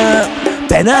get better.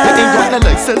 Ain't got no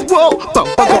license, whoa.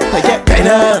 Bumper got to get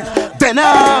better.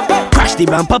 Crash the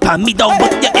bumper, pan me down,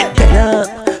 but you get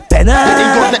Ain't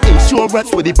got the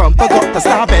insurance with the bumper got to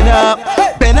start better.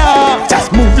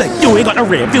 Just move like you ain't got no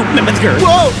rear view limits, girl.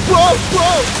 Whoa.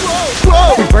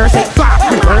 Reverse it,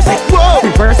 bop, reverse it, Whoa.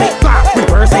 reverse it, bop,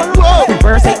 reverse it, Whoa.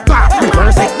 reverse it, bop,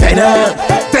 reverse it, Better.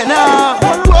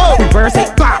 Whoa. reverse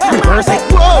it, bop, reverse it,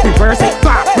 Whoa. reverse it,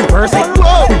 bop, reverse it,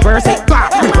 Whoa. reverse it,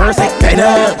 bop, reverse it,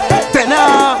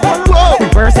 Whoa.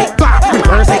 reverse it, bop,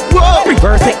 reverse it, Whoa.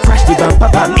 reverse it, crash the bumper,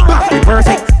 pan me, bop, reverse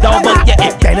it, down, but you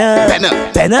get better.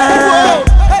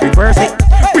 Reverse it,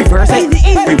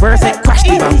 reverse it, crash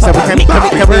the bumper, So pan me, bop,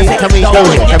 can reverse we it, go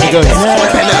here? Can we go here?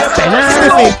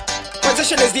 Stiffy.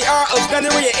 Position is the art of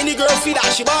gunnery. Any girl feel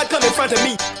that she bad come in front of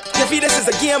me. You feel this is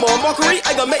a game or a mockery,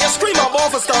 I gonna make you scream out more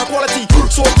for star quality.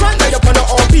 So crank now up on the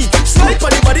RP. Slide on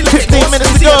the body like 15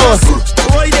 minutes to go.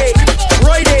 Ride it.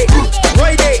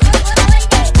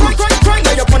 Crank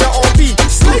now up on the RP.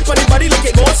 Slide on the body like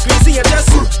it goes squeezing and just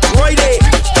ride it.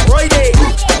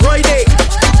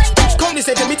 Count the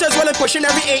centimeters while I'm pushing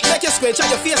every inch. Like you squinch at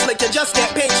your face like you just get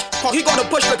pinched. Cause he gotta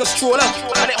push like a stroller.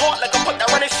 And it hot like a puck that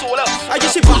run his solar. I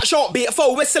just she back short bait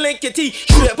for whistling kitty.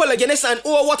 Straight pull again this and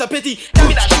oh what a pity. Tell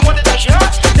me that she wanted that she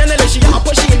hurt. Then I let she out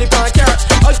push she in the backyard.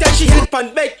 I'll tell she head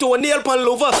pan back to a nail pan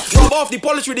lover. Rub off the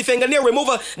polish with the fingernail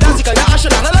remover. Dancing can I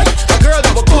should not like. A girl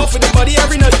that will call for the body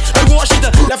every night. I wash it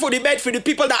left for the bed for the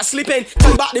people that sleeping.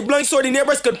 Turn back the blind so the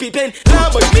neighbors could peep in. Nah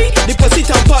but me, the pussy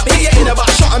top up. Here you in a back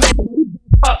shot and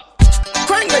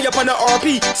crank lay up on the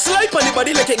RP. Slide on the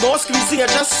body like it goes squeezing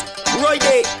and just ride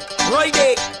it.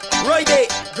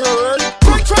 Girl,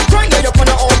 crank lay up on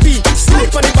the RP.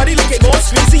 Slide on the body like it goes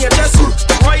squeezing and just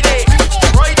ride it.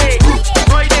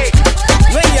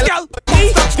 When you Girl,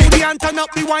 stop booty and turn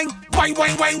up the wine. Wine.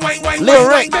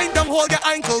 Bend down, hold your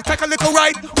ankle, take a little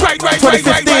ride. Right.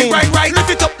 2015.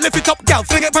 Lift it up, girl,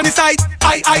 fling it on the side.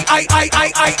 I.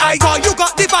 Cause you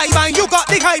got the vibe and you got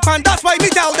the hype and that's why me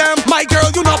tell them, my girl,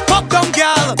 you not pop them,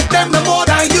 girl. Them no more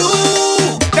than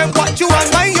you. Them what you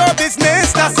and mind your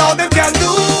business, that's all them can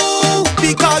do.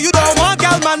 Because you don't want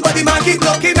girl man, but the man keep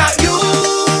looking at you.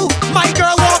 My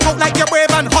girl, walk out like you're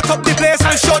brave and hot up the place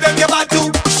and show them your bad too.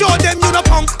 Show them you no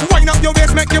punk. Wind up your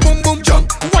waist, make your boom boom jump.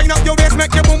 Wind up your waist,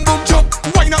 make your boom boom jump.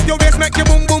 Wind up your waist, make your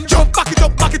boom boom jump. Back it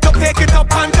up, take it up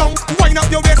and down. Wind up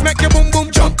your waist, make your boom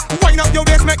boom jump. Wind up your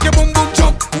waist, make your boom boom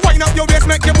jump. Wind up your waist,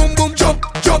 make your boom boom jump.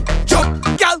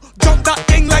 Girl, jump that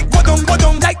thing like wadum,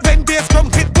 like when bass drum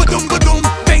hit wadum.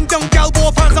 Bang down, girl,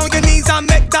 both hands on your knees and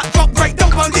make that drop right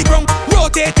down on the ground.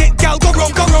 Rotate it, girl, go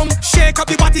round. Shake up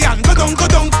the body and go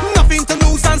down. Nothing to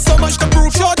lose and so much to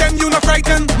prove. Show them you not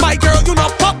frightened. My girl, you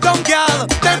not pop down, girl.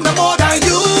 Them no more than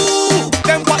you.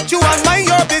 Them what you and mind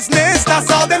your business.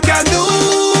 That's all them can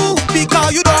do.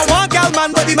 Because you don't want girl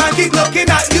man, but the man keep looking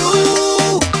at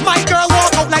you. My girl,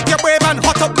 walk out like you're brave and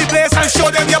hot up the place and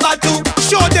show them your bad too.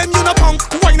 Show them you no punk.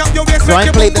 Wind up your waist, So I make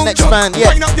your played boom the boom next jump. man, yeah.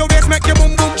 Wind up your waist, make your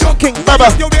boom boom jump. King Wind Baba.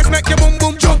 up your waist, make your boom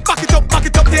boom jump. Back it up,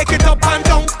 take it up and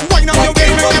down. Wind up your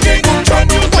waist, make your boom boom jump.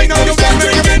 Wind up your waist,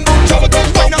 make your boom boom jump.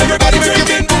 Wind up your body, make your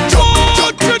boom boom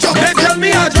jump. Let them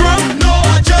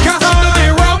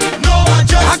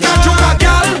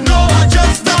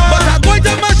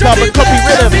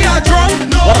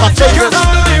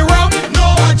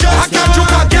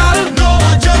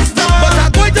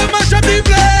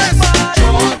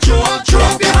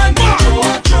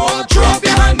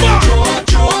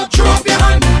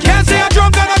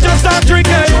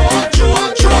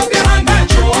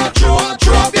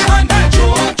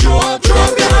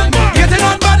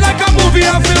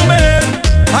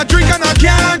I drink and I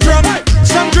can't drum.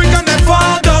 Some drink and they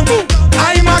fall down.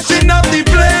 I'm mashing up the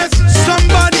place.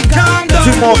 Somebody calm down.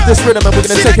 Two more of this rhythm and we're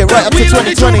gonna take it right up to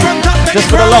 2020. Just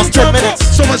for the last 10 minutes.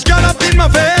 So much got up in my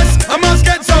face. I must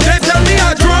get some. They tell me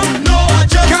I drunk. No, I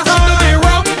just can't handle me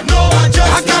rum. No, I just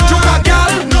I can't choke a gal.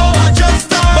 No, I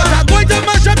just but I'm going to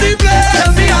mash up the place.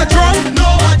 Tell me I drunk.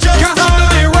 No, I just can't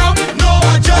handle me rum. No,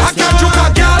 I just I can't choke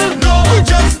a gal. No, I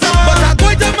just but I'm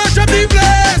going to mash up the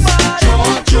place. Throw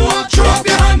up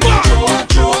your hand.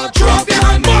 Throw up your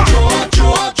hand.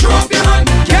 Throw up your hand.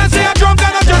 Can't say I'm drunk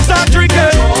and I just start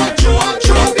drinking.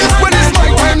 When it's my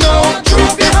time now.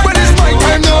 When it's my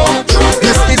time now.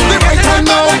 This is the right time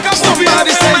now.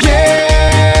 Somebody say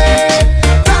yeah.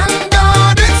 Thank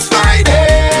God it's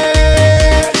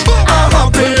Friday. I'm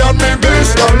happy on my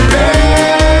best Sunday.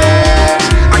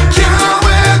 I can't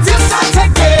wait till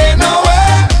Saturday. No way.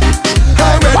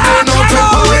 I'm ready now to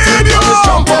party. Just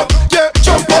jump up, yeah,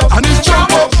 jump up, and it's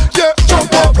jump up, yeah,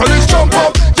 jump up, and it's jump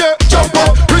up, yeah, jump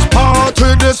up. It's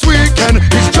party this weekend.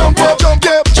 It's jump up,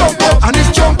 yeah, jump up, and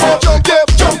it's jump up, yeah,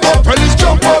 jump up, and it's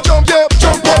jump up, yeah,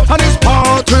 jump up, and it's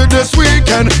party this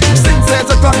weekend. Since 8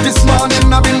 o'clock this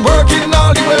morning, I've been working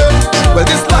all the way. Well,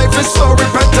 this life is so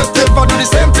repetitive. I do the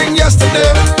same thing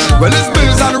yesterday. Well, it's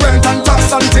bills and rent and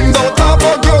tax and things out of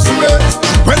our groceries.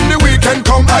 When the weekend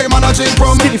come, I'm managing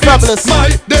from Fabulous. my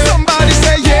day. Somebody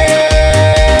say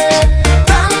yeah.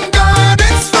 Thank God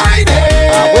it's Friday.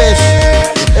 I wish.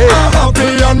 Hey. I'm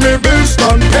happy on me bills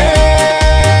done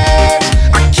pay.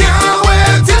 I can't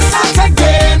wait till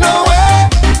Saturday. No way.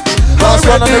 Last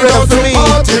one on the rhythm for me.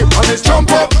 And it's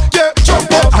jump up, yeah, jump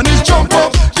up, and it's jump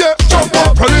up, yeah, jump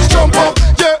up, and it's jump up,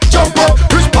 yeah, jump up.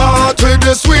 It's party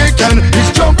this weekend.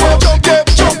 It's jump up, yeah,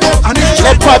 jump up, and it's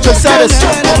jump up, Patrick Saddis.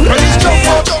 and it's jump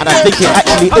up. And I think it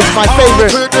actually is my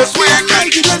favorite. This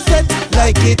weekend,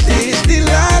 like it is the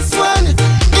last one.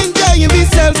 Enjoying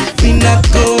myself, we not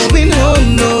going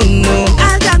home, no.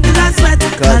 I got the last sweat,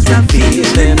 cause I'm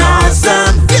feeling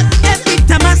awesome. Every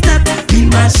time I step, we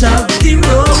mash up the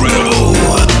road. Incredible.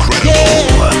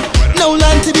 Yeah, no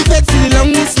land to be fed, see the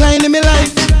longest line in my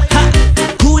life.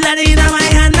 Cooler in my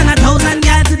hand and 1,000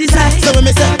 yards to the side. So when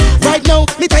me say, right now,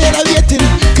 me tired of waiting,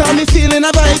 cause me feeling a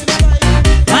vibe.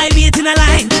 Why wait in a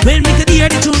line when we could hear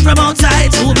the tune from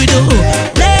outside? So we do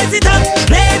blaze it up,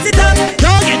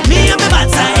 don't get me on my bad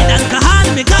side. Alcohol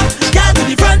in me cup, girl to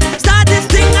the front, start this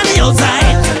thing on the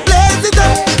outside. Blaze it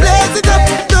up,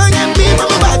 don't get me on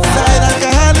my bad side.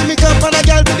 Alcohol in me cup and a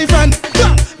girl to the front.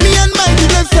 Me and my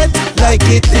little set like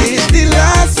it is the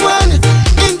last one.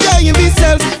 Enjoying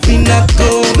myself, we not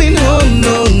going home,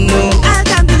 no. I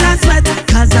got the last sweat,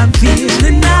 cause I'm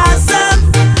feeling awesome.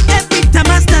 Every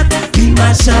time I step, we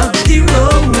mash up the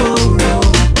road.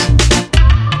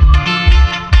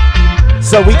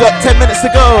 So we got 10 minutes to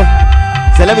go.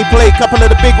 So let me play a couple of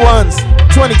the big ones.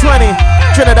 2020,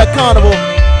 Trinidad Carnival.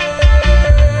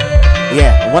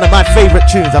 Yeah, one of my favorite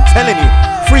tunes, I'm telling you.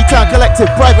 Freetown Collective,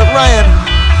 Private Ryan.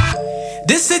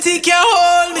 This city can't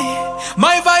hold me,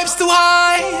 my vibe's too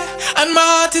high. And my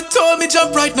heart it told me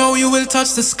jump right now, you will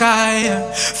touch the sky.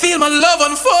 Feel my love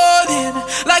unfolding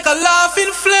like a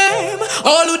laughing flame.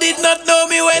 All who did not know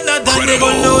me when I done, they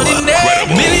gon' know the name.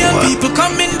 Million people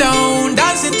coming down,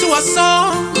 dancing to a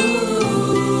song.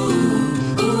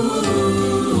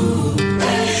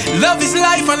 Love is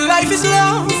life and life is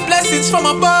love, blessings from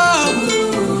above.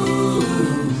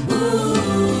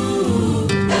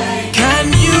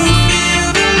 Can you feel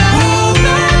the love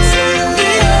that's in the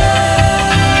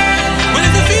air? Well, if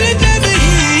you feel it, let me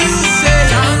hear you say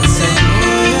dancing,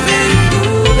 moving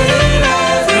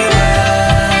everywhere.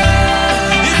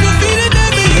 If you feel it, let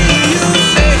me hear you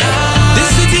say this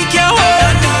city can't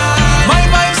hold me, my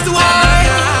vibe's too high.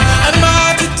 And my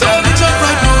heart it told me jump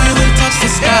right now, you will touch the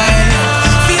sky.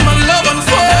 Feel my love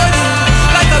unfolding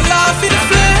like a laughing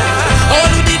flame. All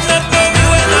who did not know me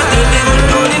when I did, they gon'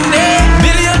 know the name.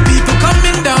 Million people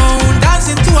coming down,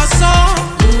 dancing to a song.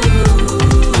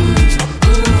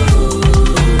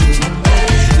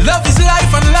 Love is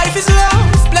life and life is love,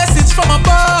 blessings from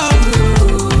above.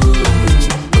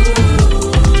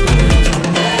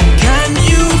 Can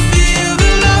you feel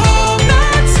the love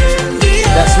that's in the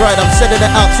air? That's right, I'm sending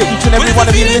it out to each and every one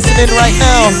of you listening right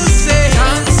now.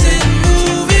 Dancing,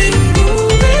 moving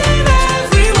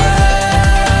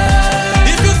everywhere.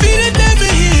 If you feel it, let me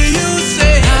hear you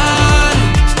say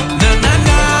na na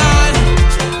na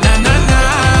na na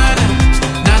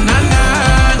na na na.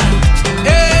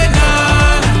 Eh na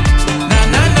na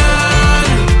na na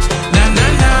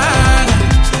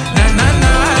na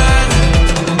na.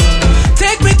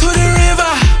 Take me to the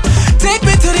river, take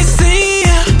me to the sea.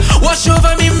 Wash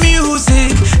over me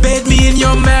music, bathe me in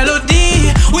your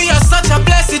melody. We are such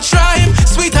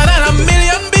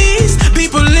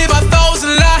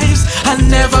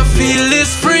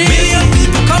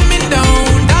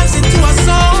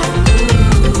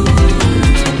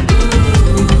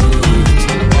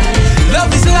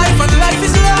and life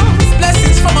is love,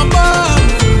 blessings from above.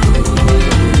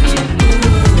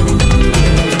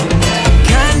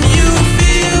 Can you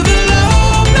feel the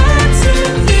love that's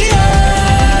in the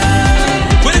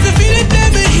air? Well, if you feel it, let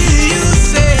me hear you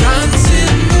say,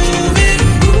 dancing, moving,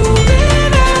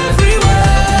 grooving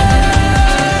everywhere.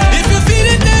 If you feel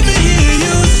it, let me hear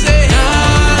you say, na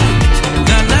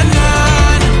na na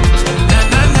na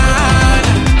na na na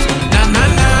na na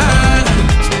na.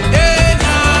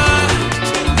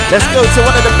 Let's go to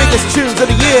one of the biggest tunes of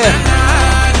the year.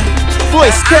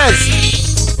 Voice Kez.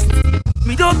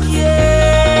 Me don't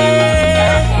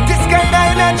care. This kind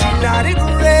of energy, not it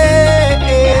great.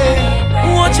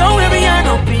 Watch out where we are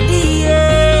up in the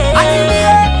air.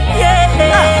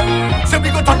 Yeah. So we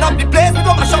go turn up the place, we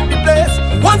go mash up the place.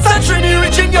 Once I'm Trini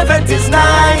reaching your vent is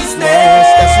niceness.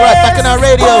 That's right, back in our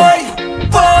radio.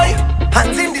 Boy,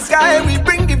 hands in the sky, we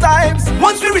bring the vibes.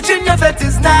 Once we reach in your vent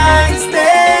is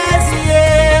niceness.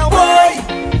 Yeah, boy.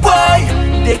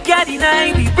 They can't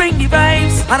deny we bring the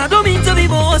vibes. And I don't mean to be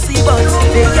bossy, but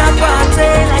they can't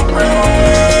party like me.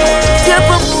 Can't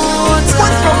promote.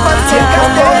 What's from us, take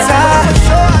a daughter.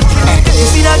 You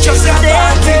see that trucks in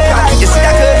there? You see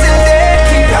that girls in there?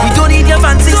 We don't need your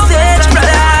fancy stage,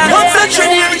 brother. Once I'm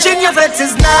Trini reaching your vent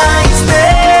is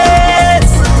niceness.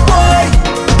 Boy.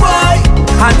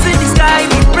 Hands in the sky,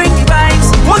 we bring the vibes.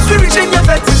 Once we reach in your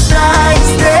vent is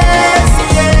niceness.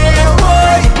 Yeah,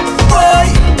 boy.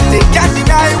 They can't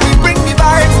deny we bring the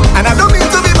vibes. And I don't mean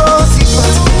to be bossy,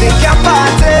 but they can't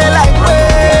party like we.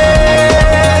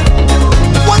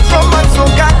 One from man so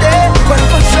got there, but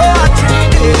for sure 3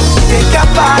 days. They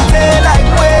can't party like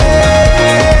we.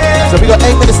 So we got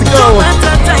 8 minutes to go. We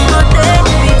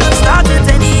can start it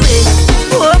anyway.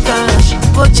 Oh gosh,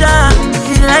 Bocha,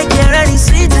 feel like you're ready,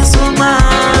 sweetest woman.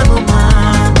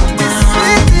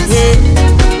 Yeah.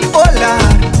 Oh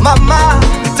Lord, mama,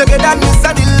 togetherness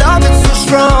and the love is so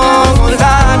strong. Oh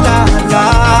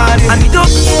Lord, and we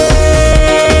don't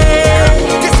care.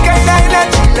 This kind of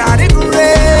energy, not it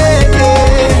great.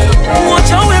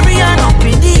 Watch out where we are up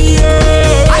in the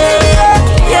air.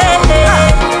 Yeah.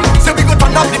 So we go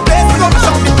turn up the place, we go mash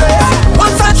up the place.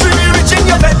 Once I'm Trini reaching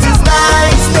your vent is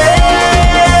niceness.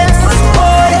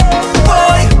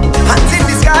 Boy, hands in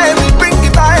the sky, we bring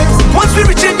the vibes. Once we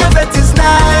reach in your vent is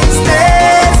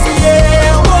niceness.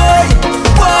 Yeah, boy.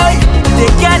 They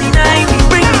can't deny we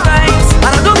bring the vibes. And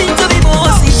I don't mean to be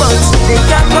bossy, but they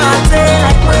can't party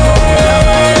like me.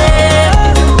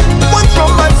 One from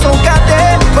man so got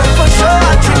there, but for sure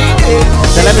 3 days.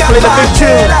 Now let me play the big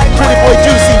tune. Pretty Boy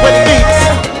Juicy when it beats.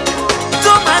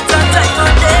 Don't matter time or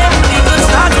day, we can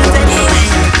start it anyway.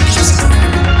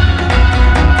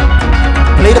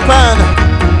 Play the pan.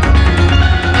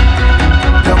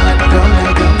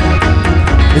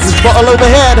 This is Bottle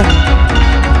Overhead.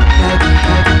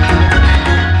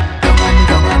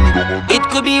 It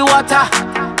could be water,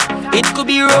 it could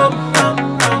be rum,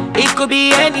 it could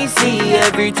be any sea,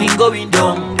 everything going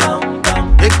down.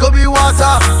 It could be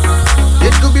water,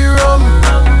 it could be rum,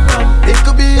 it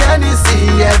could be any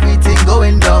sea, everything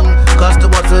going down. Cause the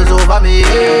water's over me,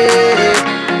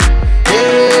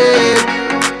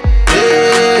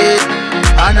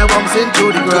 and I'm bouncing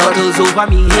through the ground. The water's over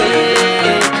me,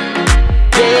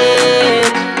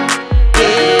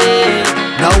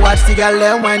 Now watch the girl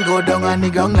and wine go down on the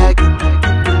ground like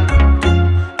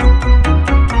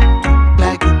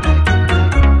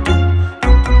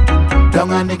down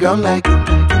on the ground like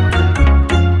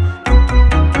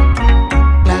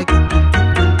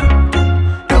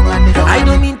I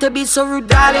don't mean to be so rude,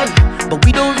 darling, but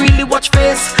we don't really watch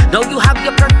face. Now you have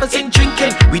your purpose in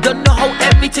drinking. We don't know how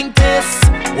everything tastes.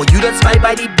 Well, you don't spy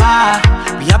by the bar,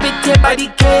 we have it here by the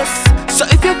case. So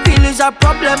if you feel is a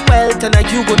problem, well,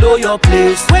 tonight you go know your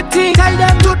place. Waiting, tell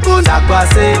them to do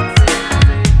Zakwase.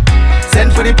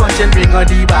 Send for the punch and bring on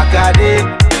the back of it.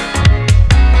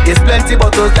 There's plenty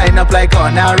bottles lined up like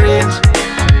on a range.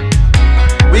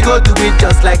 We go do it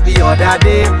just like the other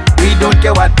day. We don't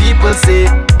care what people say.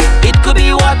 It could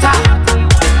be water,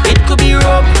 it could be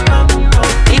rum,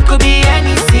 it could be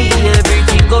any sea,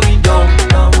 everything going down.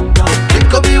 It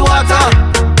could be water,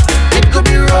 it could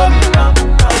be rum,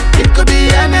 it could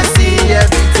be NSC,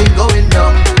 everything going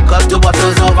down. Cause the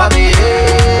water's over me.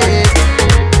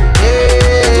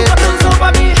 The water's over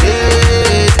me.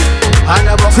 And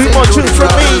I'm 2 more tunes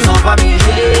from me.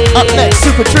 Up next,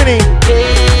 Super Trini.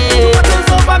 The water's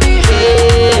over me.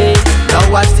 Now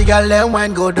watch the girl and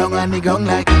wine go down on the ground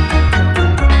like.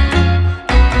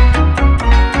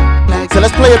 So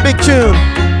let's play a big tune.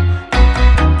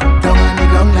 Down on the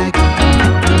ground like.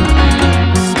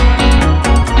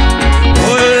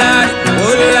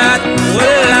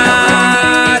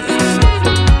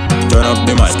 Turn up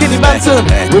the mic. Skinny Manson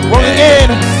with Wrong Again.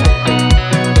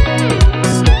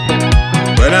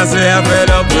 When I say I'm fed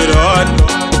up with heart,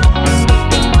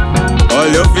 all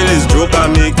you feel is joke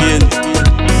I'm making.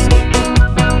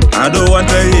 I don't want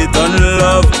to hate on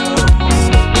love,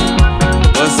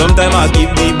 but sometimes I keep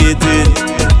debating.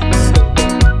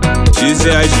 She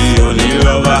say she only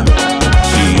lover,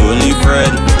 she only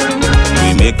friend.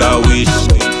 We make a wish,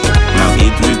 now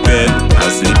eat with pen. I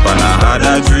sleep and I had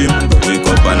a dream, wake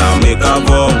up and I make a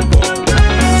vow.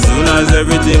 Soon as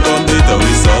everything complete,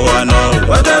 we saw one now.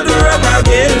 What I do wrong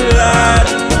again, lad?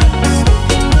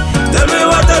 Tell me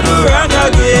what I do wrong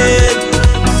again.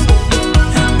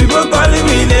 People calling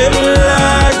me name,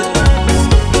 lad.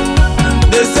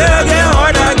 They say I get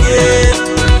hard again.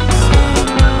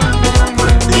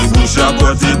 The bush a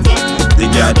cut it, the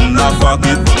garden a fuck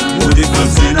it, put the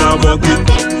clips in a bucket.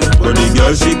 But the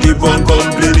girl she keep on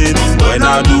complaining when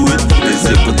I do it. They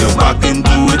say put your back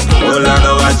into it. All I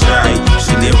know I try.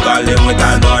 She keep calling with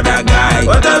another guy.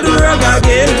 What I do wrong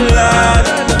again, lad?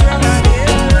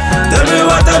 Tell me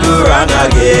what I do wrong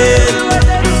again.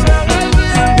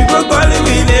 People calling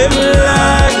me name,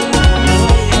 lad.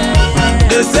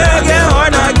 They say I get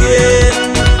hard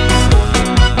again.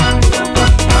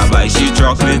 I buy she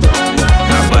chocolate,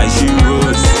 I buy she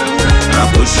rose. I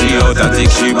push she out, I take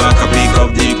she back, I pick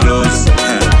up the clothes.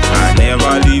 I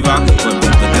never leave her when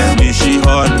people tell me she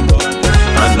hot.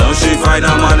 And now she find a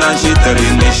man and she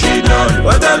telling me she done.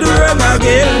 What I do wrong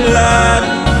again, lad?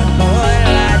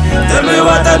 Tell me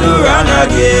what I do wrong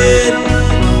again.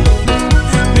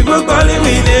 People calling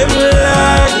me name,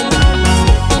 lad.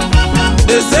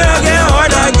 They say I get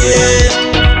hard again.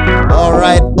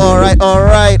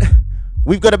 Alright.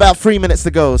 We've got about 3 minutes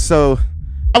to go, so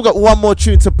I've got one more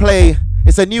tune to play.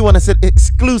 It's a new one, it's an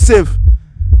exclusive.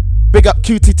 Big up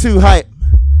QT2 Hype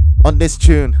on this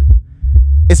tune.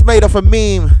 It's made off a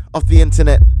meme off the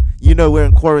internet. You know we're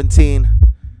in quarantine.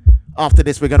 After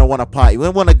this, we're going to want to party. We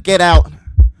want to get out.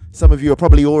 Some of you are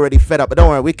probably already fed up, but don't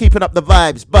worry, we're keeping up the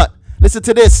vibes. But listen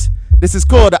to this. This is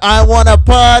called I Wanna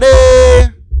Party.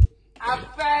 I'm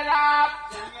fed up.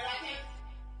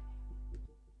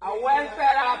 I went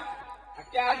fed up. I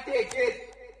can't take it.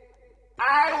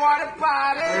 I wanna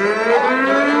party. I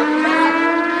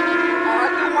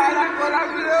want to white and gold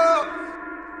and blue.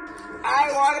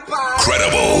 I wanna party.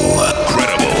 Credible.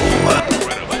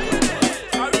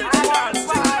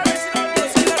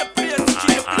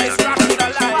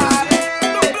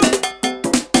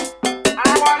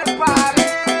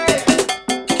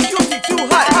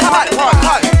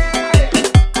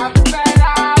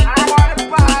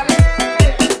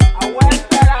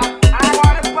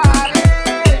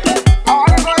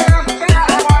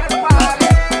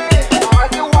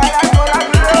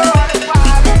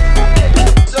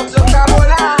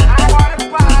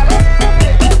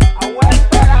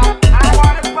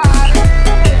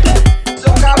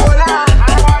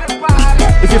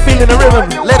 In the rhythm,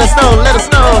 let us know.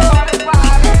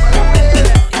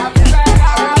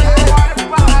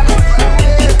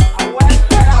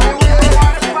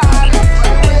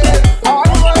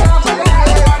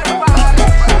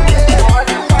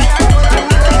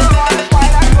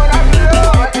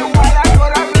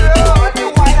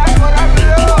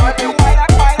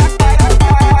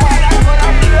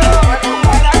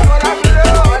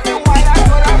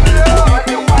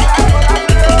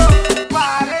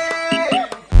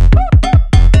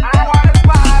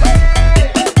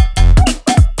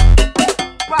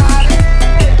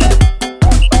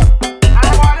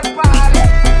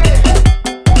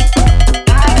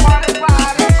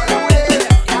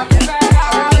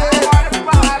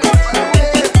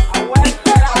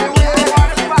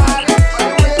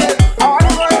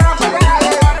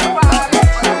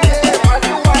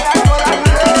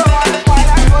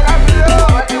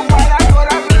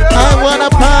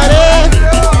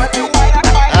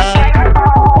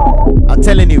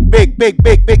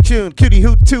 Big tune. Cutie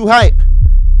Hoot 2 Hype.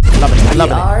 Love it. The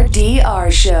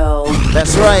RDR Show.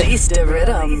 That's right. Taste the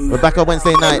rhythm. We're back on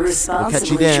Wednesday night. We'll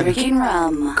catch you then. Drinking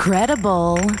rum.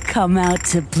 Credible. Come out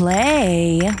to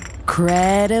play.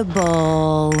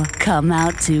 Credible. Come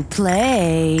out to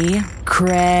play.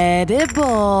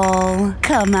 Credible.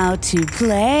 Come out to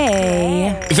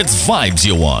play. If it's vibes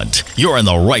you want, you're in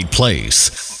the right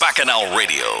place. Bacchanal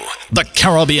Radio, the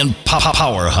Caribbean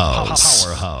Powerhouse.